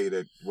gonna pay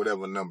that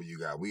whatever number you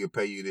got. We'll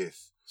pay you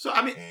this. So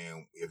I mean,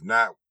 and if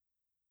not.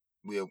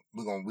 We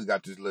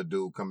got this little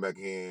dude come back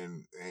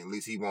in, and at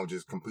least he won't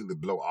just completely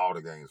blow all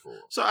the games for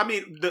us. So I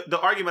mean, the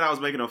argument I was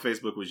making on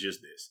Facebook was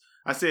just this.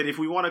 I said if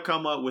we want to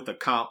come up with a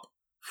comp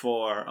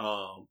for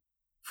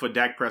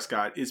Dak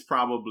Prescott, it's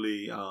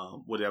probably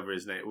whatever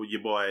his name,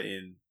 your boy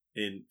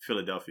in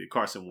Philadelphia,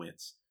 Carson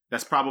Wentz.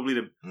 That's probably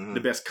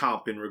the best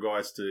comp in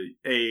regards to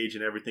age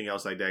and everything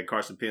else like that.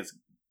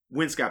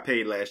 Wentz got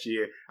paid last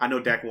year. I know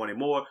Dak wanted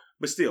more,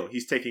 but still,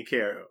 he's taken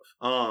care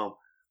of.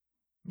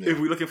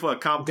 If we're looking for a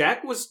comp,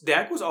 Dak was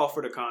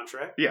offered a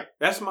contract. Yeah,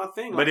 that's my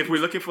thing. But if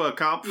we're looking for a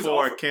comp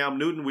for Cam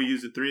Newton, we're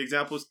using 3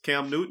 examples.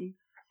 Cam Newton,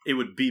 it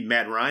would be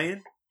Matt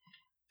Ryan,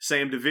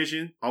 same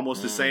division,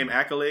 almost the same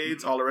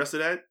accolades, all the rest of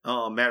that.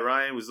 Matt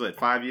Ryan was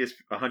 5 years,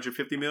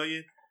 $150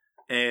 million,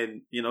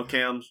 and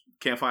Cam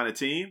can't find a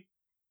team.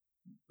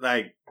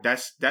 Like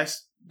that's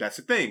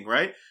the thing,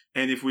 right?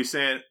 And if we're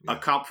saying a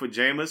comp for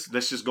Jameis,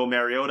 let's just go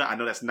Mariota. I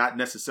know that's not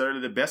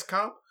necessarily the best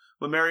comp.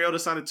 But Mariota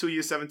signed a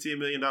 2-year, $17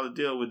 million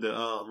deal with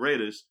the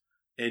Raiders,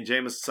 and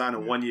Jameis signed a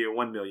 1-year,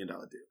 $1 million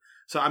deal.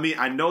 So, I mean,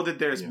 I know that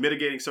there's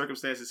mitigating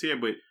circumstances here,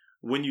 but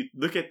when you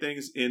look at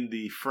things in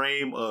the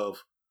frame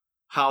of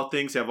how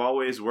things have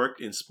always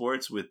worked in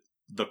sports with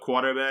the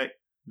quarterback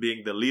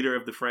being the leader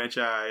of the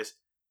franchise,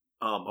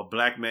 a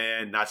black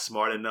man, not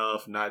smart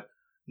enough, not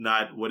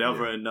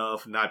whatever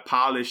enough, not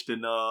polished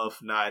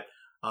enough, not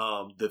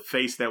the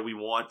face that we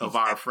want of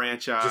our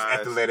franchise. Just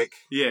athletic.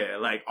 Yeah,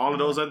 like all of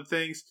those other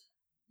things.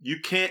 You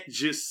can't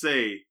just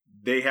say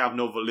they have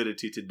no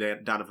validity to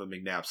Donovan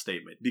McNabb's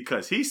statement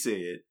because he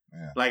said,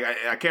 like,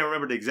 I can't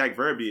remember the exact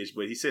verbiage,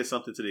 but he said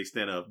something to the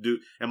extent of, dude,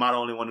 am I the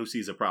only one who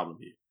sees a problem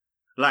here?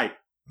 Like,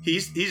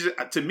 he's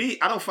to me,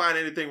 I don't find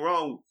anything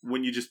wrong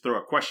when you just throw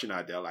a question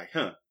out there like,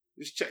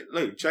 just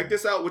check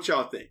this out, what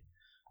y'all think?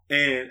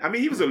 And, I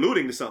mean, he was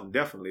alluding to something,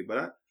 definitely,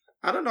 but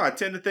I don't know. I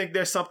tend to think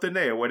there's something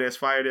there where there's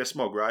fire, there's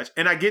smoke, Raj.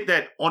 And I get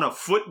that on a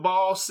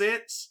football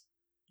sense,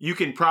 you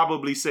can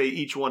probably say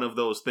each one of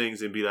those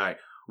things and be like,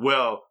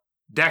 well,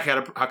 Dak had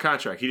a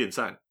contract. He didn't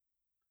sign it.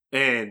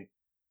 And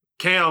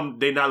Cam,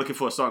 they're not looking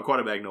for a starting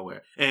quarterback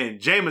nowhere. And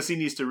Jameis, he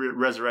needs to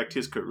resurrect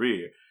his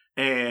career.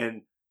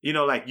 And,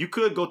 you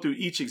could go through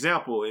each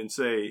example and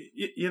say,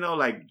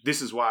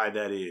 this is why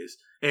that is.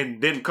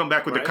 And then come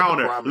back with the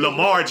counter.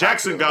 Lamar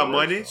Jackson got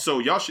money, so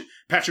y'all should.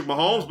 Patrick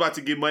Mahomes about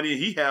to get money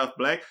and he half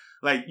black.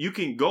 Like, you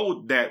can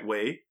go that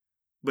way.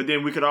 But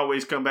then we could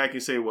always come back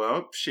and say,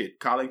 well, shit,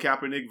 Colin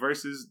Kaepernick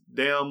versus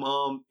damn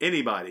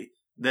anybody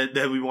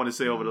that we want to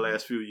say over the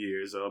last few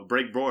years,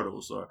 Blake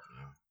Bortles, or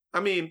I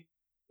mean,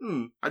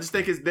 I just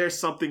think there's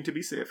something to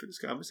be said for this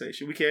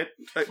conversation. We can't.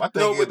 I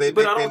feel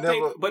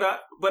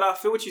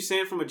what you're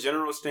saying from a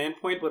general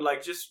standpoint, but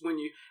like just when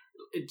you,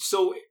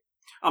 so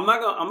I'm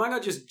not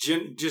gonna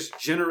just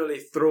generally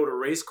throw the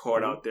race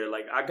card out there.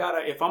 Like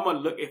if I'm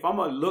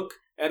gonna look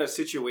at a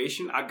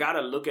situation, I gotta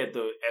look at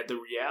the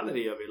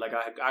reality of it. Like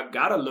I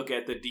gotta look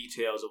at the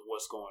details of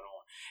what's going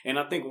on. And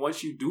I think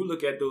once you do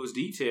look at those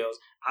details,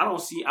 I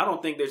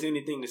don't think there's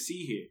anything to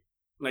see here.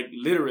 Like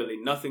literally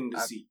nothing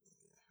to see.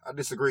 I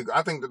disagree.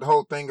 I think that the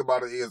whole thing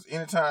about it is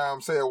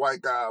anytime, say, a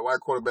white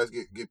quarterbacks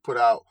get put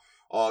out,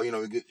 or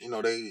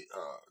they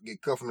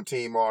get cut from the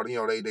team, or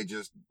they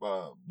just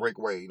break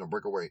away.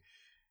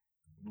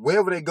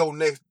 Wherever they go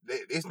next,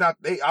 it's not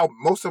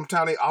most of the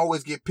time they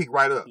always get picked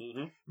right up.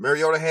 Mm-hmm.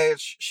 Mariota had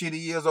shitty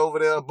years over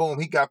there. Boom,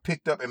 he got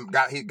picked up and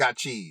got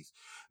cheese.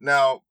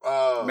 Now,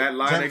 Matt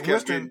Leinart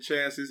kept getting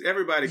chances.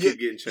 Everybody kept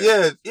getting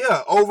chances.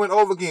 Yeah, over and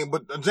over again.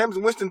 But James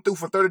Winston threw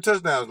for 30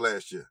 touchdowns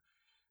last year.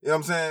 You know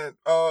what I'm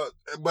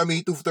saying?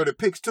 He threw for 30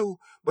 picks too.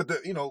 But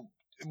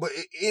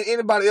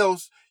anybody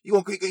else, he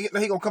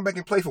gonna come back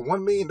and play for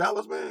 $1 million,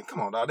 man? Come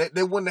on, dog.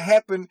 That wouldn't have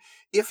happened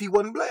if he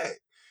wasn't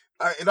black.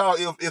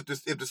 If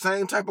the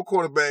same type of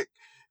quarterback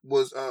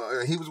was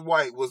he was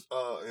white, was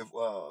if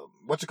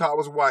whatchamacallit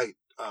was white,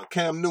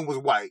 Cam Newton was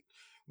white,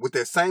 with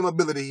that same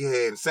ability he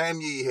had, same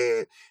year he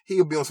had,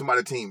 he'll be on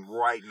somebody's team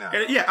right now.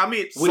 And yeah, I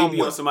mean, would he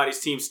be on somebody's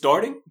team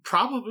starting?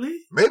 Probably.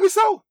 Maybe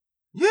so.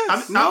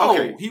 Yes.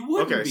 No, he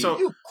wouldn't be. So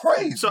you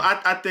crazy. So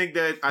I think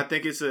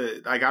it's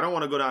I don't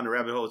want to go down the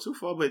rabbit hole too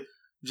far, but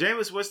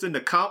Jameis Winston,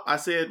 the comp I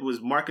said was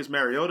Marcus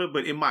Mariota,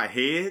 but in my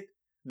head,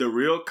 the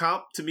real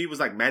comp to me was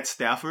like Matt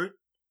Stafford.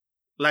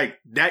 Like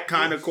that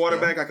kind of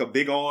quarterback, like a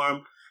big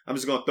arm. I'm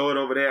just gonna throw it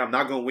over there. I'm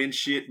not gonna win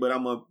shit, but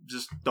I'm gonna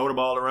just throw the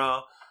ball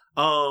around.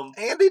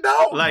 Andy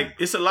Dalton. Like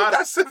it's a lot.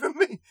 That's it for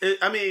me.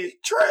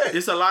 Trash.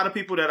 It's a lot of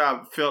people that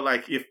I felt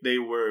like if they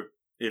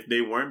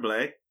weren't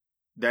black,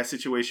 that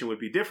situation would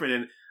be different.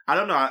 And I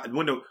don't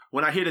know.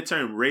 When I hear the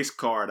term race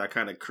card, I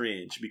kind of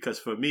cringe because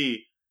for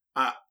me,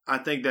 I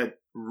think that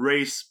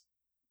race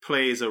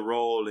plays a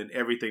role in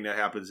everything that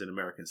happens in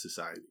American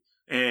society,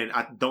 and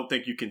I don't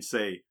think you can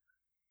say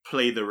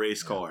play the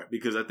race card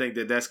because I think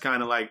that that's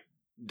kind of like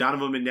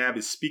Donovan McNabb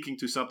is speaking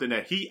to something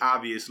that he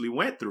obviously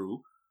went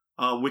through,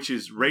 which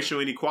is racial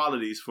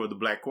inequalities for the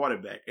black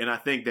quarterback, and I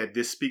think that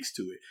this speaks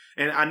to it.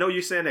 And I know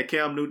you're saying that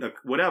Cam Newton,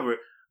 whatever.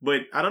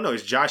 But I don't know.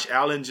 Is Josh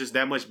Allen just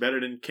that much better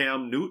than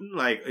Cam Newton?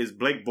 Like, is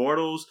Blake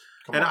Bortles?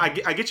 I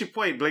get your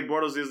point. Blake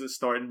Bortles isn't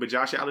starting, but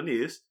Josh Allen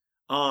is.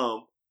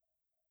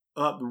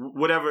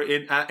 Whatever.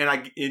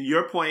 And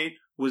your point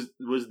was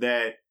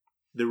that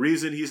the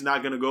reason he's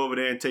not going to go over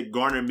there and take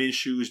Gardner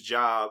Minshew's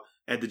job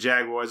at the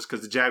Jaguars is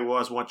because the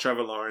Jaguars want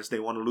Trevor Lawrence. They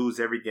want to lose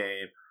every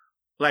game.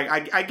 Like,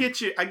 I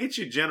get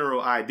your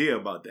general idea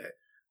about that.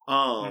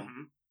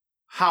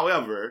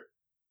 However,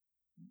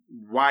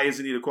 why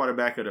isn't he the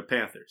quarterback of the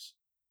Panthers?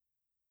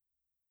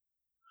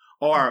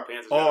 Or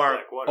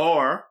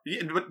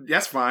but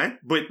that's fine.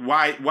 But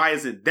why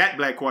isn't that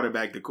black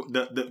quarterback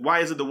why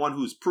is it the one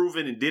who's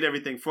proven and did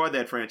everything for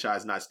that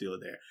franchise not still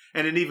there?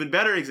 And an even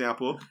better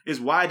example is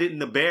why didn't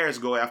the Bears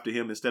go after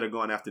him instead of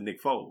going after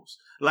Nick Foles?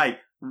 Like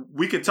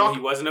we could talk. Well,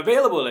 he wasn't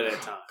available at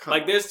that time.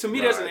 Like there's an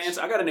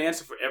answer. I got an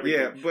answer for everything.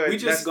 Yeah, but we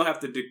just gonna have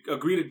to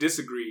agree to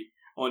disagree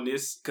on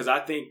this because I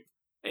think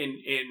and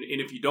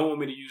if you don't want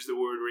me to use the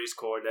word race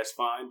card, that's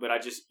fine. But I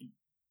just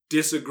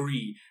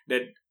disagree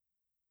that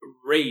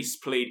race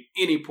played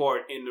any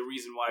part in the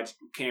reason why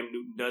Cam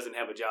Newton doesn't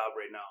have a job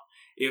right now.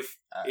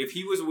 If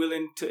he was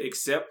willing to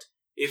accept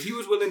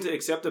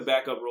a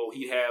backup role,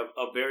 he'd have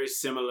a very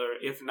similar,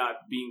 if not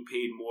being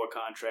paid more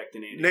contract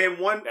than Andy. Name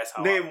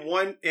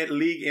one at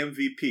league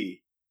MVP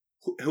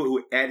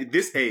who at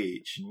this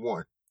age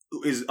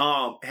is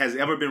has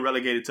ever been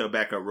relegated to a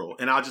backup role,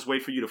 and I'll just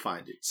wait for you to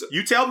find it. So,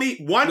 you tell me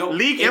one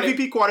league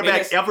MVP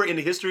quarterback ever in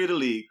the history of the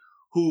league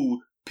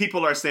who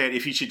people are saying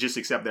if he should just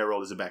accept that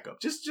role as a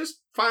backup.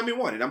 Just find me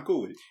one, and I'm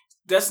cool with it.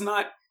 That's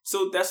not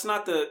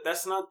the.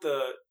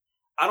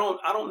 I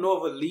don't know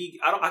of a league.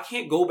 I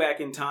can't go back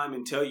in time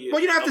and tell you.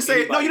 Well, you don't have to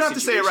say it. No, you don't have to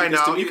say it right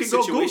now. You can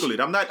go Google it.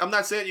 I'm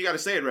not saying you got to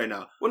say it right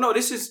now. Well, no,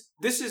 this is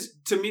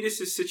to me.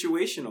 This is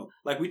situational.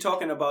 Like we're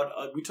talking about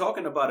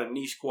a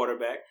niche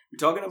quarterback. We're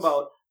talking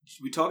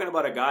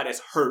about a guy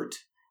that's hurt.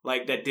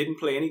 Like, that didn't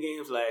play any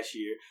games last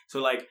year. So,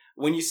 like,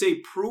 when you say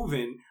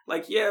proven,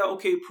 like, yeah,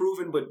 okay,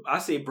 proven, but I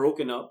say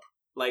broken up.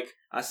 Like,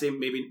 I say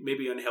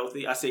maybe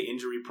unhealthy. I say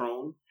injury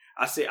prone.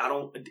 I say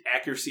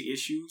accuracy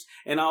issues.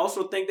 And I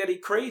also think that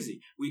he's crazy.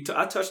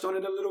 I touched on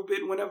it a little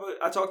bit whenever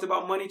I talked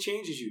about money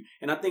changes you.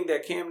 And I think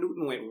that Cam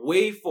Newton went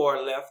way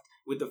far left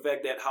with the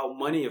fact that how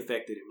money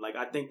affected him. Like,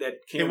 I think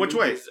that Cam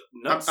Newton is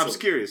nuts. I'm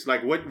curious.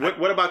 Like,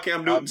 what about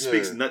Cam Newton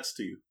speaks nuts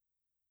to you?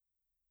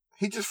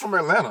 He just from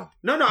Atlanta.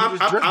 No, I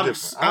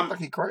don't think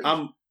he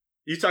crazy.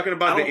 You talking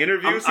about the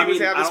interviews he was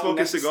having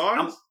smoking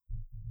cigars?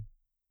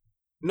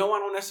 No, I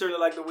don't necessarily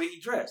like the way he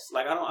dressed.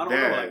 Like I don't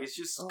know. Like it's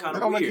just kind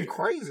of weird. Make him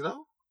crazy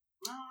though.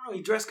 I don't know.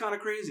 He dressed kind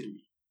of crazy to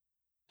me.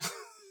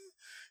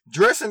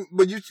 Dressing,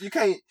 but you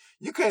can't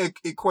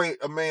equate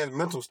a man's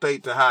mental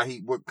state to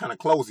what kind of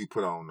clothes he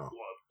put on though. Well,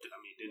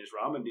 I mean, Dennis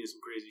Rodman did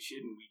some crazy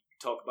shit, and we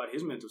talk about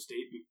his mental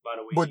state by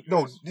the way. But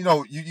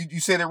no, you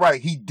said it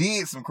right. He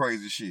did some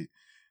crazy shit.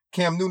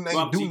 Cam Newton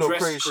ain't do no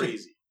crazy shit.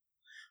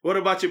 What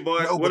about your boy?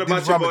 What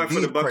about your boy for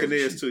the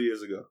Buccaneers 2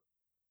 years ago?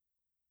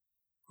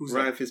 Who's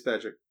Ryan that?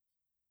 Fitzpatrick.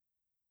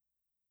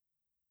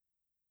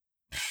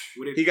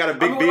 He got a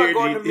big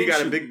beard. He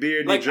got a big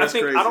beard. And he dressed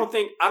crazy.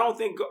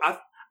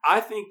 I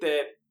think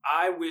that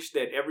I wish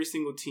that every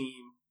single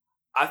team.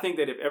 I think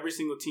that if every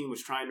single team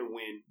was trying to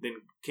win, then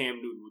Cam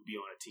Newton would be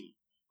on a team.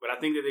 But I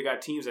think that they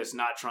got teams that's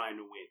not trying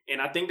to win,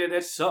 and I think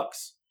that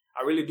sucks.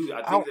 I really do.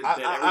 I think that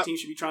every team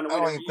should be trying to win.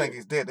 I don't even think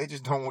it's that. They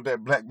just don't want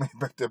that black man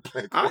back there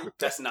playing.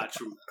 That's not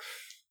true.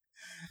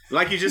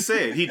 Like you just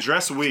said, he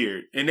dressed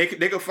weird, and they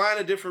could find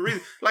a different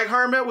reason. Like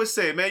Herm would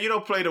say, "Man, you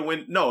don't play to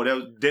win." No, that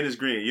was Dennis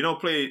Green. You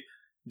don't play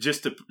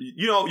just to.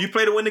 You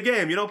play to win the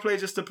game. You don't play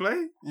just to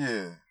play.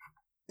 Yeah.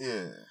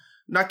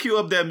 Now cue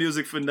up that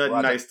music for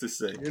nothing nice to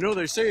say. You know,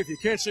 they say if you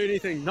can't say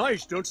anything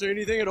nice, don't say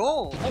anything at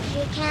all. If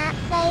you can't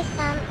say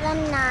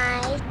something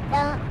nice,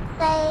 don't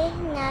say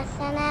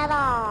nothing at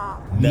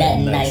all.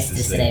 Nothing nice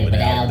to say,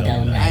 but Al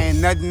don't nice. Ain't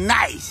nothing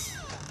nice.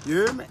 You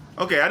hear me?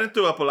 Okay, I didn't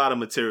throw up a lot of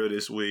material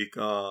this week,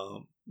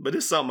 but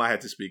it's something I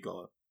had to speak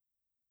on.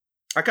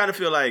 I kind of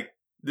feel like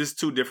there's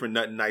two different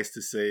nothing nice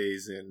to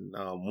says in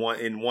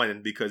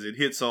one because it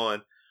hits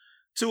on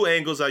two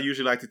angles I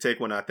usually like to take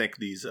when I think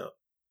these up.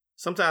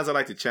 Sometimes I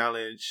like to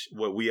challenge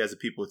what we as a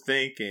people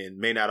think and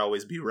may not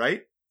always be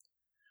right.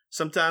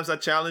 Sometimes I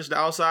challenge the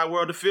outside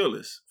world to feel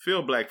this,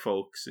 feel black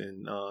folks,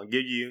 and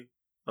give you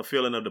a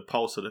feeling of the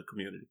pulse of the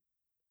community.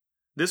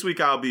 This week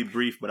I'll be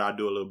brief, but I'll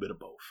do a little bit of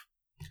both.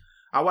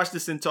 I watched the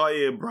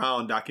Cyntoia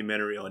Brown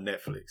documentary on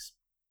Netflix.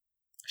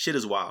 Shit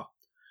is wild.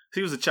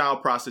 She was a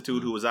child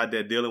prostitute who was out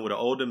there dealing with an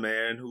older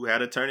man who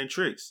had her turning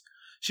tricks.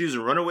 She was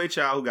a runaway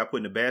child who got put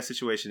in a bad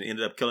situation and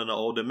ended up killing an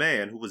older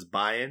man who was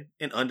buying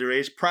an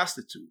underage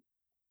prostitute.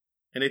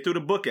 And they threw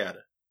the book at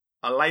her.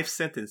 A life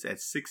sentence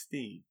at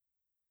 16.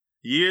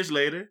 Years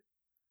later,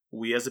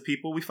 we as a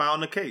people, we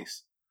found the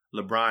case.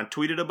 LeBron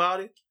tweeted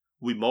about it.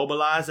 We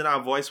mobilized and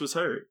our voice was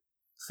heard.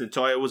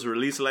 Cyntoia was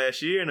released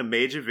last year in a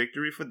major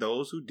victory for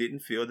those who didn't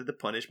feel that the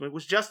punishment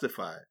was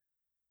justified.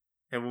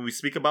 And when we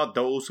speak about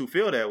those who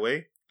feel that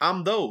way,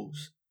 I'm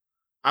those.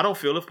 I don't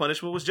feel if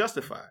punishment was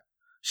justified.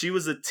 She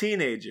was a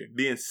teenager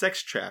being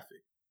sex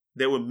trafficked.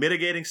 There were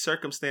mitigating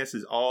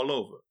circumstances all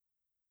over.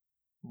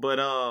 But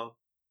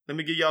let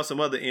me give y'all some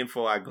other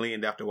info I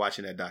gleaned after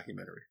watching that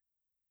documentary.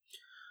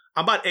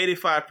 I'm about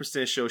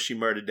 85% sure she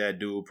murdered that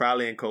dude,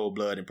 probably in cold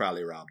blood, and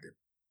probably robbed him.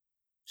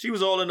 She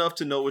was old enough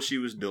to know what she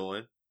was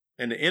doing,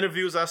 and the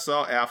interviews I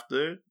saw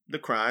after the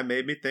crime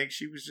made me think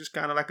she was just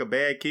kind of like a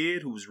bad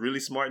kid who was really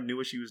smart and knew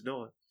what she was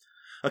doing.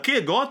 A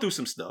kid going through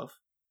some stuff,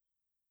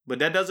 but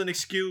that doesn't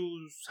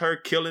excuse her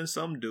killing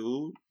some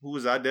dude who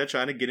was out there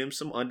trying to get him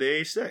some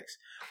underage sex.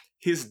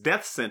 His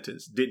death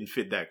sentence didn't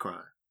fit that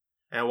crime.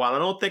 And while I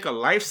don't think a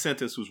life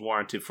sentence was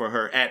warranted for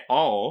her at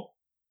all,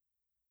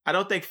 I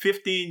don't think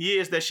 15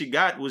 years that she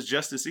got was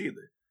justice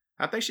either.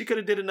 I think she could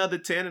have did another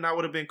 10 and I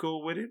would have been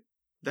cool with it.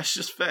 That's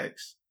just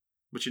facts.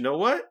 But you know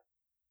what?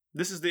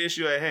 This is the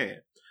issue at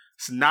hand.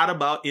 It's not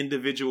about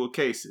individual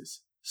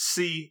cases.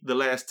 See the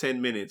last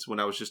 10 minutes when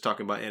I was just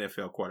talking about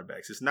NFL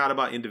quarterbacks. It's not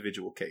about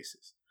individual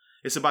cases.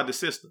 It's about the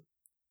system.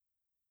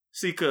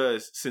 See,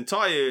 because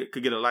Cyntoia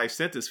could get a life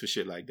sentence for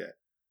shit like that.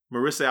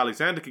 Marissa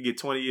Alexander could get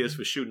 20 years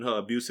for shooting her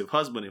abusive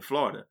husband in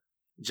Florida.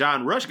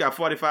 John Rush got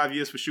 45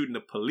 years for shooting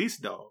a police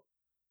dog.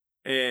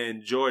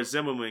 And George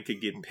Zimmerman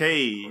could get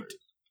paid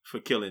for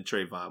killing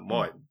Trayvon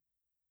Martin.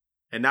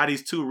 And now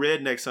these two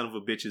redneck son of a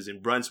bitches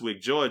in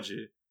Brunswick,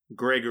 Georgia,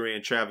 Gregory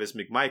and Travis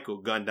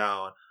McMichael, gunned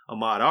down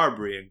Ahmaud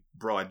Arbery in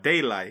broad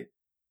daylight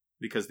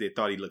because they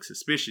thought he looked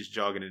suspicious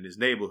jogging in his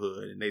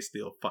neighborhood, and they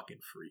still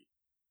fucking free.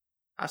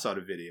 I saw the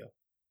video.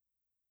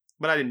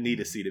 But I didn't need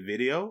to see the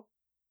video.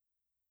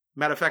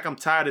 Matter of fact, I'm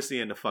tired of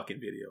seeing the fucking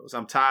videos.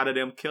 I'm tired of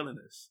them killing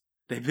us.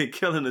 They've been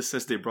killing us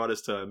since they brought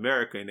us to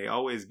America, and they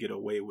always get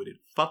away with it.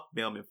 Fuck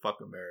them and fuck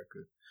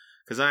America.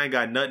 Because I ain't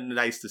got nothing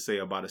nice to say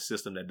about a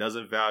system that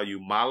doesn't value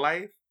my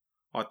life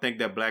or think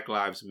that Black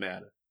lives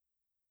matter.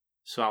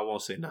 So I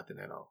won't say nothing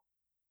at all.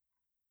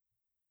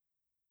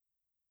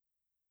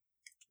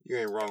 You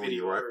ain't wrong with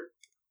you, right?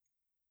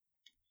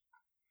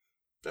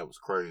 That was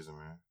crazy,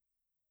 man.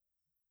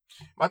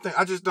 My thing,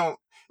 I just don't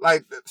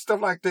like stuff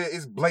like that.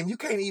 Is blatant. You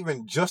can't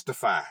even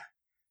justify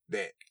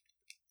that.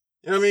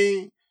 You know what I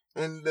mean?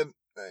 And that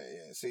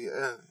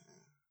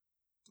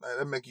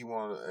make you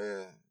want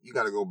to. You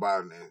got to go by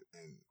and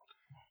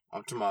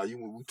I'm talking about we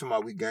talking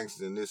about we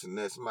gangsters and this and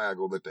that. Somebody gotta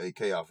go let the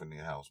AK off in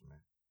their house, man.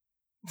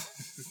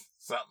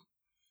 Something.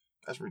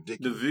 That's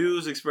ridiculous. The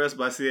views expressed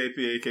by CAP,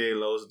 aka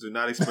Lowe's, do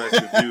not express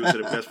the views of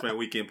the Best Friend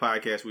Weekend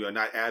podcast. We are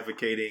not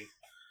advocating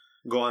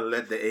going to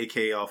let the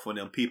AK off on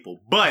them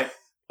people. But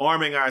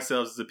arming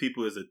ourselves as a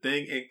people is a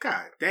thing. And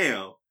god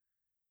damn,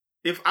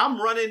 if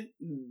I'm running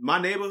my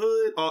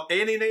neighborhood or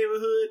any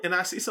neighborhood and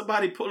I see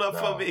somebody pull up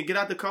for me and get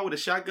out the car with a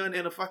shotgun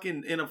and a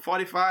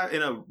 45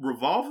 and a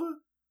revolver,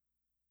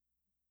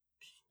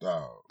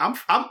 I'm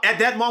at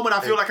that moment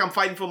I feel like I'm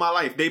fighting for my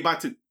life. They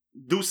about to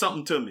do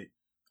something to me.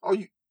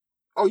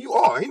 You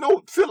are. Ain't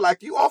no feel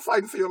like you are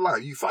fighting for your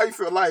life. You fighting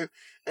for your life,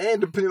 and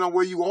depending on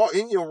where you are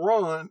in your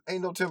run,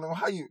 ain't no telling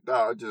how you.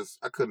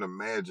 I couldn't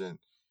imagine.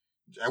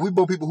 And we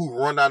both people who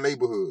run our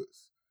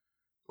neighborhoods,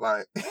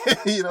 like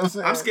you know what I'm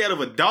saying. I'm scared of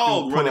a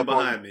dog running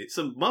behind me.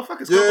 Some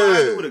motherfuckers come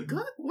behind me with a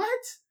gun. What?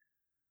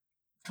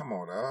 Come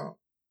on, dog.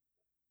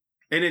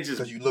 And it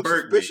just you look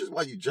suspicious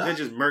while you jogging. They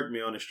just murked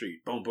me on the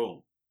street. Boom,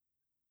 boom.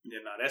 Yeah,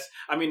 no,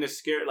 the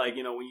scare, like,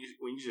 you know, when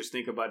you just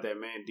think about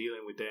that man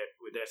dealing with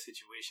that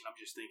situation, I'm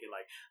just thinking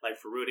like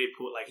for real, they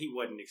put, like, he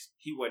wasn't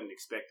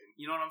expecting,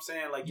 you know what I'm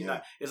saying? Like, you're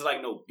not, it's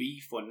like no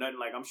beef or nothing.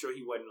 Like, I'm sure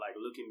he wasn't like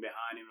looking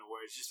behind him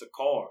where it's just a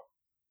car,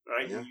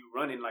 right? Yeah. And you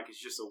running like it's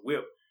just a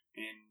whip,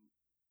 and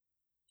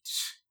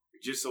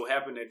it just so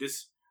happened that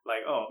this,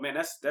 like, oh man,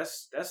 that's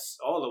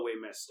all the way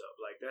messed up.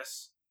 Like,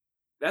 that's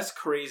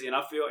crazy, and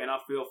I feel for him, and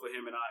I feel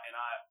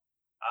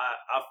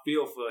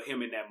for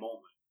him in that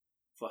moment.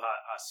 For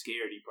how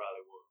scared he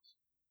probably was.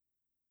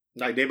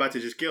 Like, they about to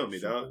just kill me,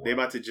 dog. They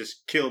about to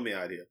just kill me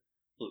out here.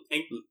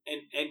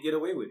 And get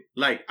away with it.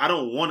 Like, I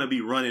don't want to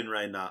be running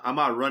right now. I'm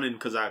out running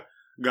because I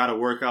gotta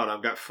work out.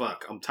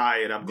 I'm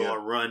tired. I'm going to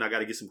run. I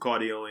gotta get some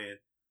cardio in.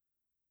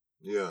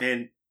 Yeah.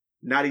 And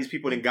now these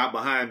people that got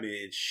behind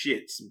me and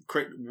shit.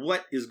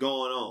 What is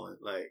going on?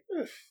 Like,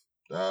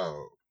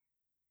 oh,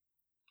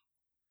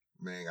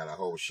 man, got a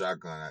whole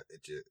shotgun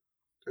at you.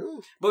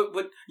 Ooh.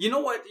 But you know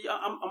what?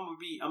 I'm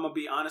gonna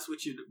be honest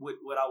with you.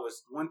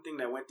 One thing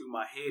that went through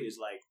my head is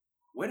like,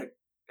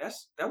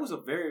 that was a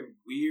very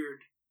weird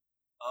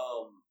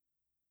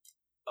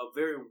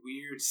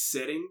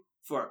setting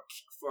for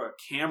a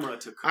camera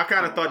to. I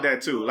kind of thought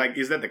that too. Like,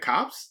 is that the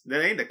cops?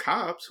 That ain't the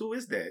cops. Who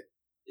is that?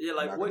 Yeah,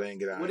 like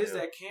what is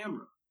that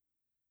camera?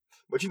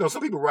 But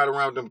some people ride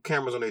around with them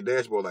cameras on their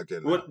dashboard like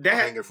that.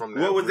 Hanging from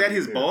what was that?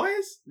 His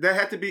boys? That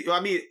had to be. I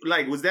mean,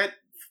 like, was that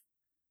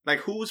like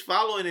who was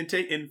following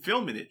and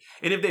filming it?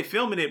 And if they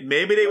filming it,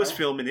 maybe they was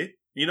filming it.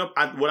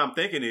 What I'm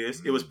thinking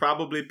is it was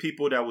probably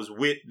people that was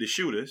with the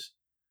shooters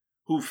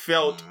who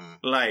felt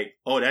like,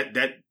 oh,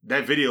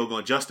 that video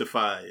gonna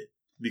justify it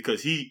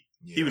because he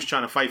was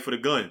trying to fight for the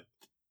gun,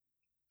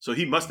 so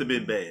he must have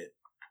been bad.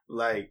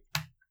 Like,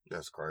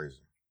 that's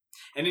crazy.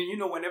 And then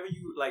whenever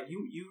you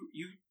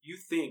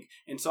think,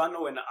 and so I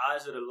know in the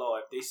eyes of the law,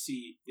 if they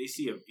see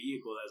a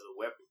vehicle as a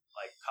weapon,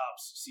 like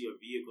cops see a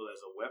vehicle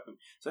as a weapon.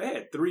 So they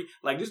had 3.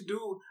 Like this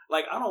dude,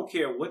 like I don't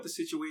care what the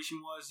situation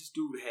was, this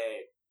dude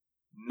had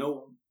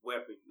no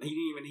weapon.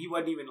 He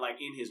wasn't even like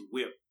in his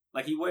whip.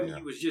 Like he wasn't.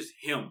 He was just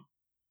him.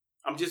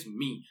 I'm just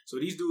me. So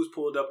these dudes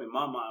pulled up in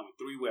my mind with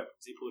 3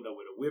 weapons. They pulled up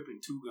with a whip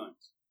and 2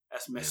 guns.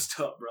 That's messed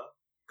up, bro.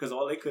 Because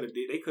all they could have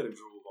did, they could have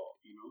drove off.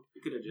 They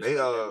could have just let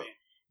that man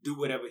do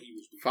whatever he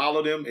was doing.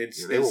 Followed him and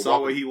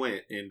saw where he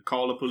went and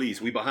called the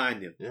police. We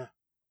behind him. Yeah.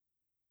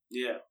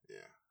 Yeah.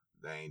 Yeah.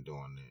 They ain't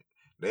doing that.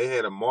 They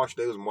had a march.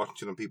 They was marching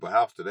to them people's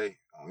house today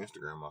on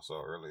Instagram. I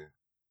saw earlier.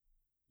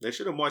 They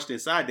should have marched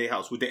inside their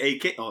house with the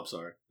AK. Oh, I'm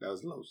sorry. That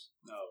was Los.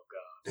 Oh,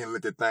 God. And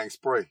let that thing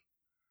spray.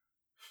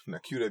 Now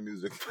cue that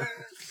music.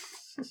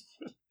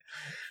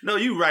 No,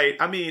 you're right.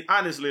 I mean,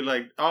 honestly,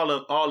 like all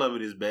of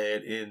it is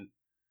bad, and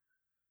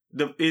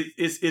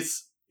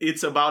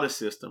it's about a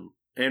system.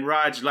 And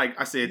Raj, like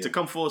I said, to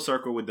come full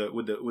circle with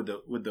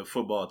the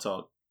football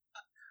talk,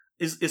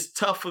 it's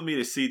tough for me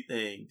to see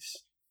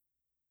things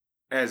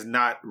as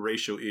not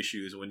racial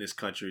issues when this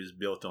country is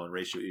built on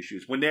racial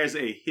issues. When there's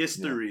a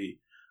history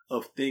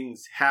of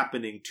things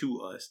happening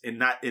to us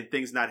and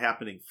things not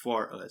happening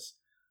for us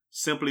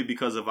simply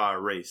because of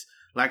our race.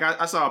 Like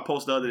I saw a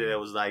post the other day that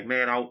was like,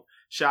 man, I'll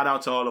shout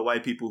out to all the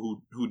white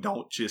people who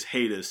don't just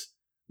hate us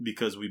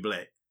because we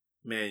black.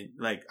 Man,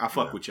 like I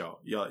fuck with y'all.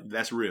 Y'all,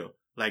 that's real.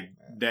 Like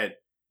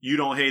that you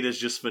don't hate us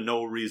just for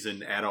no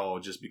reason at all,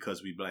 just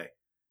because we black.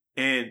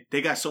 And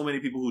they got so many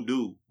people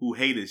who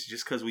hate us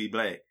just because we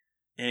black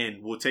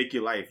and will take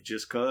your life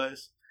just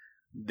cause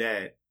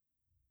that.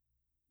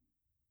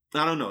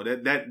 I don't know.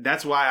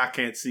 That's why I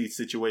can't see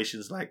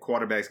situations like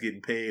quarterbacks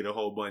getting paid a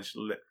whole bunch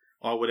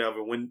or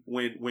whatever. When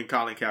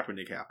Colin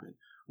Kaepernick happened,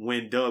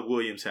 when Doug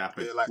Williams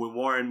happened, when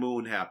Warren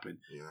Moon happened,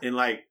 and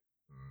like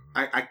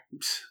I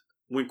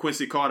when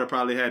Quincy Carter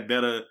probably had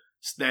better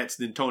stats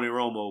than Tony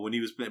Romo when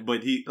he was playing,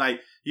 but he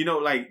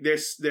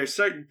there's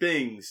certain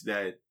things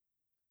that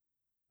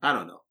I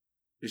don't know.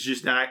 It's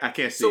just that I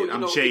can't see it.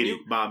 I'm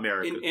shaded by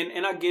America,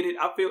 and I get it.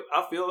 I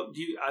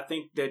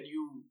think that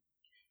you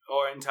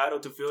are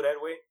entitled to feel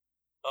that way.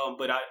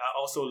 But I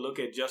also look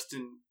at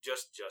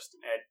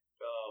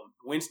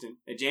Winston,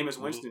 at Jameis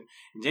Winston.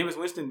 And Jameis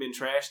Winston been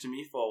trash to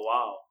me for a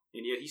while,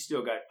 and yet he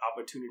still got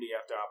opportunity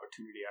after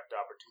opportunity after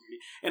opportunity.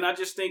 And I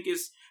just think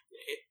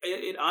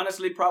it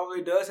honestly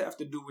probably does have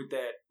to do with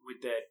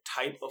that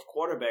type of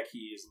quarterback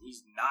he is. And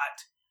he's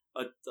not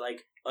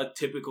a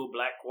typical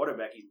black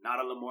quarterback. He's not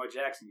a Lamar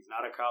Jackson. He's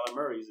not a Kyler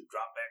Murray. He's a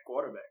drop back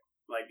quarterback.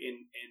 Like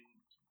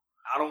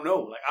I don't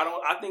know. Like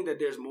I think that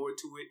there's more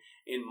to it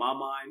in my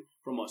mind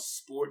from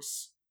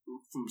sports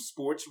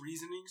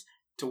reasonings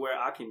to where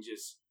I can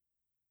just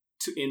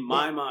in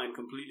my mind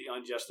completely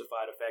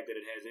unjustify the fact that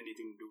it has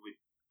anything to do with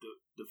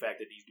the fact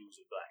that these dudes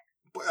are black.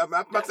 But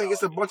I think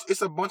it's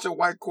a bunch of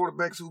white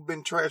quarterbacks who've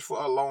been trashed for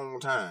a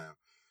long time,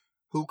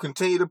 who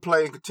continue to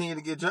play and continue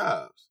to get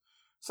jobs.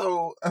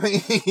 So I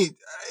mean, you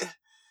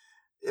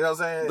know what I'm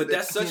saying? But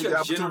that's such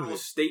a general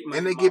statement,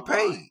 and they get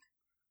paid. Mind.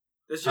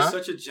 That's just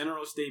such a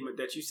general statement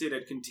that you say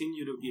that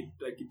continue to play.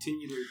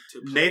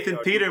 Nathan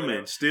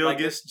Peterman still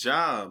gets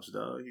jobs,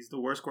 though. He's the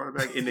worst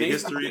quarterback in the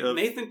history of.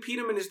 Nathan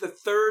Peterman is the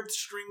third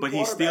string, but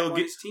he still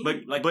gets.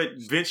 But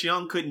Vince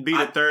Young couldn't be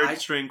the third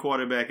string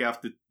quarterback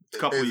after a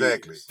couple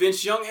years.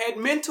 Vince Young had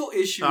mental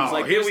issues.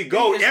 Oh, here we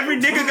go.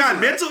 Every nigga got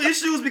mental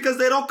issues because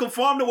they don't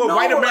conform to what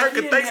white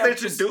America thinks they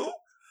should do.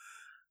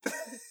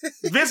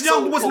 Vince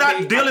Young was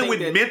not dealing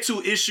with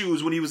mental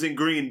issues when he was in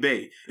Green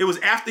Bay. It was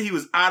after he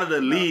was out of the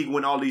league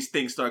when all these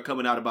things started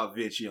coming out about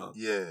Vince Young.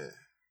 Yeah.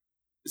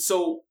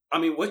 So I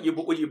mean, what's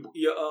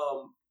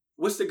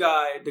the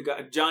guy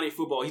Johnny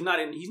Football? He's not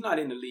in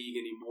the league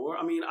anymore.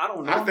 I mean, I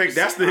don't know. I think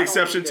that's the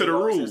exception to the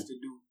rule.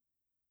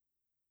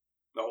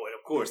 No,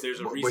 of course,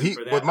 there's a reason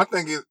for that. But my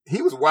thing is,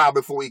 he was wild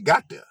before he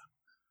got there.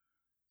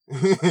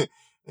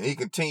 And he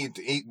continued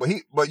to eat,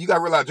 but you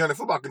gotta realize Johnny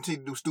Football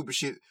continued to do stupid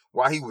shit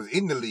while he was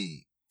in the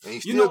league. And he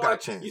still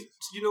got chances.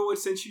 You know what?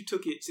 Since you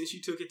took it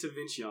to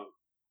Vince Young,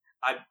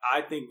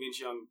 I think Vince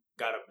Young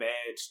got a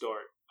bad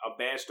start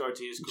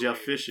to his career. Jeff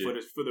Fisher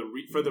for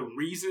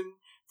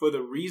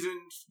the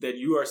reasons that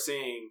you are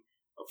saying,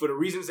 for the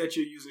reasons that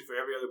you're using for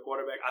every other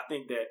quarterback. I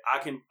think that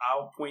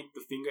I'll point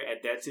the finger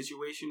at that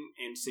situation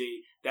and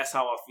say that's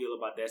how I feel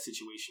about that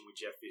situation with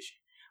Jeff Fisher,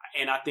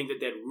 and I think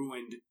that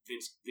ruined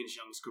Vince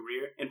Young's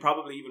career and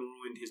probably even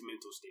ruined his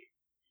mental state.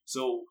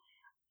 So.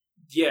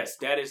 Yes,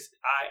 that is.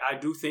 I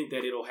do think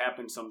that it'll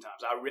happen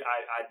sometimes. I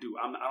do.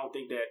 I don't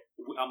think that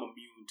I'm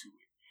immune to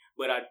it,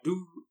 but I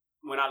do.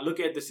 When I look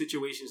at the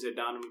situations that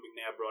Donovan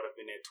McNabb brought up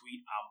in that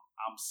tweet,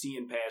 I'm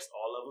seeing past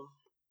all of them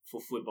for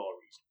football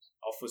reasons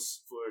or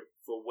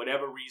for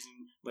whatever reason.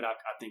 But I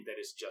think that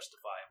it's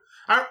justifiable.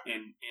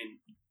 And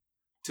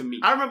to me,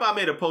 I remember I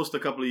made a post a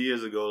couple of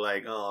years ago,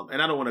 like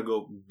and I don't want to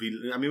go.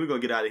 We're gonna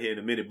get out of here in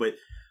a minute, but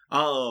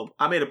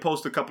I made a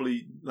post a couple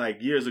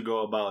of years ago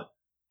about.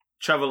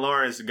 Trevor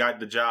Lawrence got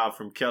the job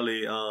from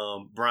Kelly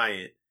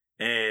Bryant,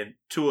 and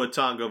Tua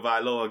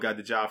Tagovailoa got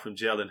the job from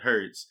Jalen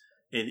Hurts,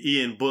 and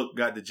Ian Book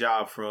got the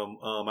job from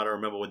I don't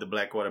remember what the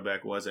black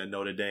quarterback was at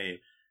Notre Dame.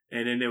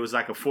 And then there was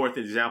like a fourth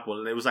example,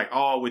 and it was like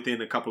all within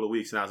a couple of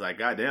weeks, and I was like,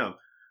 God damn,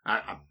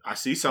 I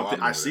see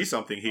something. I see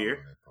something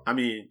here. I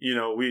mean,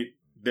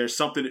 there's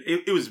something.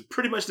 It was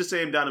pretty much the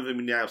same Donovan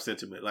McNabb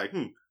sentiment. Like,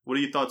 what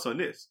are your thoughts on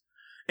this?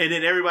 And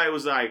then everybody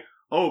was like,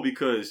 oh,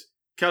 because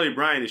Kelly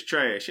Bryant is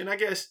trash, and I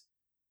guess.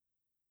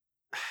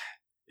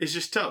 It's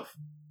just tough.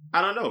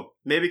 I don't know.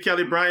 Maybe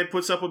Kelly Bryant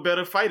puts up a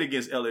better fight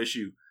against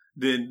LSU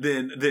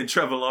than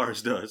Trevor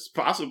Lawrence does.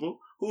 Possible.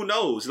 Who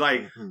knows?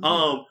 Like,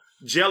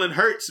 Jalen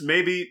Hurts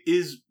maybe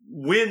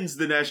wins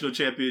the national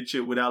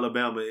championship with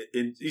Alabama,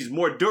 and he's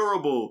more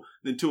durable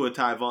than Tua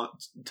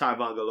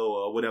Tagovailoa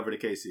or whatever the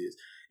case is.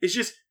 It's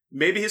just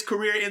maybe his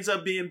career ends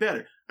up being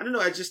better. I don't know.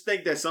 I just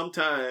think that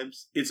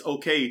sometimes it's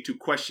okay to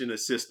question a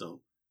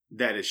system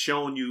that has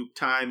shown you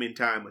time and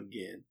time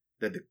again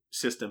that the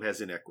system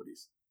has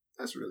inequities.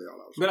 That's really all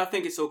I was saying. But I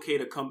think it's okay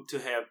to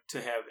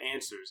have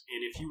answers,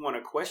 and if you want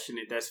to question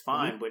it, that's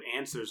fine. But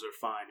answers are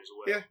fine as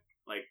well. Yeah,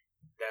 like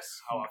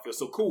that's how I feel.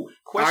 So cool.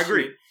 Question I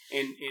agree.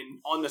 It, and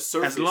on the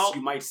surface,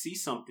 you might see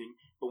something,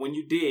 but when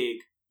you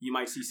dig, you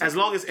might see something. As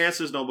long as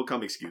answers don't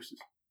become excuses,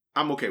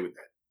 I'm okay with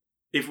that.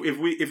 If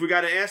we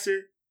got an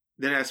answer,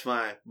 then that's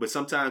fine. But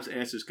sometimes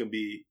answers can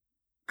be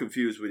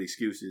confused with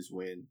excuses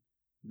when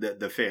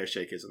the fair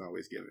shake isn't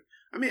always given.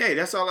 I mean, hey,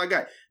 that's all I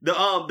got.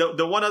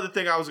 The one other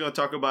thing I was going to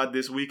talk about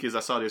this week is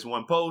I saw this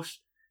one post,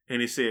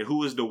 and it said,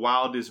 who is the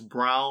wildest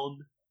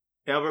Brown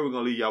ever? We're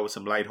going to leave y'all with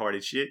some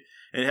lighthearted shit.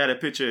 And it had a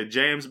picture of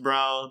James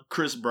Brown,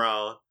 Chris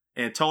Brown,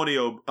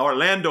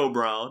 Orlando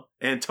Brown,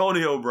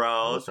 Antonio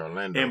Brown,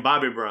 and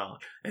Bobby Brown.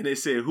 And they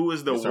said, who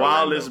is the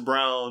wildest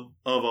Brown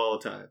of all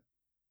time?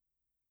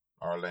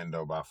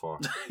 Orlando by far.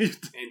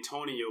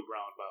 Antonio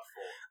Brown by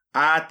far.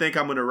 I think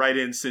I'm going to write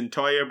in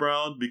Centoya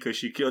Brown because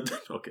she killed...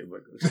 Okay,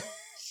 but...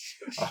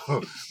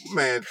 Oh,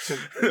 man.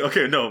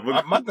 Okay, no.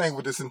 But... My thing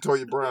with the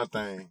Centoya Brown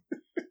thing,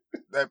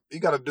 that you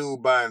got a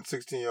dude buying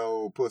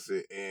 16-year-old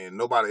pussy and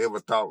nobody ever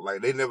thought,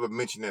 like, they never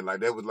mentioned it.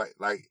 Like, that was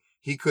like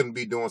he couldn't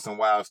be doing some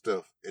wild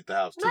stuff at the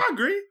house, too. No, I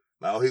agree.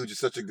 Like, he was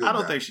just such a good guy. I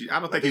don't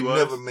think he was.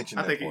 Never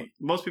mentioned that part.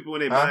 Most people,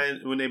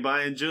 when they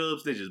buying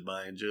jubs, they're just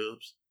buying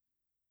jubs.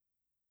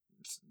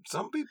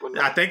 Some people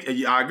know.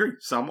 I agree.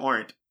 Some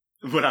aren't.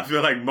 But I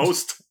feel like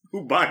most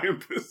who buy him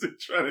pussy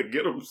trying to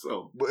get them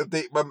some. But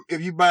if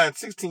you buying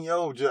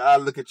 16-year-old, I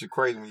look at you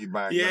crazy when you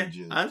buying young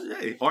judge.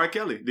 Hey, R.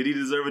 Kelly, did he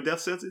deserve a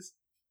death sentence?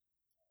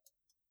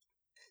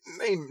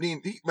 I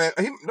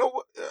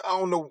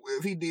don't know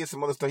if he did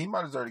some other stuff. He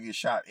might deserve to get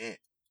shot at.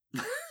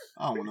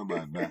 I don't want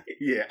nobody to die.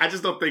 Yeah, I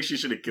just don't think she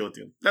should have killed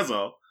him. That's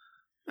all.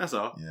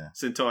 Yeah.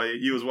 Centoya,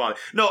 you was wild.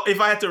 No,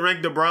 if I had to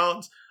rank the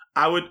Browns,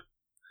 I would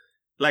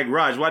like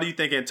Raj. Why do you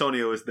think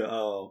Antonio is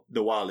the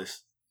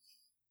wildest?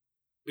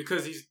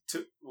 Because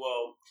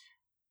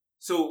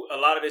so a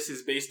lot of this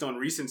is based on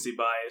recency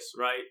bias,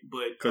 right?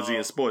 But because he's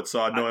in sports,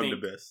 so I know him the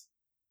best.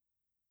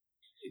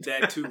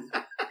 That too,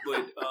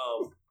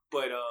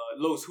 but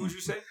Los, who'd you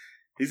say?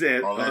 He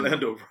said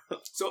Orlando Brown.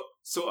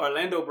 So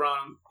Orlando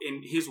Brown,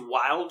 in his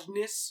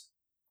wildness,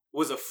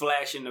 was a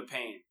flash in the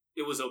pan.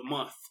 It was a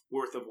month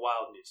worth of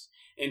wildness.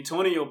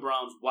 Antonio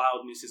Brown's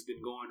wildness has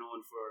been going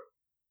on for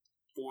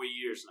 4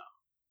 years now.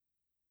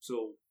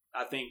 So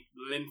I think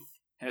length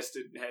is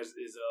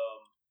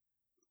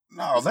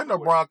No, Orlando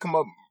Brown come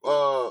up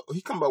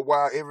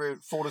wild every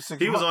 4 to 6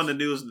 months. He was on the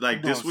news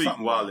like this week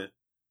wilding.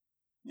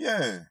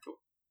 Yeah.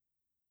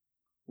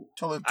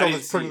 Told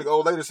his pregnant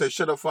old lady, say,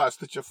 shut up before I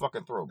slit your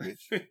fucking throat,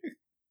 bitch.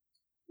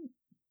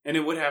 And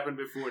then what happened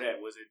before that?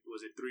 Was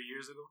it 3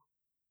 years ago?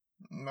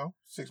 No,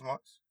 6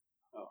 months.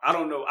 Oh, I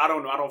don't know. I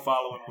don't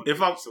follow him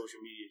on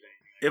social media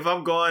thing. If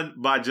I'm going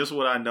by just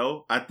what I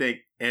know, I think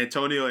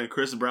Antonio and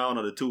Chris Brown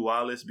are the two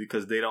wildest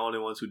because they're the only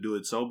ones who do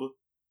it sober.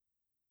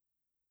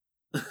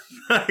 But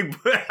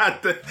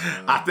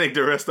I think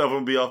the rest of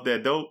them be off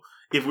that dope.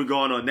 If we're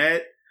going on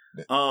that,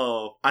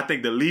 I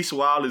think the least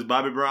wild is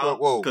Bobby Brown.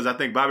 Whoa. Because I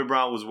think Bobby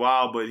Brown was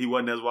wild, but he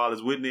wasn't as wild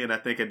as Whitney. And I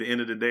think at the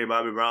end of the day,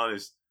 Bobby Brown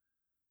is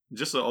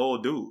just an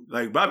old dude.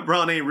 Like, Bobby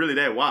Brown ain't really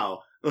that wild.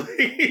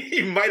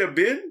 He might have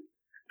been.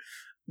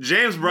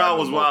 James Brown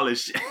was wild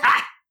as shit.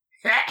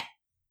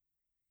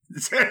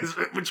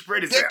 Which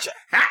Freddie said.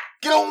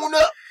 Get on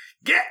up.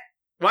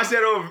 Watch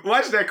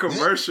that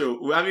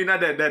commercial. I mean,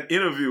 not that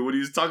interview when he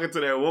was talking to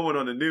that woman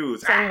on the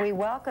news. And we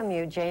welcome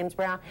you, James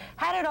Brown.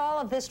 How did all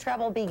of this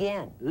trouble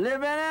begin?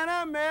 Living in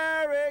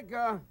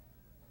America.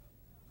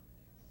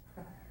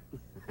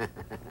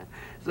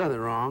 There's nothing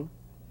wrong.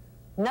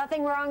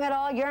 Nothing wrong at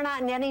all. You're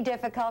not in any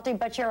difficulty,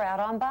 but you're out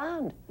on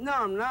bond. No,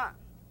 I'm not.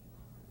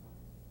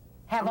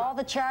 Have all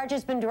the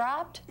charges been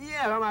dropped?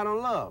 Yeah, I'm out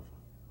on love.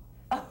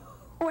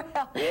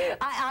 Well,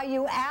 are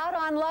you out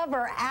on love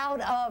or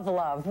out of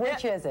love?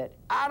 Which is it?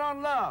 Out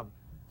on love.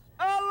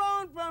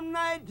 Alone from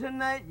night to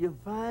night, you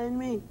find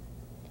me.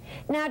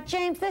 Now,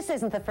 James, this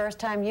isn't the first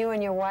time you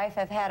and your wife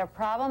have had a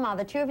problem. Are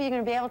the two of you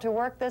going to be able to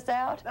work this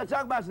out? Let's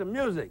talk about some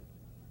music.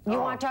 You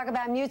want to talk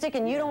about music,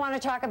 and you don't want to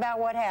talk about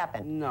what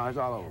happened? No, it's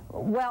all over.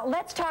 Well,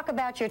 let's talk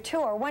about your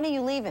tour. When are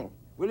you leaving?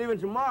 We're leaving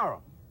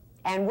tomorrow.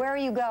 And where are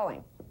you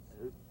going?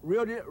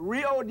 Rio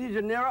de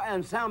Janeiro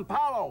and Sao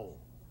Paulo,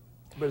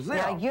 Brazil.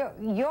 Now,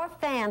 your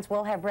fans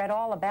will have read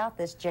all about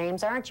this,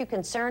 James. Aren't you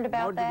concerned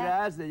about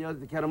that?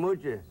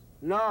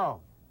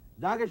 No,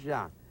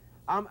 Dankeschön.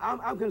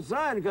 I'm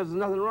concerned because there's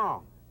nothing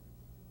wrong.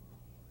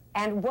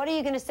 And what are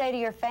you going to say to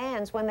your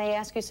fans when they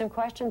ask you some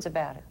questions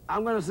about it?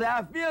 I'm going to say,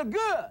 I feel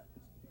good.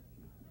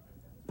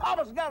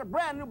 Papa's got a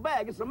brand new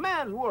bag. It's a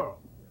man's world.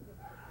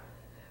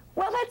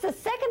 Well, that's the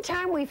second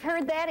time we've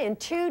heard that in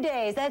 2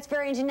 days. That's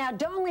very interesting. Now,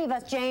 don't leave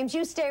us, James.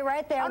 You stay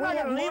right there. I'm We not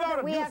have gonna more leave.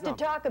 that we have to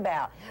talk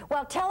about.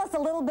 Well, tell us a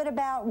little bit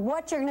about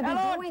what you're going to be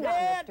doing on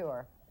this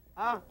tour.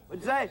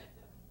 What'd you say?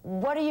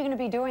 What are you going to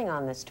be doing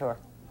on this tour?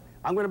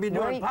 I'm going to be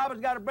doing Papa's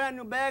got a brand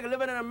new bag,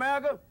 living in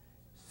America,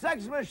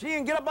 sex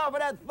machine, get up off of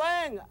that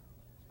thing.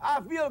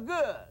 I feel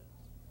good.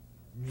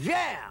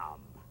 Jam.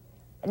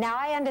 Now,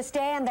 I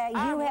understand that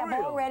you have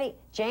already...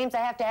 James, I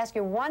have to ask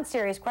you one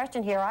serious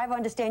question here. I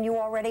understand you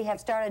already have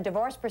started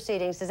divorce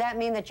proceedings. Does that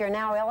mean that you're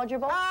now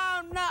eligible?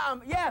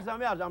 Yes, I'm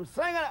eligible. I'm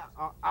singing.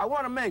 I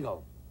want to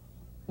mingle.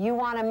 You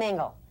want to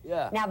mingle?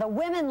 Yeah. Now, the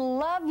women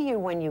love you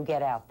when you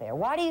get out there.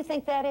 Why do you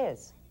think that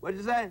is? What'd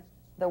you say?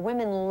 The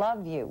women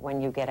love you when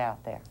you get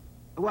out there.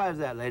 Why is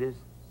that, ladies?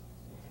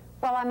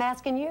 Well, I'm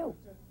asking you.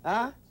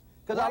 Huh?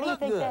 Because I look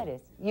good. Why do you think that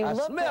is? You I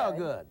look smell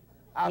good.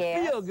 I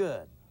feel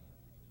good.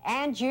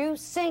 And you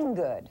sing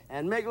good.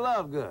 And make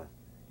love good.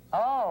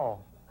 Oh.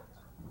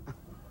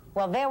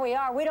 Well, there we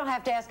are. We don't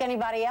have to ask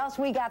anybody else.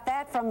 We got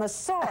that from the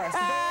source. there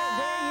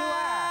you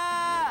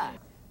are.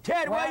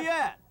 Ted, where you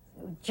at?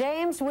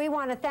 James, we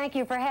want to thank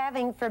you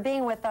for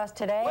being with us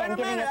today and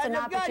giving us an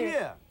opportunity.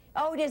 Here.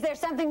 Oh, is there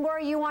something more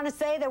you want to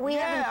say that we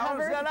haven't covered? Yeah, I want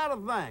to say a lot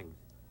of things.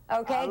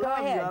 Okay, go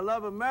ahead. I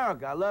love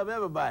America. I love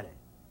everybody.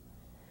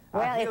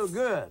 Well, I feel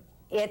good.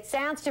 It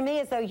sounds to me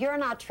as though you're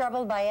not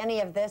troubled by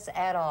any of this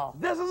at all.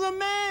 This is a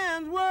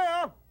man's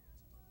world.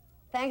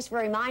 Thanks for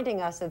reminding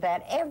us of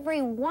that.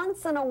 Every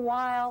once in a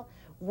while,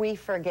 we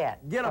forget.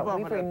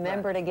 We've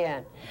remembered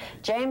again.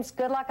 James,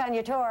 good luck on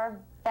your tour.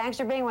 Thanks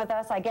for being with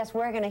us. I guess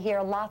we're going to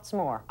hear lots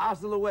more.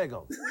 Hasta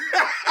luego.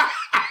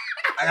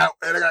 I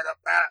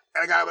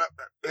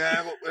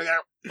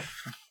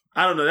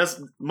don't know. That's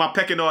my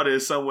pecking order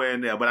is somewhere in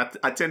there, but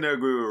I tend to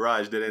agree with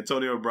Raj that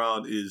Antonio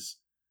Brown is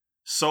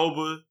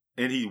sober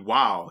and he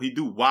wild. He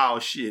do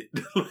wild shit.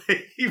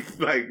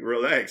 like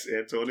relax,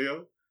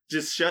 Antonio.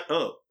 Just shut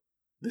up.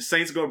 The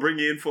Saints gonna bring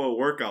you in for a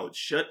workout.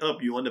 Shut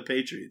up. You on the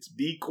Patriots.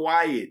 Be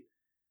quiet.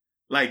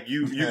 Like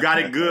you got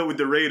it good with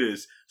the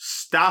Raiders.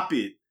 Stop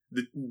it.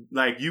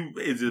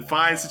 It's a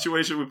fine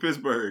situation with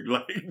Pittsburgh.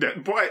 Like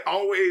that boy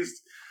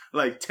always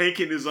like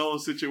taking his own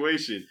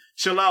situation.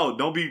 Chill out.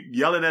 Don't be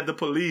yelling at the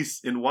police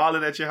and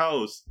wilding at your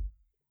house.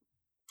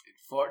 And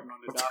farting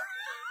on the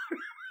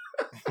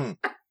dock.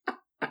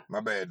 My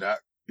bad, Doc.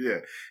 Yeah.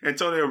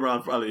 Antonio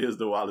Brown probably is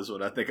the wildest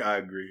one. I think I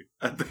agree.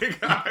 That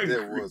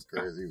was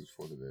crazy. He was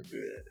full of that.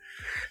 Yeah.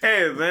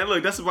 Hey, man,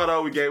 look, that's about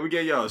all we gave. We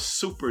gave y'all a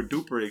super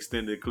duper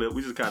extended clip.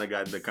 We just kind of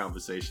got into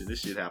conversation.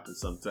 This shit happens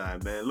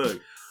sometime, man.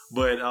 Look,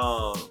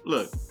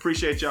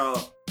 appreciate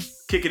y'all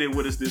kicking it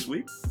with us this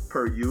week,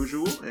 per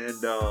usual.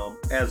 And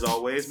as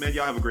always, man,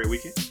 y'all have a great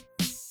weekend.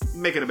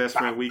 Make it a best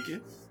friend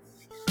weekend.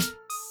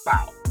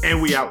 Bow.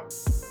 And we out.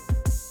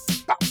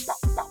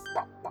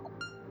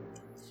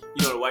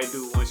 You know, the white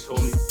dude once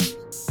told me,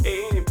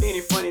 hey, ain't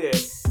it funny that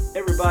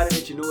everybody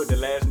that you know with the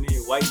last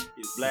name white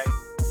is black,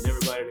 and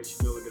everybody that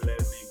you know with the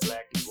last name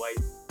black is white?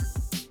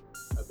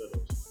 I thought that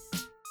was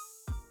funny.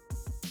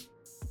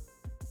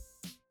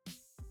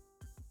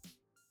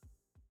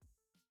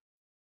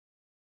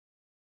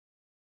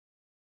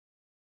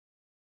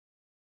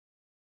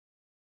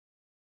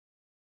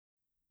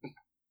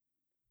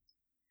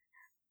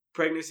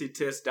 Pregnancy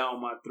test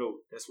down my throat.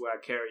 That's where I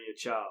carry your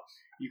child.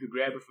 You could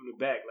grab it from the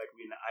back like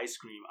we in the ice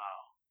cream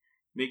aisle.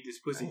 Make this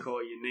pussy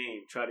call your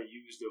name. Try to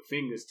use their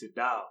fingers to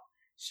dial.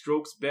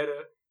 Strokes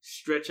better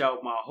stretch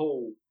out my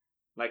hole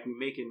like we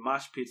making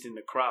mosh pits in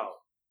the crowd.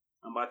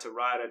 I'm about to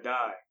ride or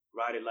die,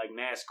 ride it like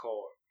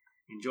NASCAR.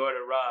 Enjoy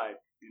the ride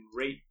and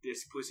rate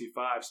this pussy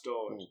 5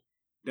 stars.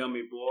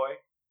 Dummy boy,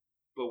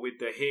 but with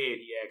the head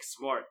he acts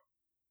smart.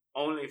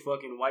 Only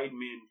fucking white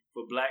men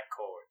for black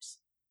cards.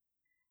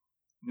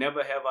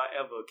 Never have I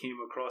ever came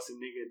across a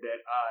nigga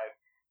that I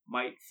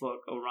might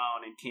fuck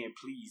around and can't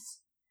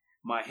please.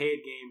 My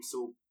head game's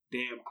so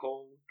damn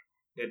cold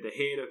that the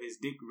head of his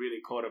dick really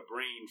caught a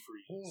brain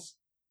freeze.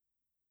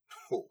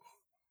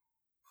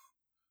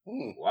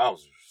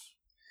 Wowzers.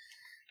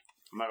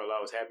 I'm not gonna lie,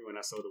 I was happy when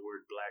I saw the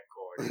word black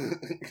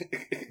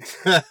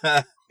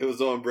card. It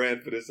was on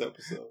brand for this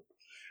episode.